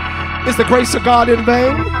 Is the grace of God in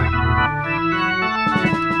vain?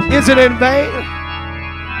 Is it in vain?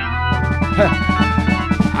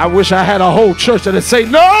 I wish I had a whole church that would say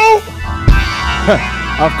no.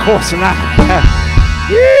 Of course not.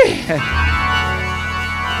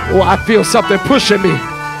 Oh, I feel something pushing me.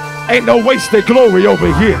 Ain't no wasted glory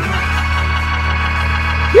over here.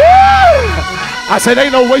 I said,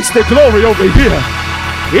 ain't no wasted glory over here.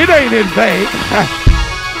 It ain't in vain.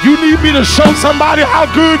 You need me to show somebody how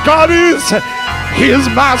good God is? Here's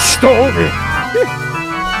my story.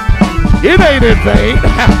 It ain't in vain.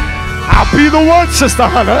 I'll be the one, Sister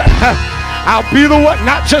Hunter. I'll be the one,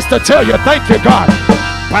 not just to tell you, thank you, God,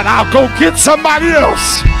 but I'll go get somebody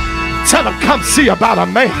else. Tell them, come see about a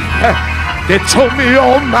man that told me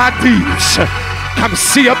all my deeds. Come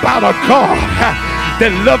see about a God that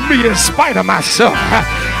loved me in spite of myself.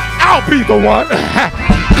 I'll be the one.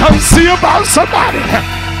 Come see about somebody.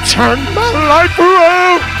 Turn my life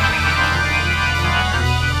around.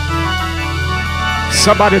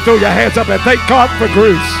 Somebody throw your hands up and thank God for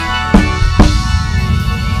grace.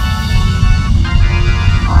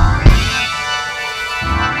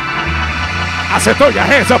 I said throw your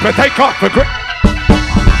hands up and thank God for grace.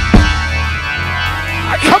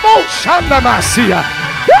 Come on, Shandamasia.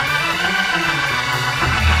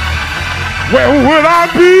 Where would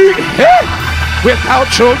I be without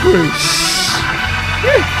your grace?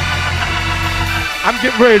 I'm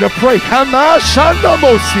getting ready to pray. I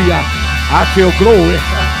feel glory.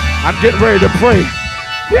 I'm getting ready to pray.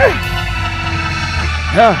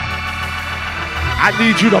 I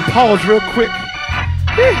need you to pause real quick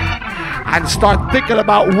and start thinking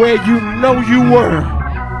about where you know you were,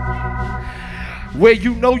 where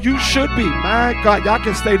you know you should be. My God, y'all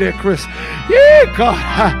can stay there, Chris. Yeah, God.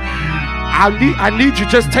 I need you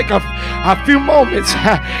to just take a few moments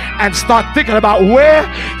and start thinking about where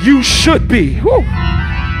you should be. Woo.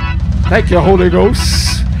 Thank you, Holy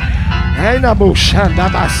Ghost.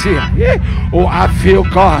 Oh, I feel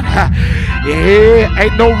God. Yeah,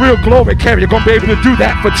 ain't no real glory carrier gonna be able to do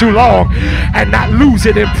that for too long and not lose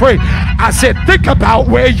it in prayer. I said, think about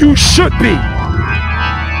where you should be.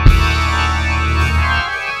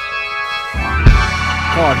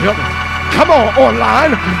 God help me. Come on,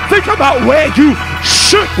 online. Think about where you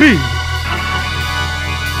should be.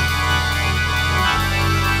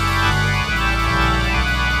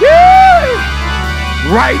 Yeah.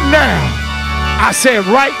 Right now. I said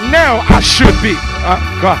right now I should be.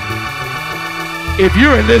 God. If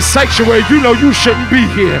you're in this sanctuary, you know you shouldn't be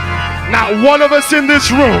here. Not one of us in this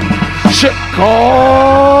room should.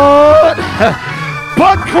 God.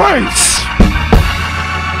 But grace.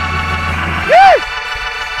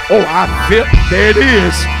 Oh, I feel, there it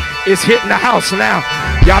is. It's hitting the house now.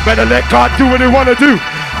 Y'all better let God do what he want to do.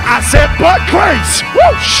 I said, but grace.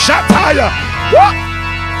 Woo, Shataya. What?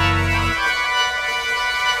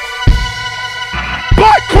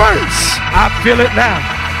 But grace. I feel it now.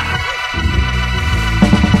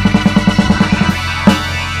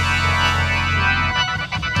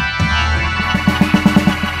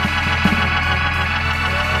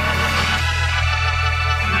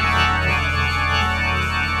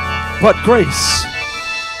 But grace,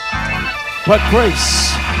 but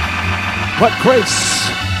grace, but grace.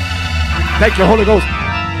 Thank you, Holy Ghost.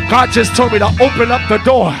 God just told me to open up the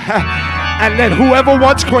door and let whoever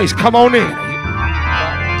wants grace come on in.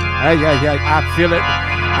 I feel it.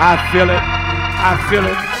 I feel it. I feel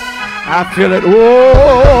it. I feel it.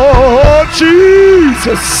 Oh,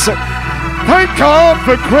 Jesus. Thank God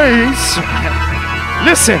for grace.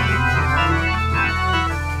 Listen.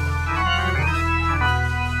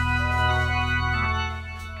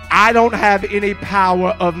 I don't have any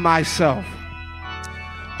power of myself.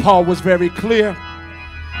 Paul was very clear.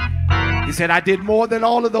 He said, I did more than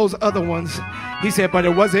all of those other ones. He said, but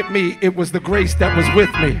it wasn't me. It was the grace that was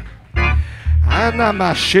with me.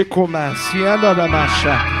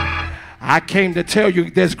 I came to tell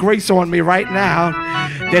you there's grace on me right now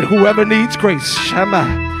that whoever needs grace,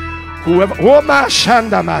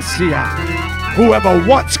 whoever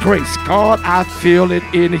wants grace, God, I feel it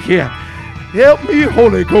in here. Help me,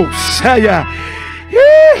 Holy Ghost. I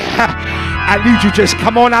need you just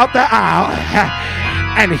come on out the aisle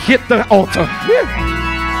and hit the altar.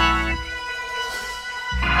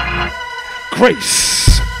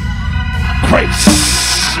 Grace. Grace.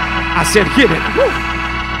 I said, get it. Woo.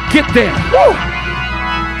 Get there. Woo.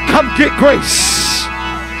 Come get grace.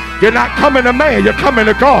 You're not coming to man, you're coming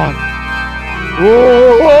to God.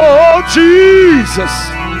 Oh, Jesus.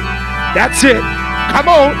 That's it. Come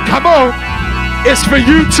on, come on. It's for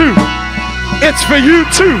you too. It's for you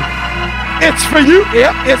too. It's for you.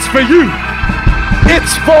 Yep, it's for you.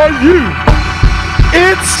 It's for you.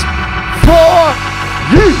 It's for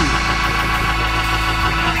you.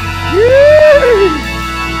 Yeah.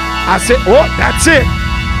 I said, oh, that's it.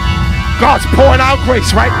 God's pouring out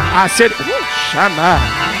grace, right? I said, oh, Shama.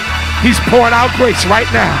 He's pouring out grace right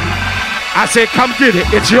now. I said, come get it.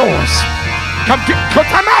 It's yours. Come get it.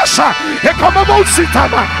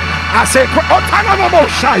 I said,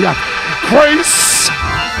 grace,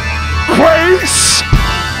 grace,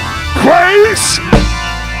 grace.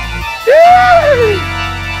 Yay!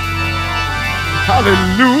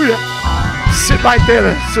 Hallelujah. Sit right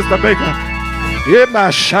there, Sister Baker. Yeah, my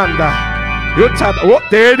Shanda. Oh,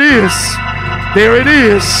 there it is. There it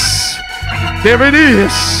is. There it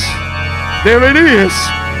is. There it is.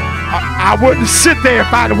 I wouldn't sit there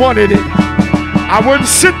if I wanted it. I wouldn't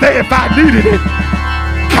sit there if I needed it.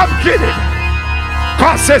 Come get it.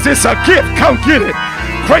 God says it's a gift. Come get it.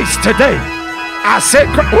 Grace today. I said,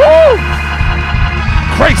 woo!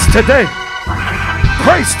 Grace today.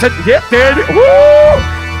 Grace today. Yep, there it is. Woo!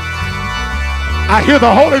 I hear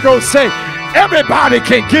the Holy Ghost say, everybody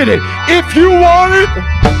can get it. If you want it,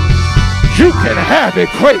 you can have it.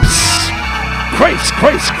 Grace. Grace,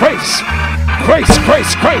 grace, grace. Grace,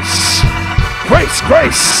 grace, grace. Grace,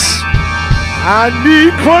 grace. I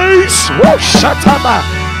need grace. Whoa, shatama.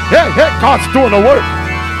 Hey, hey, God's doing the work.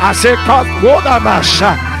 I said, God,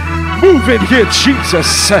 move in here,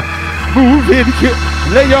 Jesus. Move in here.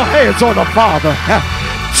 Lay your hands on the Father.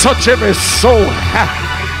 Touch every soul.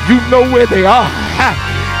 You know where they are.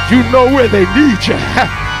 You know where they need you.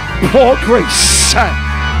 Pour grace.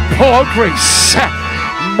 Pour grace.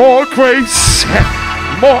 More grace.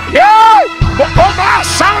 More. Yeah.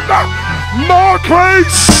 More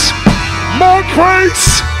grace. More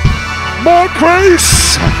grace. More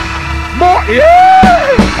grace. More.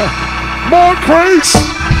 Yeah. More grace.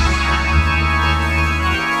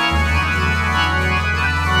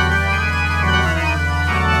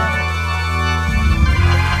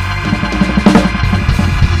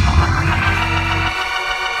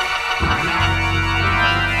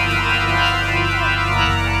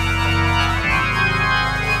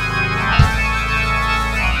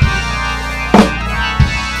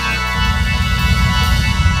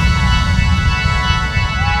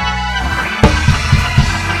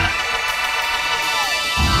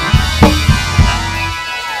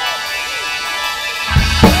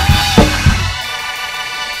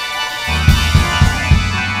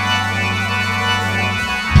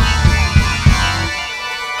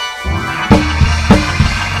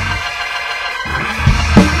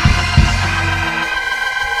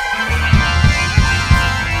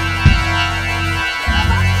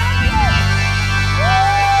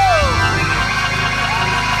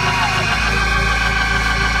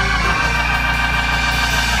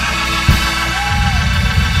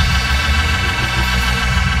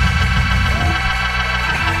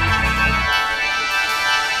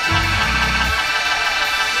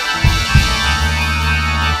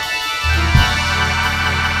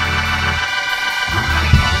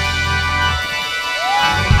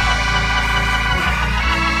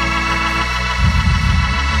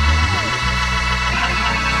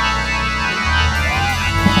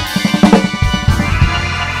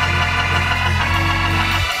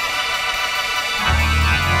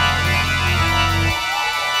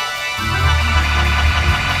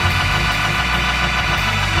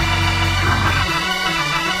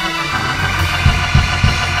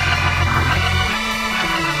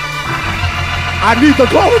 I need the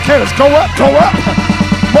glory cannons. Go up, go up.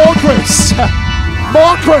 More grace.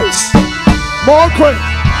 More grace. More grace.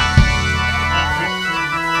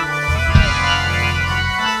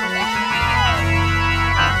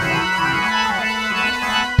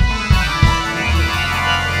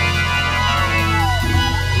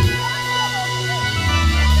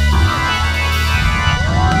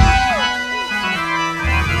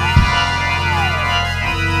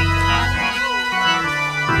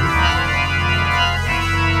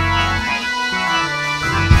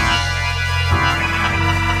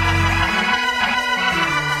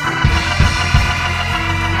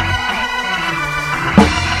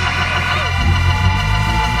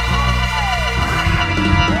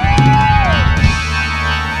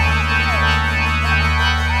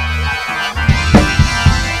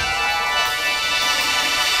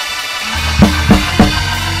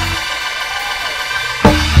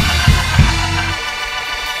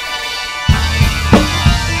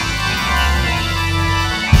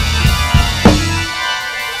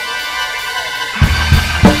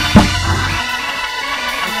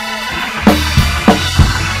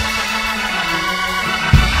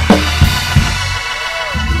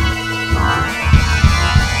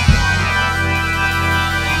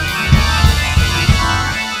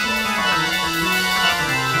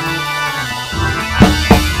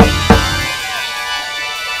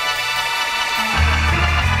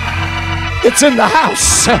 It's in the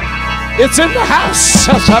house. It's in the house.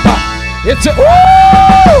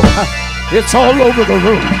 It's all over the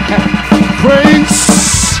room.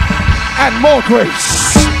 Grace and more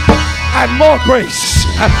grace and more grace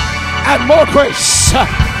and more grace and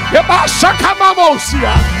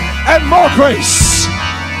more grace.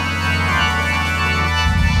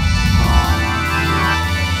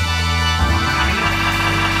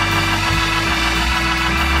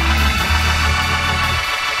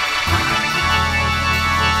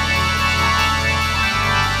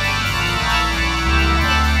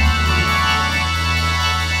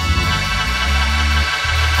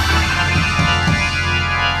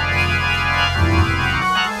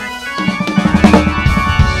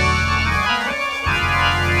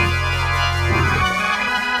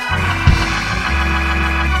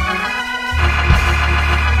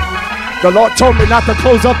 The Lord told me not to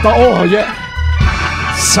close up the oil yet.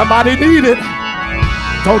 Somebody need it.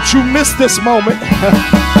 Don't you miss this moment.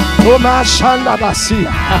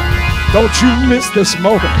 Don't you miss this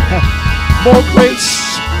moment. More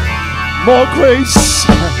grace, more grace,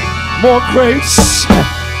 more grace,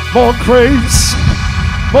 more grace,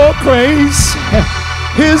 more grace.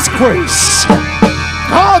 His grace,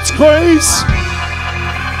 God's grace.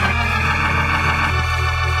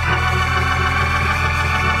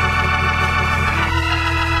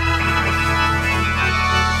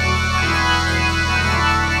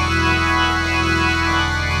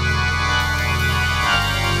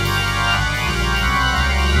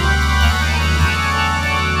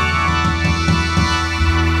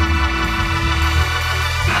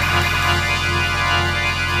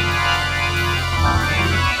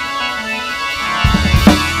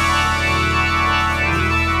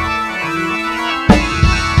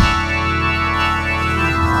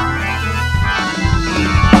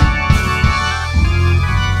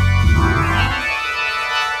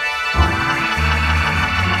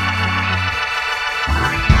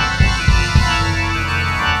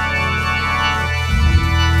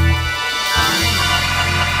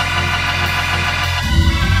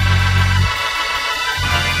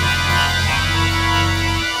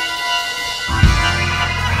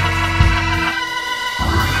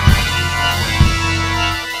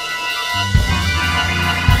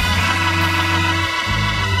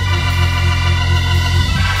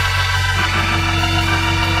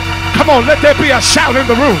 Come on, let there be a shout in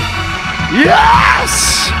the room.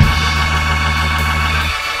 Yes!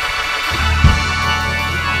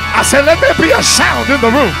 I said, let there be a sound in the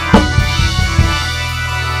room.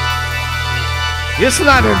 It's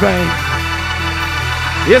not in vain.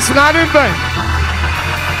 It's not in vain.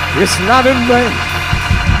 It's not in vain.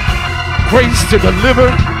 Grace to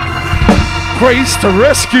deliver, grace to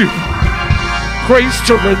rescue, grace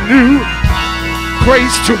to renew,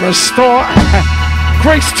 grace to restore,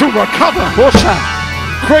 grace to recover,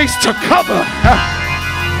 grace to cover,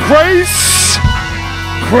 grace,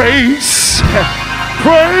 grace,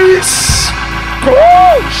 grace,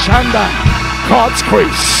 Shanda, God's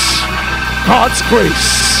grace, God's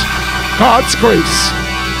grace, God's grace.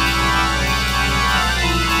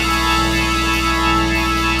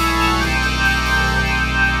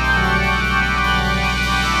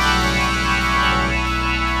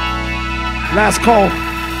 Last call.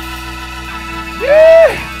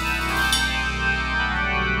 Yeah.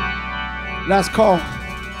 Last call.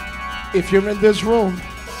 If you're in this room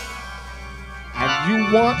and you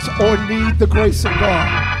want or need the grace of God,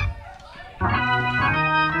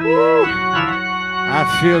 woo, I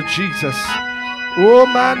feel Jesus. Oh,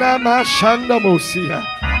 manama shanda mosia.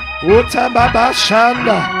 Oh, tababa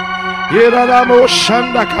shanda. Yeramo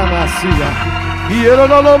shanda kamasia.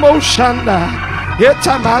 Yeramo shanda.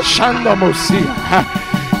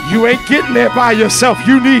 You ain't getting there by yourself.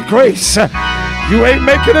 You need grace. You ain't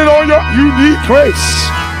making it on your. You need grace.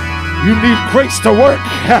 You need grace to work.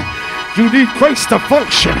 You need grace to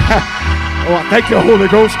function. Oh, I thank you, Holy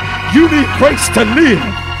Ghost. You need grace to live.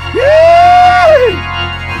 Yay!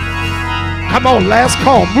 Come on, last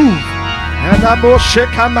call. Move.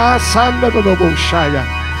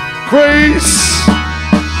 Grace.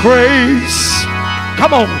 Grace.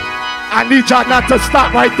 Come on. I need y'all not to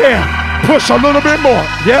stop right there. Push a little bit more.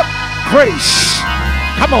 Yep. Grace.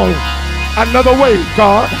 Come on. Another wave,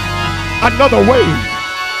 God. Another wave.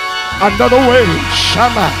 Another wave.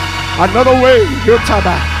 Shama. Another wave.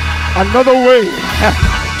 Yotaba. Another wave.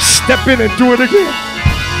 Step in and do it again.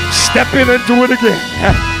 Step in and do it again.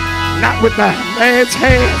 Not with the man's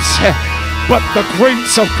hands, but the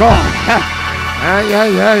grace of God.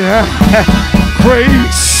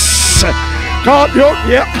 Grace. God,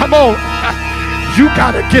 yeah, come on. You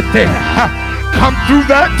got to get there. Come through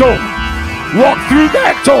that door. Walk through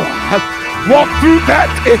that door. Walk through that.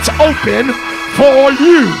 It's open for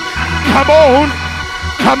you. Come on.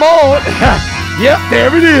 Come on. Yep, there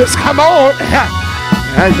it is. Come on.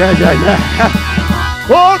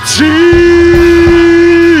 Oh, Jesus.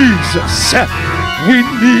 We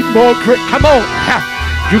need more grace. Come on.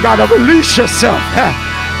 You got to release yourself. Yeah.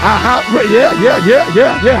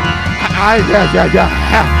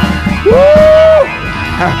 Woo.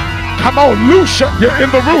 Come on, loose. You're in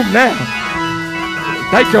the room now.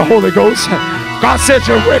 Thank you, Holy Ghost. God said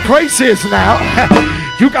you're where grace is now.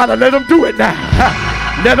 You got to let him do it now.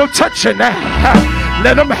 Let him touch you now.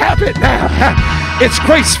 Let him have it now. It's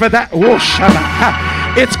grace for that.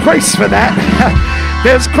 It's grace for that.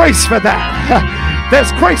 There's grace for that.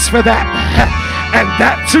 There's grace for that. And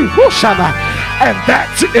that too. And that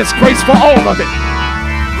too. It's grace for all of it.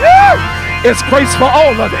 It's grace for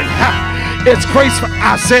all of it. It's grace for,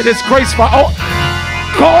 I said it's grace for all.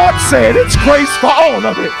 God said it's grace for all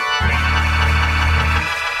of it.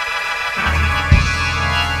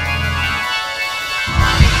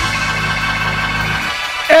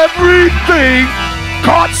 Everything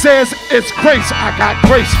God says it's grace. I got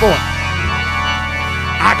grace for it.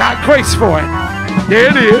 I got grace for it. There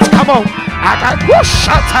it is. Come on. I got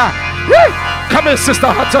whooshata. Come in, Sister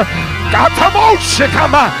Hunter. God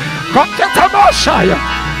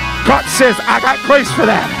says I got grace for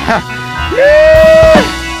that.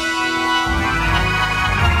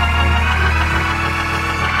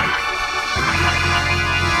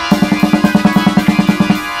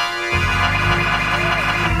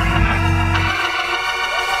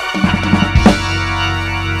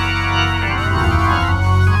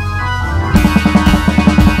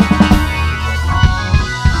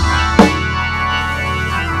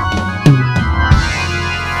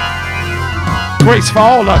 Grace for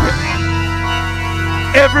all of it.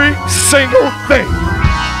 Every single thing.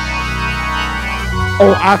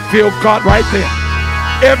 Oh, I feel God right there.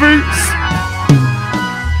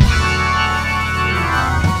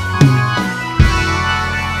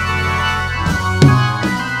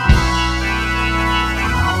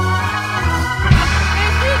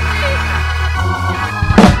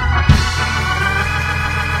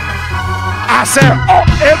 I said, oh,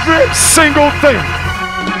 every single thing.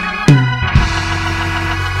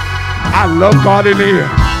 I love God in here.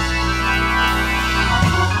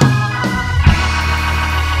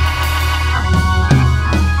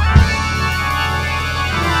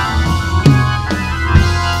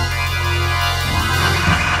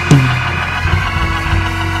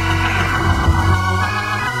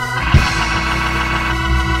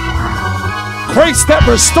 Grace that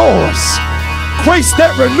restores. Grace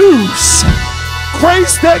that renews.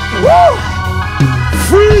 Grace that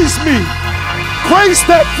frees me. Grace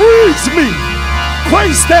that frees me.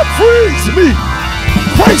 Grace that frees me.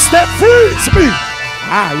 Grace that frees me.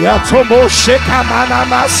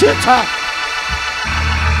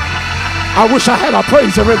 I wish I had a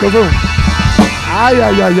praiser in the room.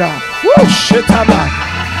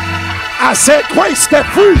 I said grace that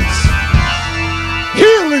frees.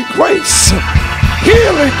 Healing grace.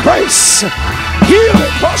 Healing grace.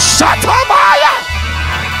 Healing grace. Shatamaya.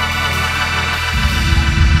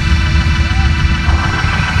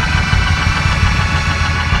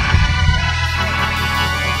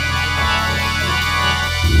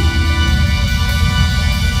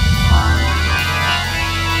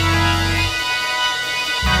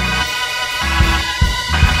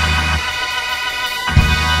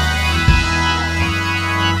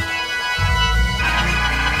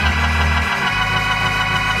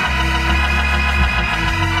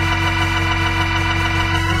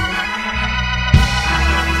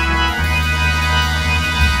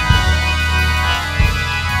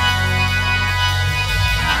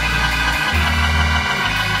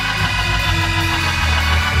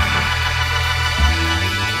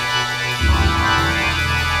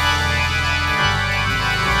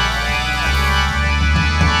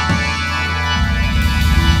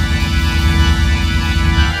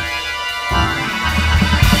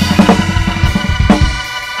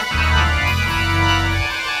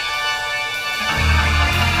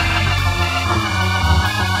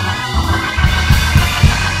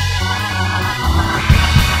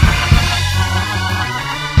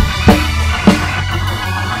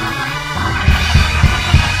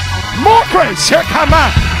 Grace, here come on.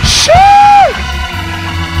 Shoot!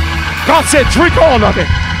 God said, drink all of it.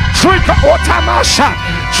 Drink otamasha.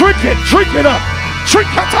 Drink it up. Drink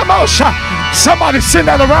otamasha. Somebody send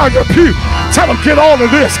that around your pew. Tell them, get all of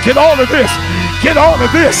this, get all of this, get all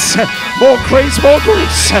of this. More grace, more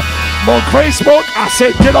grace. More grace, more. I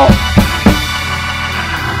said, get all.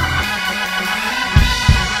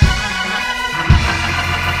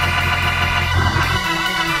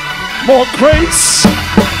 More grace.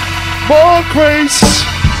 More grace.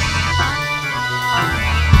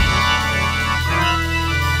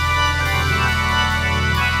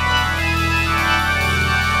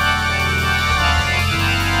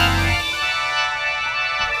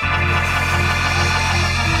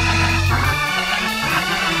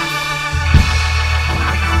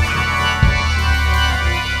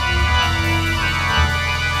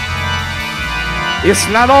 It's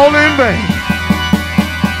not all in vain.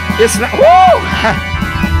 It's not, woo!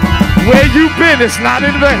 Where you've been, it's not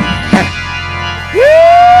in vain.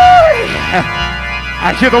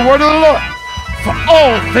 I hear the word of the Lord. For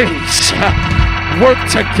all things work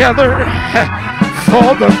together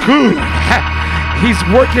for the good. He's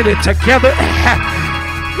working it together.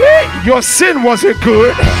 Your sin wasn't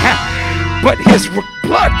good, but his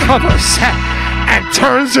blood covers and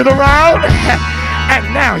turns it around.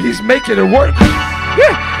 And now he's making it work.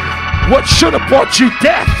 What should have brought you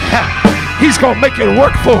death, he's going to make it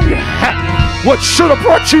work for you. What should have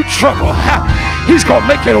brought you trouble, he's going to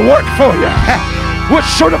make it work for you. What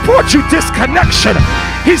should have brought you disconnection,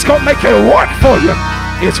 he's going to make it work for you.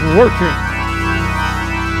 It's working.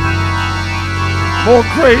 More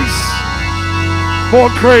grace.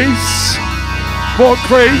 More grace. More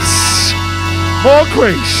grace. More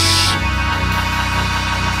grace.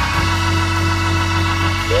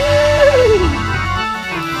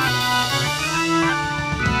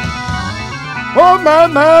 Oh, my.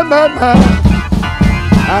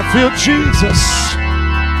 I feel Jesus.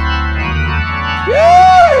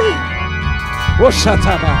 Yay!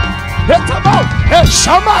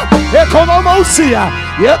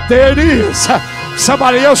 Yep, there it is.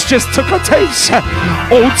 Somebody else just took a taste.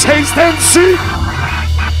 Oh, taste and see.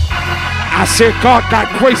 I said, God got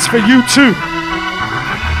grace for you too.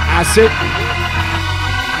 I said,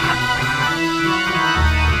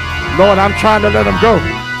 Lord, I'm trying to let him go.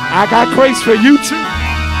 I got grace for you too.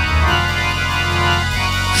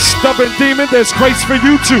 Stubborn demon, there's grace for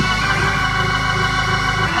you too.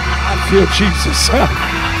 I feel Jesus.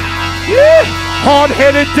 Yeah.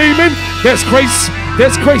 Hard-headed demon, there's grace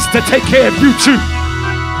to take care of you too.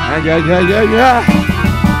 Yeah.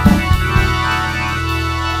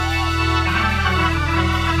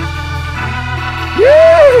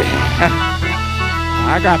 Yeah.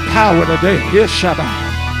 I got power today. Here, Shabbat.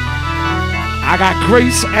 I got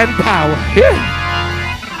grace and power. Yeah.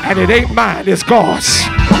 And it ain't mine, it's God's.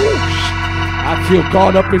 I feel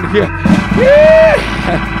God up in here. Yeah.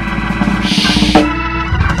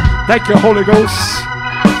 Thank you, Holy Ghost.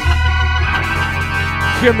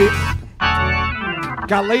 Hear me.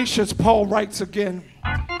 Galatians, Paul writes again.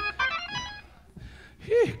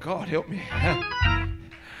 Yeah, God help me.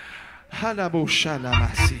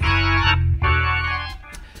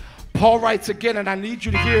 Paul writes again, and I need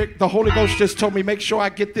you to hear it. The Holy Ghost just told me, make sure I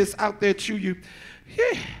get this out there to you.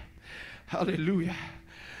 Yeah. Hallelujah.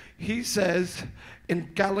 He says in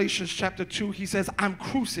Galatians chapter 2, he says, I'm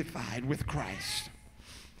crucified with Christ.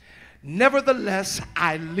 Nevertheless,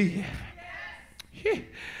 I live. Yeah.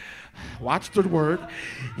 Watch the word.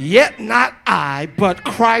 Yet not I, but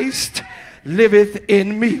Christ liveth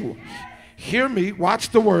in me. Hear me, watch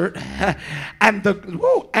the word. And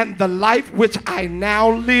the life which I now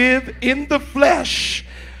live in the flesh,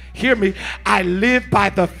 hear me, I live by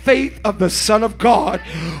the faith of the Son of God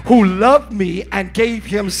who loved me and gave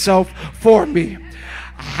himself for me.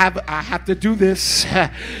 I have to do this.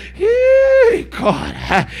 Hey,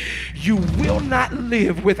 God, you will not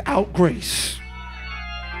live without grace.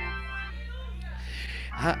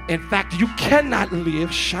 In fact, you cannot live.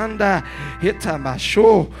 Shanda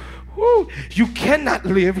hitamasho. You cannot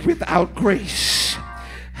live without grace.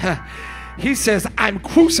 He says, I'm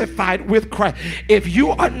crucified with Christ. If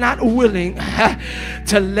you are not willing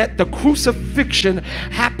to let the crucifixion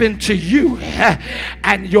happen to you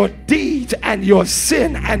and your deeds and your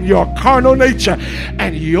sin and your carnal nature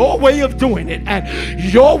and your way of doing it and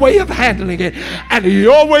your way of handling it and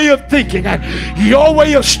your way of thinking and your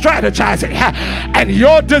way of strategizing and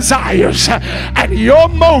your desires and your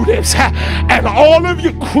motives and all of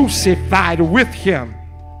you crucified with him.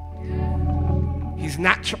 He's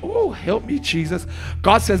not, oh, help me, Jesus.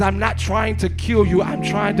 God says, I'm not trying to kill you. I'm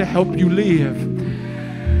trying to help you live.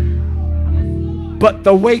 But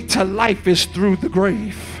the way to life is through the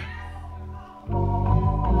grave.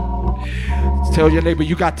 Tell your neighbor,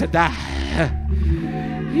 you got to die.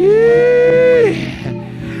 Yeah.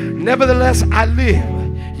 Nevertheless, I live.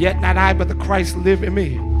 Yet not I, but the Christ live in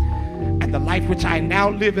me. And the life which I now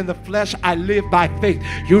live in the flesh, I live by faith.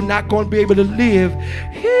 You're not going to be able to live.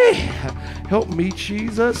 Help me,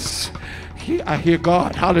 Jesus. hear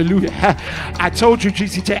God. Hallelujah. I told you,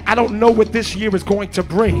 GCTA, I don't know what this year is going to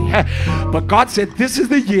bring. But God said this is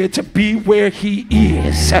the year to be where he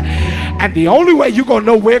is. And the only way you're going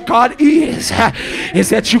to know where God is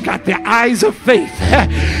that you got the eyes of faith.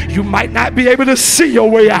 You might not be able to see your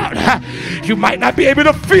way out. You might not be able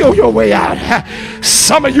to feel your way out.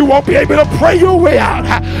 Some of you won't be able to pray your way out.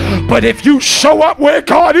 But if you show up where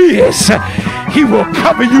God is, he will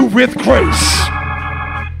cover you with grace.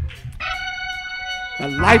 The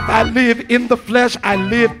life I live in the flesh, I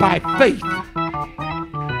live by faith.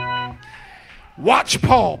 Watch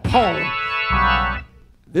Paul.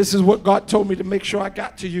 This is what God told me to make sure I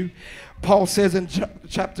got to you. Paul says in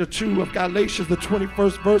chapter 2 of Galatians, the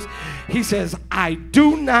 21st verse, he says, I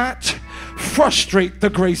do not frustrate the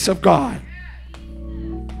grace of God.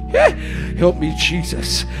 Help me,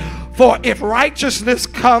 Jesus. For if righteousness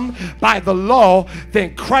come by the law,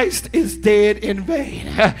 then Christ is dead in vain.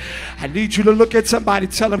 I need you to look at somebody,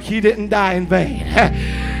 tell him he didn't die in vain.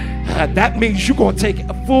 That means you're going to take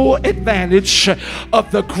full advantage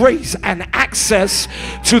of the grace and access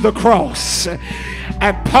to the cross.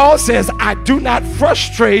 And Paul says, I do not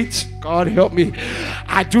frustrate, God help me,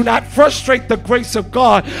 I do not frustrate the grace of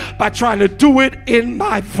God by trying to do it in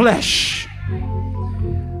my flesh.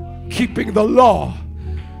 Keeping the law,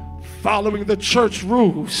 following the church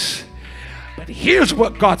rules. But here's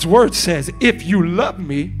what God's word says. If you love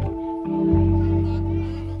me,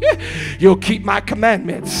 you'll keep my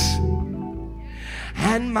commandments.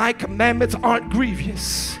 And my commandments aren't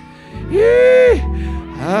grievous.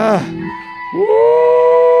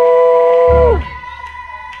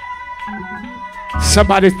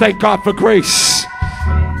 Somebody thank God for grace.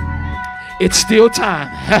 It's still time.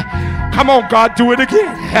 Come on, God, do it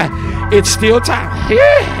again. It's still time.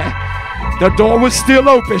 The door was still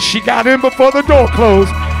open. She got in before the door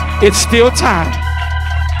closed. It's still time.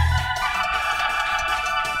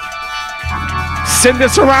 Send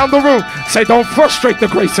this around the room. Say, don't frustrate the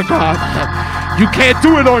grace of God. You can't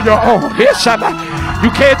do it on your own.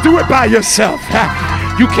 You can't do it by yourself.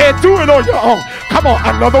 You can't do it on your own. Come on,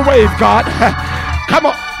 another wave, God. Come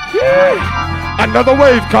on. Another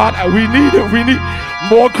wave, God. We need it. We need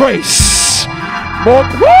more grace. More.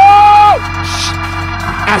 Woo!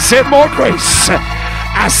 I said more grace.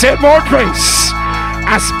 I said more grace.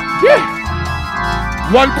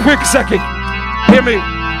 One quick second. Hear me.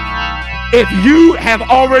 If you have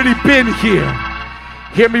already been here,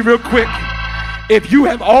 hear me real quick. If you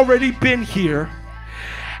have already been here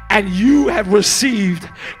and you have received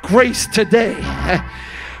grace today,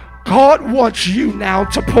 God wants you now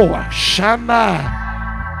to pour. Shama.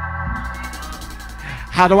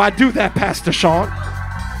 How do I do that, Pastor Shaun?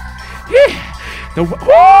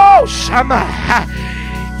 Shama.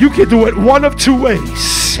 You can do it one of two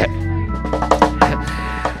ways.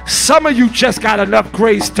 Some of you just got enough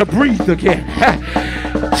grace to breathe again.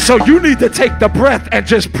 So you need to take the breath and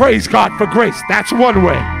just praise God for grace. That's one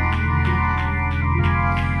way.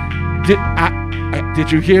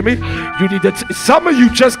 Did you hear me? You need to. Some of you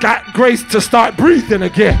just got grace to start breathing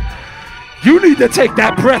again. You need to take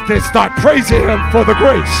that breath and start praising Him for the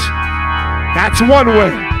grace. That's one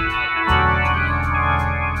way.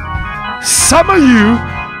 Some of you,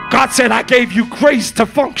 God said, I gave you grace to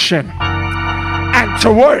function and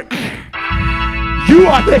to work. You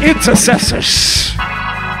are the intercessors.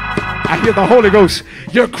 I hear the Holy Ghost.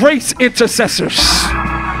 You're grace intercessors.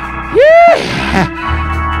 Yeah.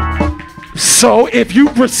 So if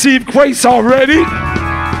you've received grace already,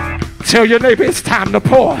 tell your neighbor it's time to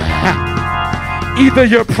pour. Either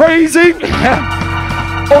you're praising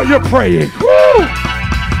or you're praying. Woo!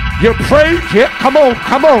 You're praying. Yeah, come on,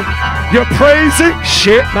 come on. You're praising.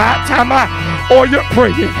 Shit, my time out. Or you're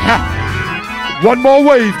praying. One more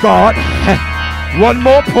wave, God. One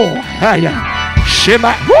more pour.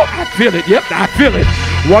 Shema. Woo, I feel it. Yep, I feel it.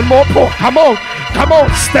 One more pour. Come on. Come on.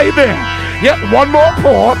 Stay there. Yep, one more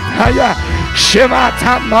pour. Shema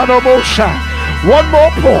tamadobosha. One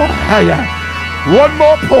more pour. One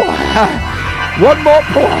more pour. One more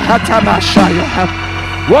pour.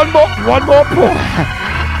 One more pour.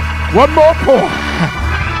 One more pour.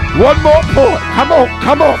 One more pour. Come on,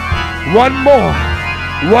 come on. One more.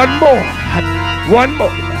 One more. One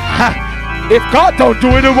more. If God don't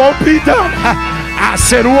do it, it won't be done. I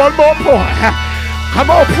said one more pour. Come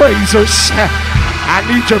on, praisers. I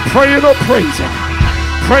need you praying or praising.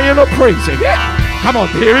 Praying or praising. Yeah. Come on,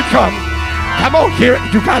 here it comes. Come on, here it.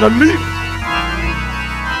 You gotta leave.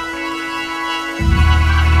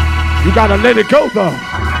 You gotta let it go, though.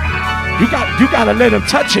 You gotta let Him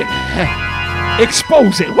touch it.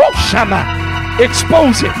 Expose it. Whoa, Shama.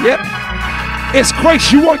 Expose it. Yep. It's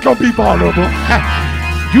grace. You weren't gonna be vulnerable.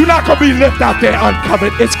 You're not going to be left out there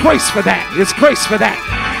uncovered. It's grace for that. It's grace for that.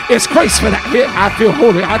 It's grace for that. Here, I feel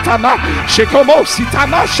holy.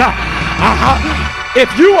 If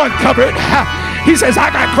you uncovered, he says, I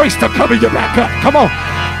got grace to cover you back up. Come on.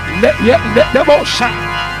 Let them all shine.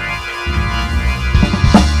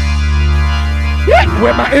 Yeah,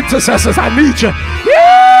 where my intercessors, I need you.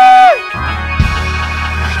 Yeah.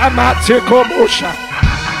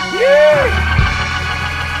 Yeah.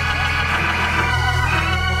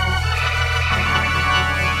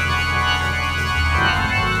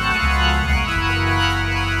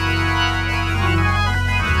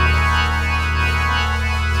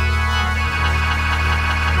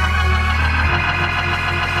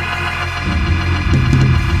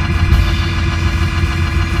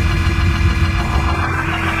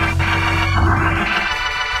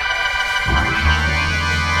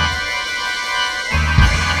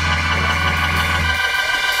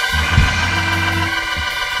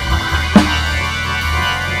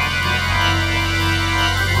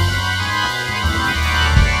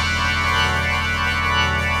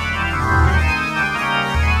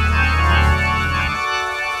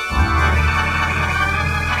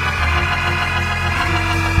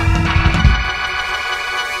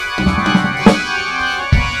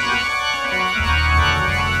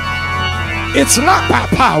 It's not by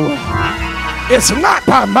power. It's not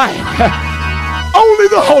by might. Only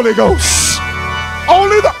the Holy Ghost.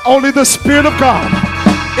 Only the Spirit of God.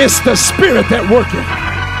 It's the Spirit that worketh.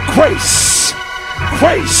 Grace.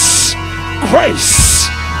 Grace. Grace.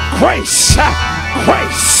 Grace.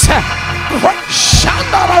 Grace. Grace.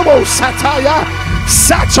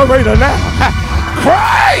 Saturate her now.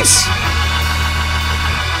 Grace.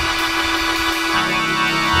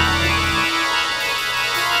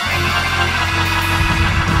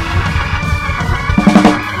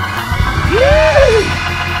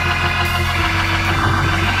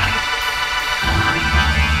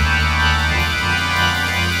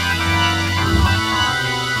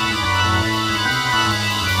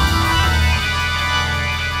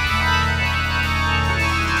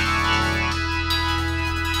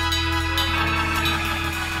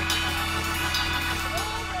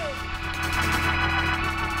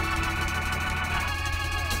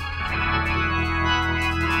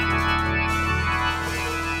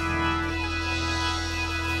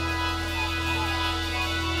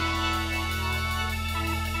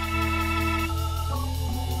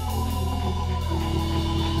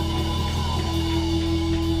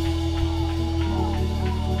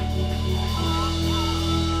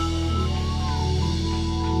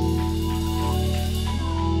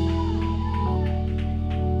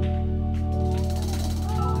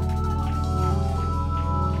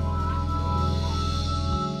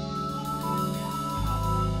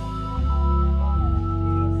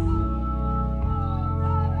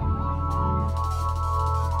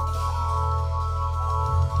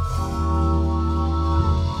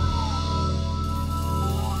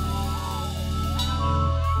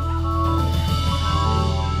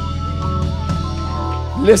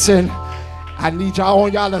 Listen, I need y'all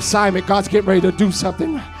on y'all assignment. God's getting ready to do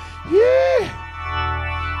something. Yeah.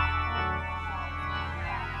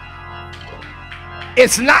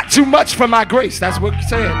 It's not too much for my grace. That's what he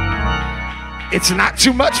said. It's not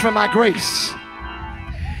too much for my grace.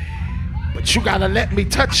 But you gotta let me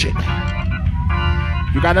touch it.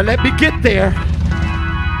 You gotta let me get there.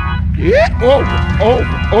 Yeah.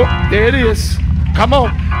 Oh, there it is. Come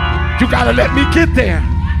on. You gotta let me get there.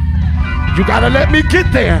 You gotta let me get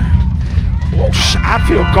there. Oh, I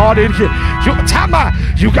feel God in here.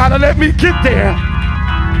 You gotta let me get there.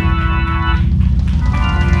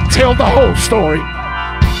 Tell the whole story.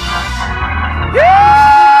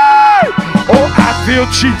 Yeah! Oh, I feel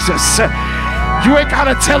Jesus. You ain't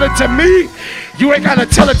gotta tell it to me. You ain't gotta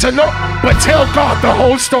tell it to no, but tell God the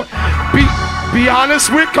whole story. Be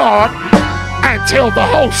honest with God and tell the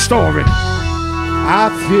whole story. I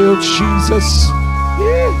feel Jesus.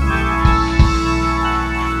 Yeah.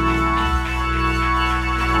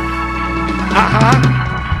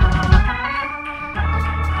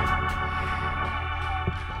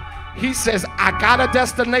 He says, I got a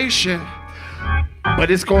destination, but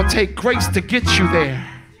it's going to take grace to get you there.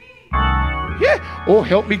 Yeah. Oh,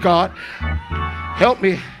 help me, God. Help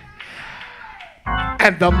me.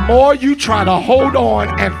 And the more you try to hold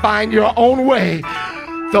on and find your own way,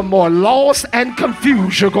 the more lost and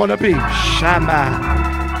confused you're going to be. Shama.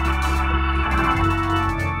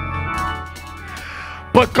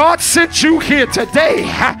 But God sent you here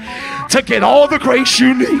today to get all the grace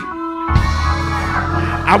you need.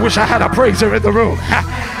 I wish I had a praiser in the room.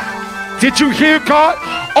 Did you hear God?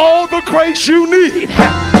 All the grace you need.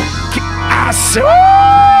 I said,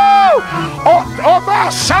 oh my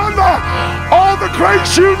son, all the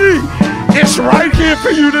grace you need is right here for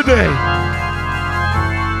you today.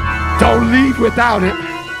 Don't leave without it.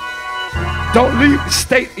 Don't leave.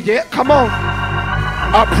 Stay. Yeah, come on.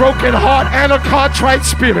 A broken heart and a contrite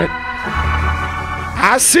spirit.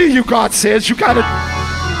 I see you, God says. You got to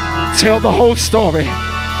tell the whole story.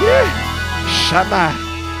 Yeah. Shama.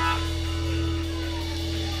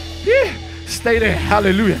 Yeah. Stay there.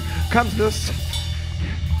 Hallelujah. Come to this.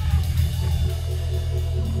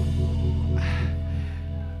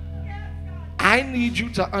 I need you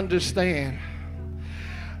to understand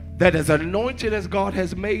that as anointed as God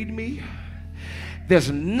has made me, there's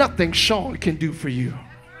nothing Shaun can do for you.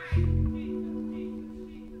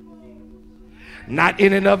 Not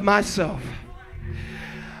in and of myself.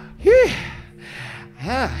 Yeah.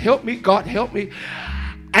 Help me, God, help me.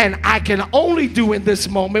 And I can only do in this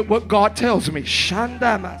moment what God tells me.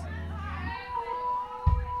 Shandama.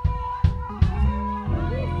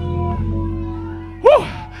 Woo.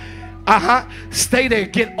 Stay there.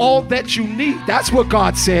 Get all that you need. That's what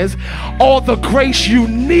God says. All the grace you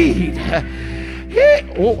need.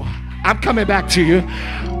 Yeah. Oh, I'm coming back to you.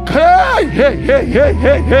 Hey.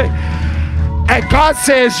 And God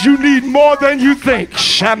says you need more than you think.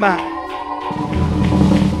 Shema.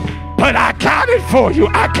 But I got it for you.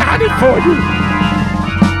 I got it for you.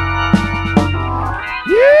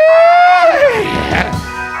 Yeah.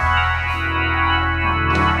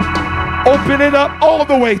 Open it up all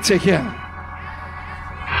the way to Him.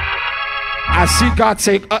 I see God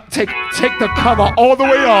take the cover all the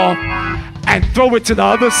way off and throw it to the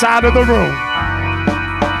other side of the room.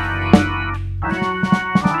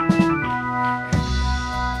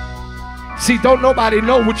 See, don't nobody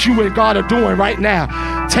know what you and God are doing right now.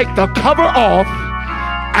 Take the cover off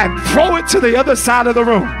and throw it to the other side of the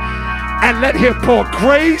room and let Him pour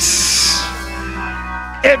grace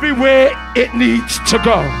everywhere it needs to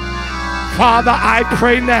go. Father, I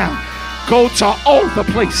pray now, go to all the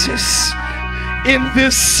places in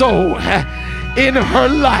this soul, in her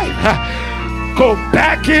life. Go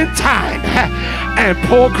back in time and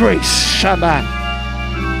pour grace. Shama.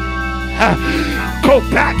 Go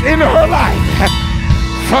back in her life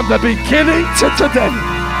from the beginning to today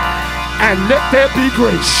and let there be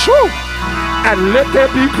grace. Woo. And let there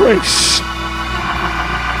be grace.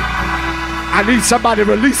 I need somebody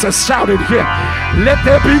to release a shout in here. Let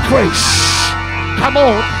there be grace. Come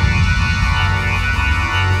on.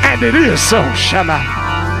 And it is so. Shama.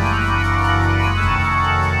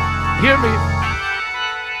 Hear me.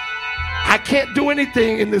 I can't do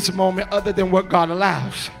anything in this moment other than what God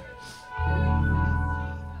allows.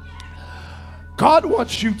 God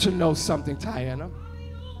wants you to know something, Tiana.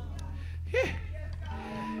 Yeah.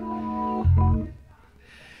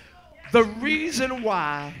 The reason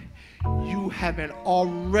why you haven't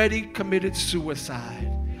already committed suicide,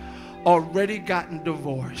 already gotten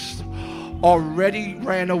divorced, already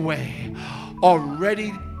ran away,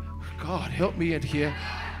 already, God help me in here,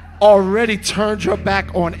 already turned your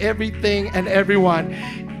back on everything and everyone.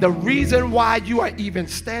 The reason why you are even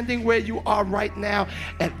standing where you are right now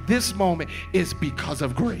at this moment is because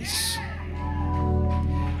of grace.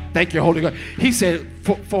 Thank you, Holy Ghost. He said,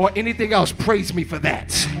 for anything else, praise me for that.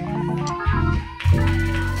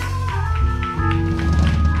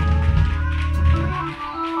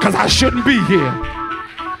 Because I shouldn't be here.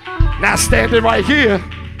 Now standing right here,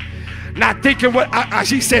 not thinking what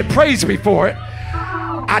she said, praise me for it.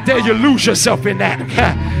 I dare you lose yourself in that.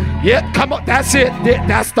 Yeah, come on, that's it.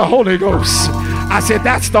 That's the Holy Ghost. I said,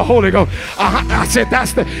 that's the Holy Ghost. I said,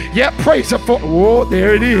 that's the, yeah, praise Him for, oh,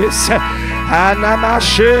 there it is.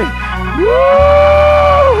 Anamashe.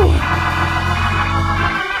 Woo!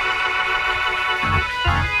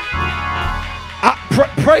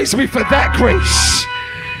 Praise me for that grace.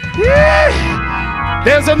 Yeah.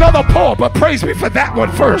 There's another Paul, but praise me for that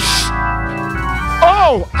one first.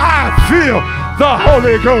 Oh, I feel the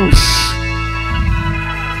Holy Ghost.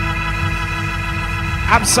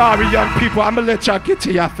 I'm sorry, young people. I'm going to let y'all get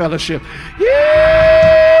to your fellowship.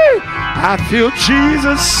 Yeah. I feel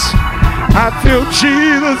Jesus. I feel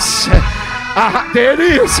Jesus. There it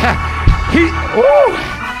is.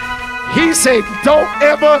 He said, don't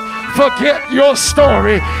ever forget your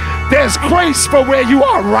story. There's grace for where you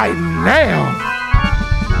are right now.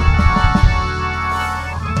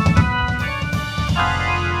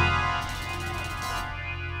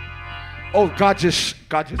 Oh, God just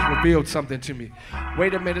revealed something to me.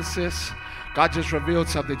 Wait a minute, sis. God just revealed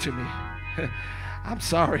something to me. I'm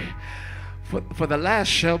sorry. For the last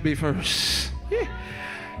shall be first. Yeah.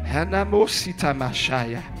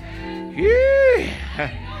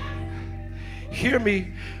 Hear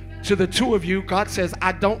me. To the two of you, God says,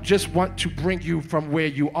 I don't just want to bring you from where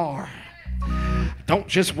you are. I don't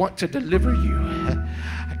just want to deliver you.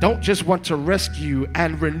 I don't just want to rescue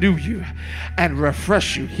and renew you and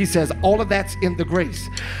refresh you. He says, all of that's in the grace.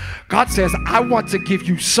 God says, I want to give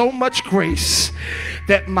you so much grace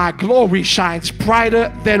that my glory shines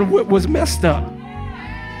brighter than what was messed up.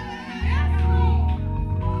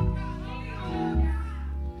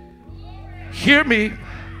 Hear me.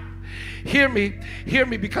 Hear me, hear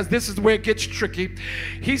me, because this is where it gets tricky.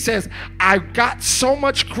 He says, I got so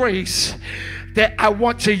much grace that I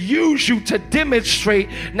want to use you to demonstrate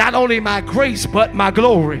not only my grace, but my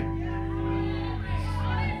glory.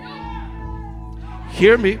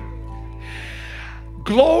 Hear me.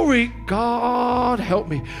 Glory, God help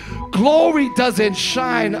me. Glory doesn't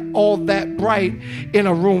shine all that bright in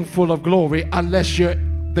a room full of glory unless you're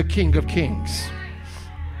the King of Kings.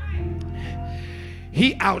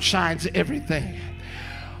 He outshines everything.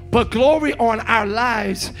 But glory on our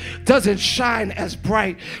lives doesn't shine as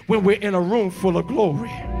bright when we're in a room full of glory.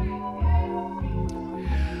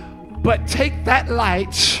 But take that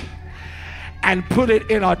light and put it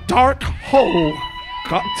in a dark hole.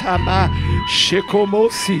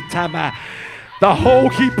 The hole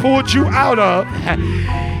he pulled you out of,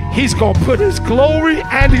 he's going to put his glory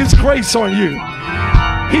and his grace on you.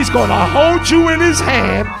 He's going to hold you in his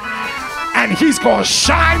hand, and he's going to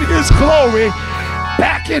shine his glory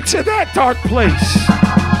back into that dark place.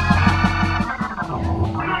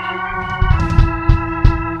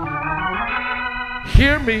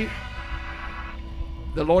 Hear me.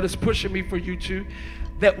 The Lord is pushing me for you too.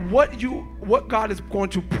 That what God is going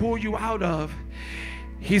to pull you out of,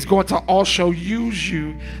 he's going to also use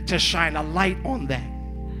you to shine a light on that.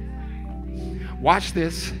 Watch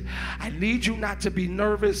this. I need you not to be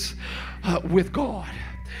nervous with God.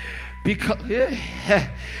 Because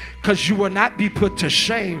you will not be put to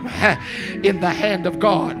shame in the hand of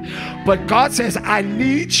God. But God says, I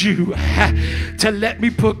need you to let me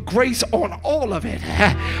put grace on all of it.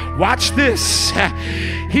 Watch this.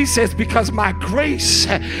 He says, because my grace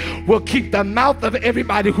will keep the mouth of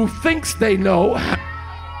everybody who thinks they know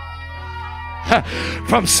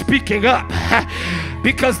from speaking up,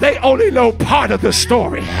 because they only know part of the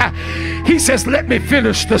story. He says, let me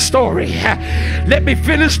finish the story. Let me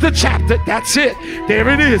finish the chapter. That's it. There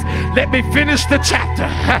it is. Let me finish the chapter.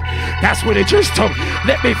 That's what it just told me.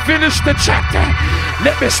 Let me finish the chapter.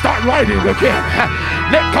 Let me start writing again.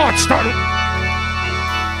 Let God start.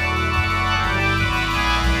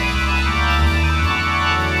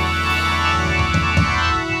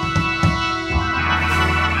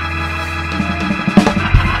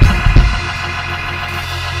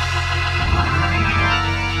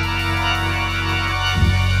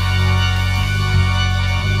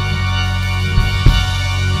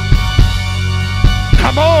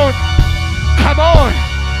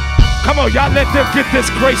 Come on, y'all, let them get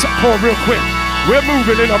this grace pour real quick. We're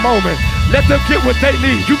moving in a moment. Let them get what they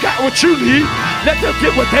need. You got what you need. Let them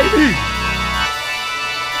get what they need.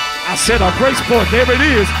 I said a grace pour. There it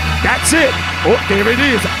is. That's it. Oh, there it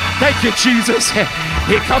is. Thank you, Jesus.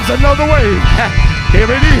 Here comes another wave.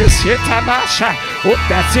 There it is. Oh,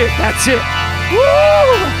 that's it. That's it.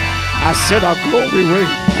 Woo! I said a glory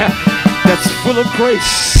wave that's full of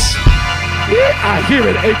grace. Yeah, I hear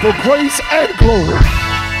it, April. Grace and glory.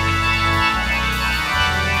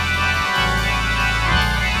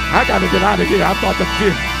 I got to get out of here. I'm about to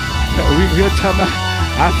feel. We're talking about,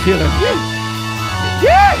 I feel it.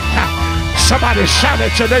 Yeah. Somebody shout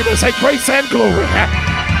at your neighbor and say, grace and glory.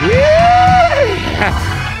 Yeah.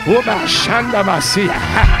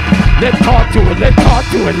 Let God do it. Let God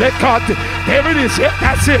do it. Let God do it. There it is. Yep,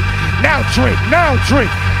 that's it. Now drink. Now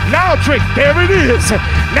drink. Now drink. There it is.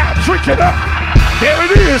 Now drink it up. There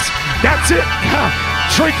it is. That's it.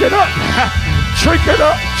 Drink it up. Drink it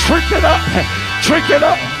up. Drink it up. Drink it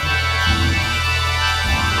up.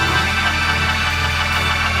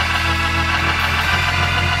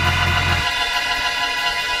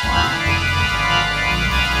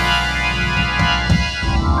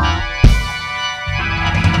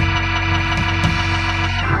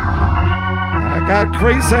 God,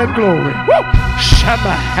 grace and glory. Woo!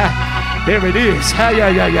 Shama. There it is.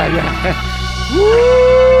 Yeah.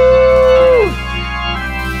 Woo!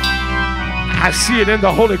 I see it in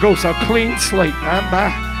the Holy Ghost, a clean slate.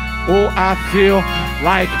 Oh, I feel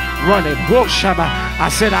like running. Whoa, Shama. I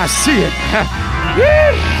said, I see it.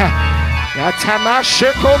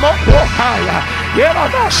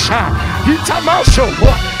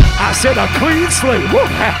 I said, a clean slate.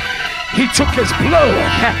 He took his blood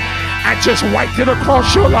and just wiped it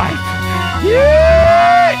across your life.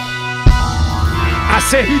 Yeah! I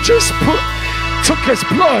said he just put took his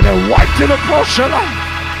blood and wiped it across your life.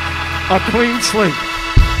 A clean slate.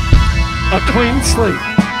 A clean slate.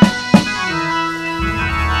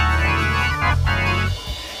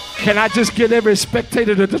 Can I just get every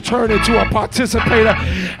spectator to turn into a participator,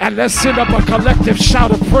 and let's send up a collective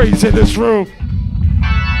shout of praise in this room.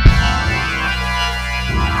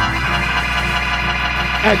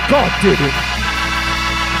 And God did it.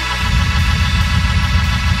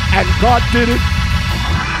 And God did it.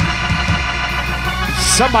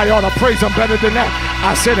 Somebody ought to praise him better than that.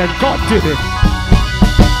 I said, and God did it.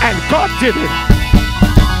 And God did it.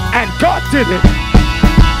 And God did it.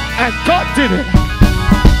 And God did it.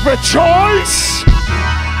 Rejoice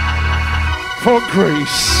for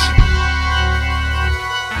grace.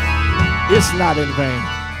 It's not in vain.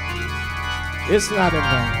 It's not in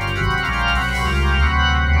vain.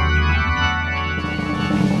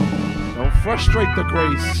 Don't frustrate the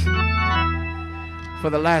grace. For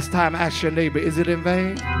the last time, ask your neighbor, is it in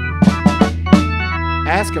vain?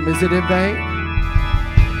 Ask him, is it in vain?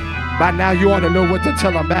 By now you ought to know what to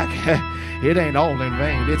tell him back. It ain't all in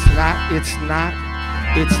vain. It's not, it's not,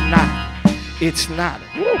 it's not, it's not.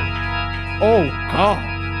 Woo. Oh God.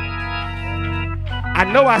 I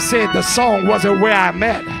know I said the song wasn't where I'm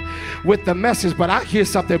at with the message, but I hear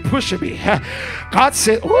something pushing me. God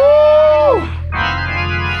said, ooh.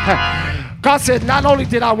 God said, not only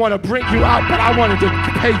did I want to bring you out, but I wanted to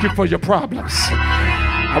pay you for your problems.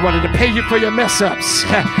 I wanted to pay you for your mess ups.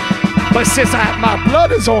 But since my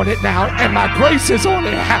blood is on it now and my grace is on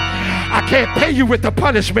it, I can't pay you with the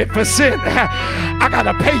punishment for sin. I got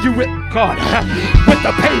to pay you with God, with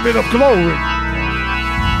the payment of glory.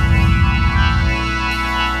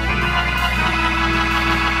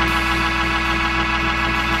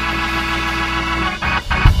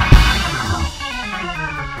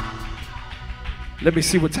 Let me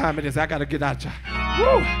see what time it is. I got to get out.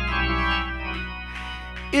 Woo.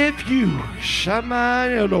 If you,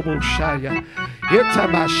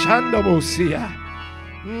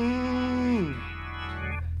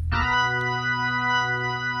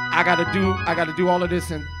 I gotta do all of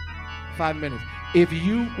this in 5 minutes. If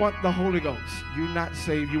you want the Holy Ghost, you're not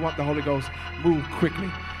saved, you want the Holy Ghost, move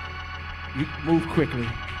quickly. You move quickly.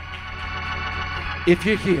 If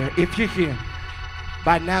you're here,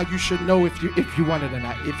 by now you should know if you want it or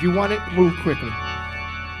not. If you want it, move quickly.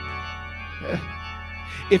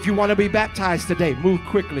 If you want to be baptized today, move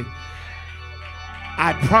quickly.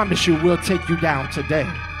 I promise you we'll take you down today.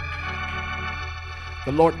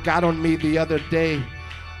 The Lord got on me the other day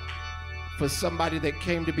for somebody that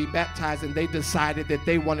came to be baptized, and they decided that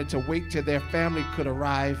they wanted to wait till their family could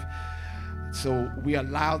arrive. So we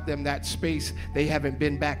allowed them that space. They haven't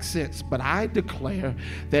been back since. But I declare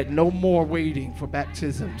that no more waiting for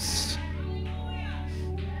baptisms.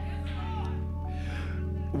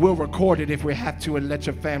 We'll record it if we have to and let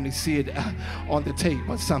your family see it on the tape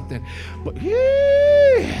or something. But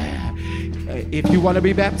yeah, if you want to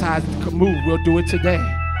be baptized, move. We'll do it today.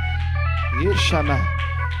 Yeah, Shama.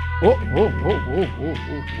 Oh.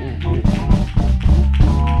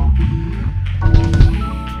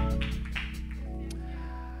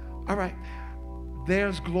 All right.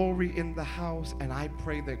 There's glory in the house, and I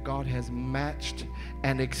pray that God has matched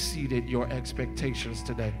and exceeded your expectations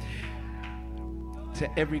today. To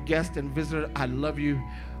every guest and visitor, I love you.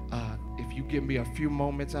 If you give me a few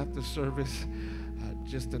moments after service,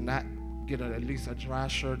 just to not get at least a dry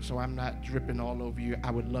shirt so I'm not dripping all over you,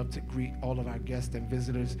 I would love to greet all of our guests and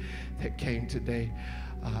visitors that came today.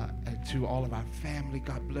 And to all of our family,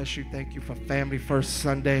 God bless you. Thank you for Family First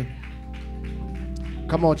Sunday.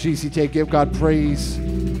 Come on, GCTA, give God praise.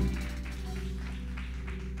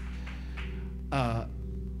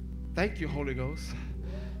 Thank you, Holy Ghost.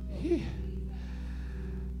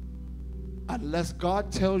 Unless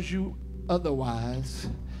God tells you otherwise,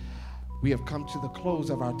 we have come to the close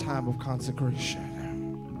of our time of consecration.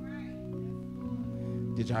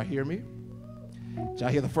 Did y'all hear me? Did y'all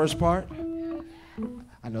hear the first part?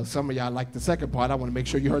 I know some of y'all like the second part. I want to make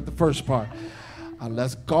sure you heard the first part.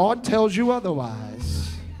 Unless God tells you otherwise.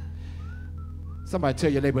 Somebody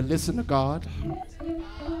tell your neighbor, listen to God.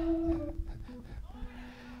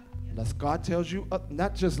 Unless God tells you,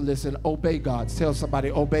 not just listen, obey God. Tell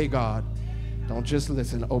somebody, obey God. Don't just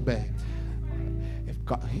listen, obey. If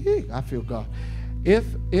God, I feel God. If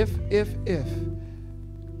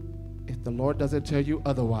the Lord doesn't tell you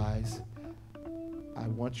otherwise, I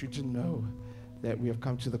want you to know that we have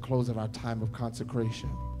come to the close of our time of consecration.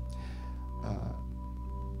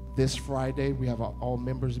 This Friday, we have our all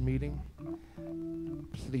members meeting.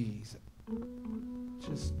 Please,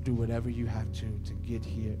 just do whatever you have to get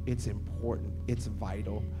here. It's important. It's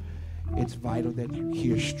vital. it's vital that you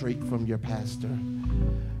hear straight from your pastor,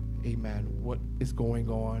 amen, what is going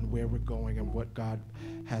on, where we're going, and what God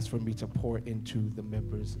has for me to pour into the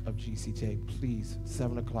members of GCTA. Please,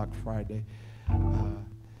 7 o'clock Friday.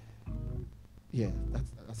 Yeah,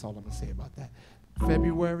 that's all I'm going to say about that.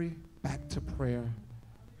 February, back to prayer.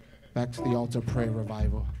 Back to the altar prayer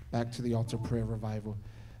revival. Back to the altar prayer revival.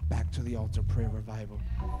 Back to the altar prayer revival.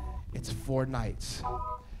 It's 4 nights.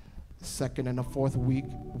 The 2nd and the 4th week,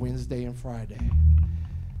 Wednesday and Friday.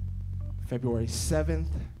 February 7th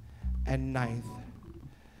and 9th.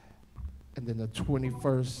 And then the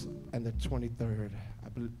 21st and the 23rd. I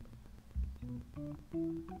believe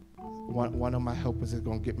one of my helpers is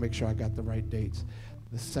going to make sure I got the right dates.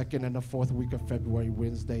 The 2nd and the 4th week of February,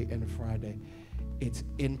 Wednesday and Friday. It's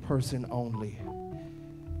in person only.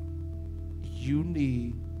 You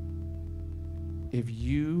need, if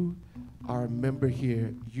you are a member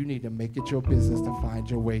here, you need to make it your business to find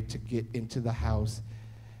your way to get into the house.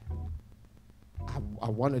 I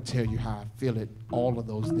want to tell you how I feel it all of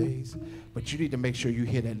those days, but you need to make sure you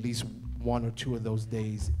hit at least 1 or 2 of those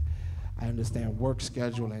days. I understand work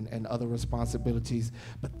schedule and other responsibilities,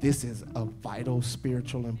 but this is of vital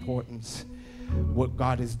spiritual importance. What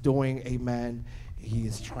God is doing, amen, He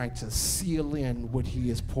is trying to seal in what He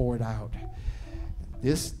has poured out.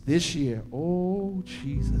 This year, oh,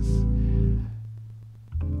 Jesus.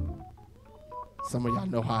 Some of y'all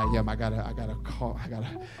know how I am. I gotta call,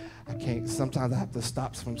 I can't, sometimes I have to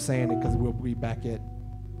stop from saying it because we'll be back at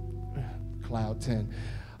cloud 10.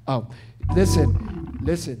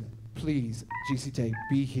 Listen, please, GCTA,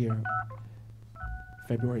 be here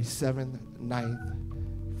February 7th,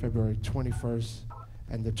 9th, February 21st,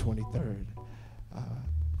 and the 23rd.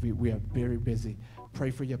 We are very busy. Pray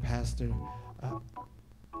for your pastor.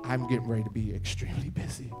 I'm getting ready to be extremely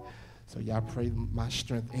busy. So y'all pray my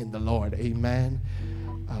strength in the Lord. Amen.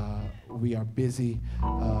 We are busy,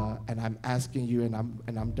 and I'm asking you, and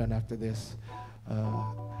I'm done after this.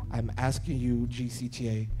 I'm asking you,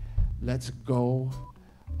 GCTA, let's go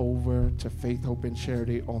over to Faith, Hope, and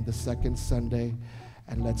Charity on the 2nd Sunday,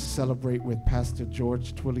 and let's celebrate with Pastor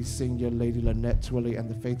George Twilley Sr., Lady Lynette Twilley, and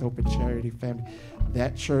the Faith, Hope, and Charity family.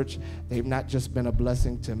 That church, they've not just been a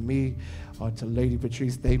blessing to me or to Lady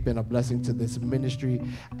Patrice, they've been a blessing to this ministry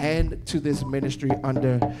and to this ministry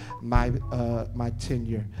under my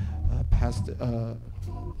tenure. Pastor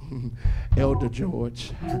Elder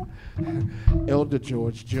George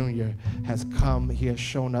Jr. has come, he has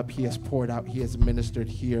shown up, he has poured out, he has ministered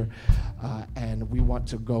here, and we want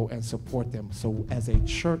to go and support them. So as a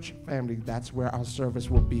church family, that's where our service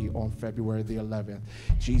will be on February the 11th.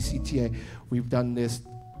 GCTA, we've done this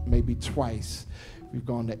maybe twice. We've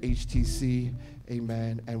gone to HTC,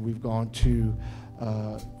 amen, and we've gone to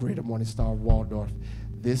Greater Morning Star Waldorf.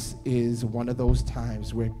 This is one of those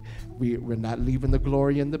times where we're not leaving the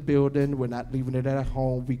glory in the building. We're not leaving it at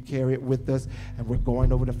home. We carry it with us, and we're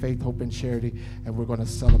going over to Faith, Hope, and Charity, and we're going to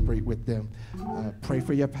celebrate with them. Pray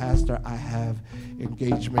for your pastor. I have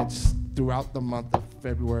engagements throughout the month of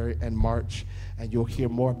February and March, and you'll hear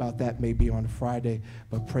more about that maybe on Friday.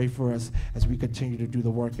 But pray for us as we continue to do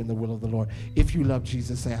the work in the will of the Lord. If you love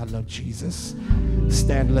Jesus, say, I love Jesus.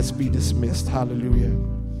 Stand, let's be dismissed. Hallelujah.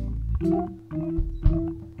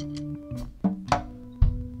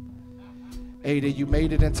 Ada, you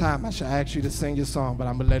made it in time. I should ask you to sing your song, but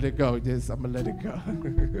I'm going to let it go. I'm going to let it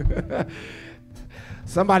go.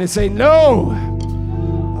 Somebody say, no.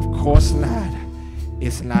 Of course not.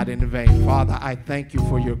 It's not in vain. Father, I thank you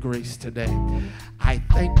for your grace today. I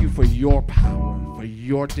thank you for your power, for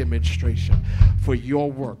your demonstration, for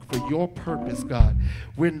your work, for your purpose, God.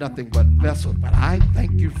 We're nothing but vessels, but I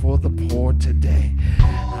thank you for the pour today.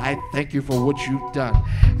 I thank you for what you've done.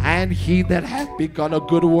 And he that hath begun a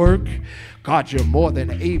good work, God, you're more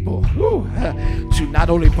than able to not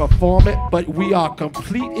only perform it, but we are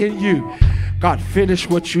complete in you. God, finish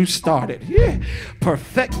what you started. Yeah.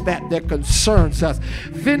 Perfect that concerns us.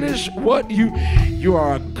 Finish what you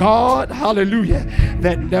are a God, hallelujah,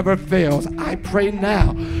 that never fails. I pray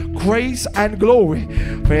now, grace and glory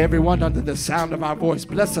for everyone under the sound of our voice.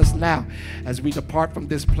 Bless us now as we depart from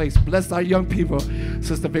this place. Bless our young people,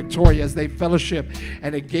 Sister Victoria, as they fellowship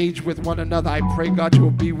and engage with one another. I pray, God, you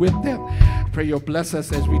will be with them. Pray you'll bless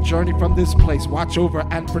us as we journey from this place. Watch over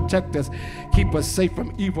and protect us. Keep us safe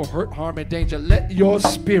from evil, hurt, harm, and danger. Let your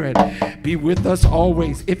spirit be with us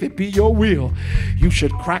always. If it be your will, you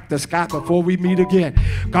should crack the sky before we meet again.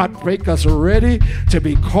 God, make us ready to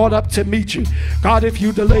be caught up to meet you. God, if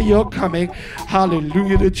you delay your coming,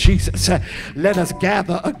 hallelujah to Jesus. Let us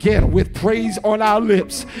gather again with praise on our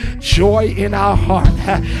lips, joy in our heart,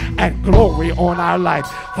 and glory on our life.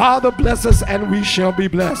 Father, bless us and we shall be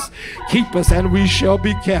blessed. Keep us and we shall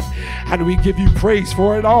be kept. And we give you praise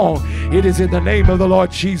for it all. It is in the name of the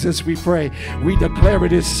Lord Jesus we pray. We declare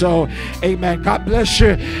it is so. Amen. God bless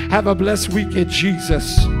you. Have a blessed week in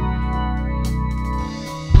Jesus.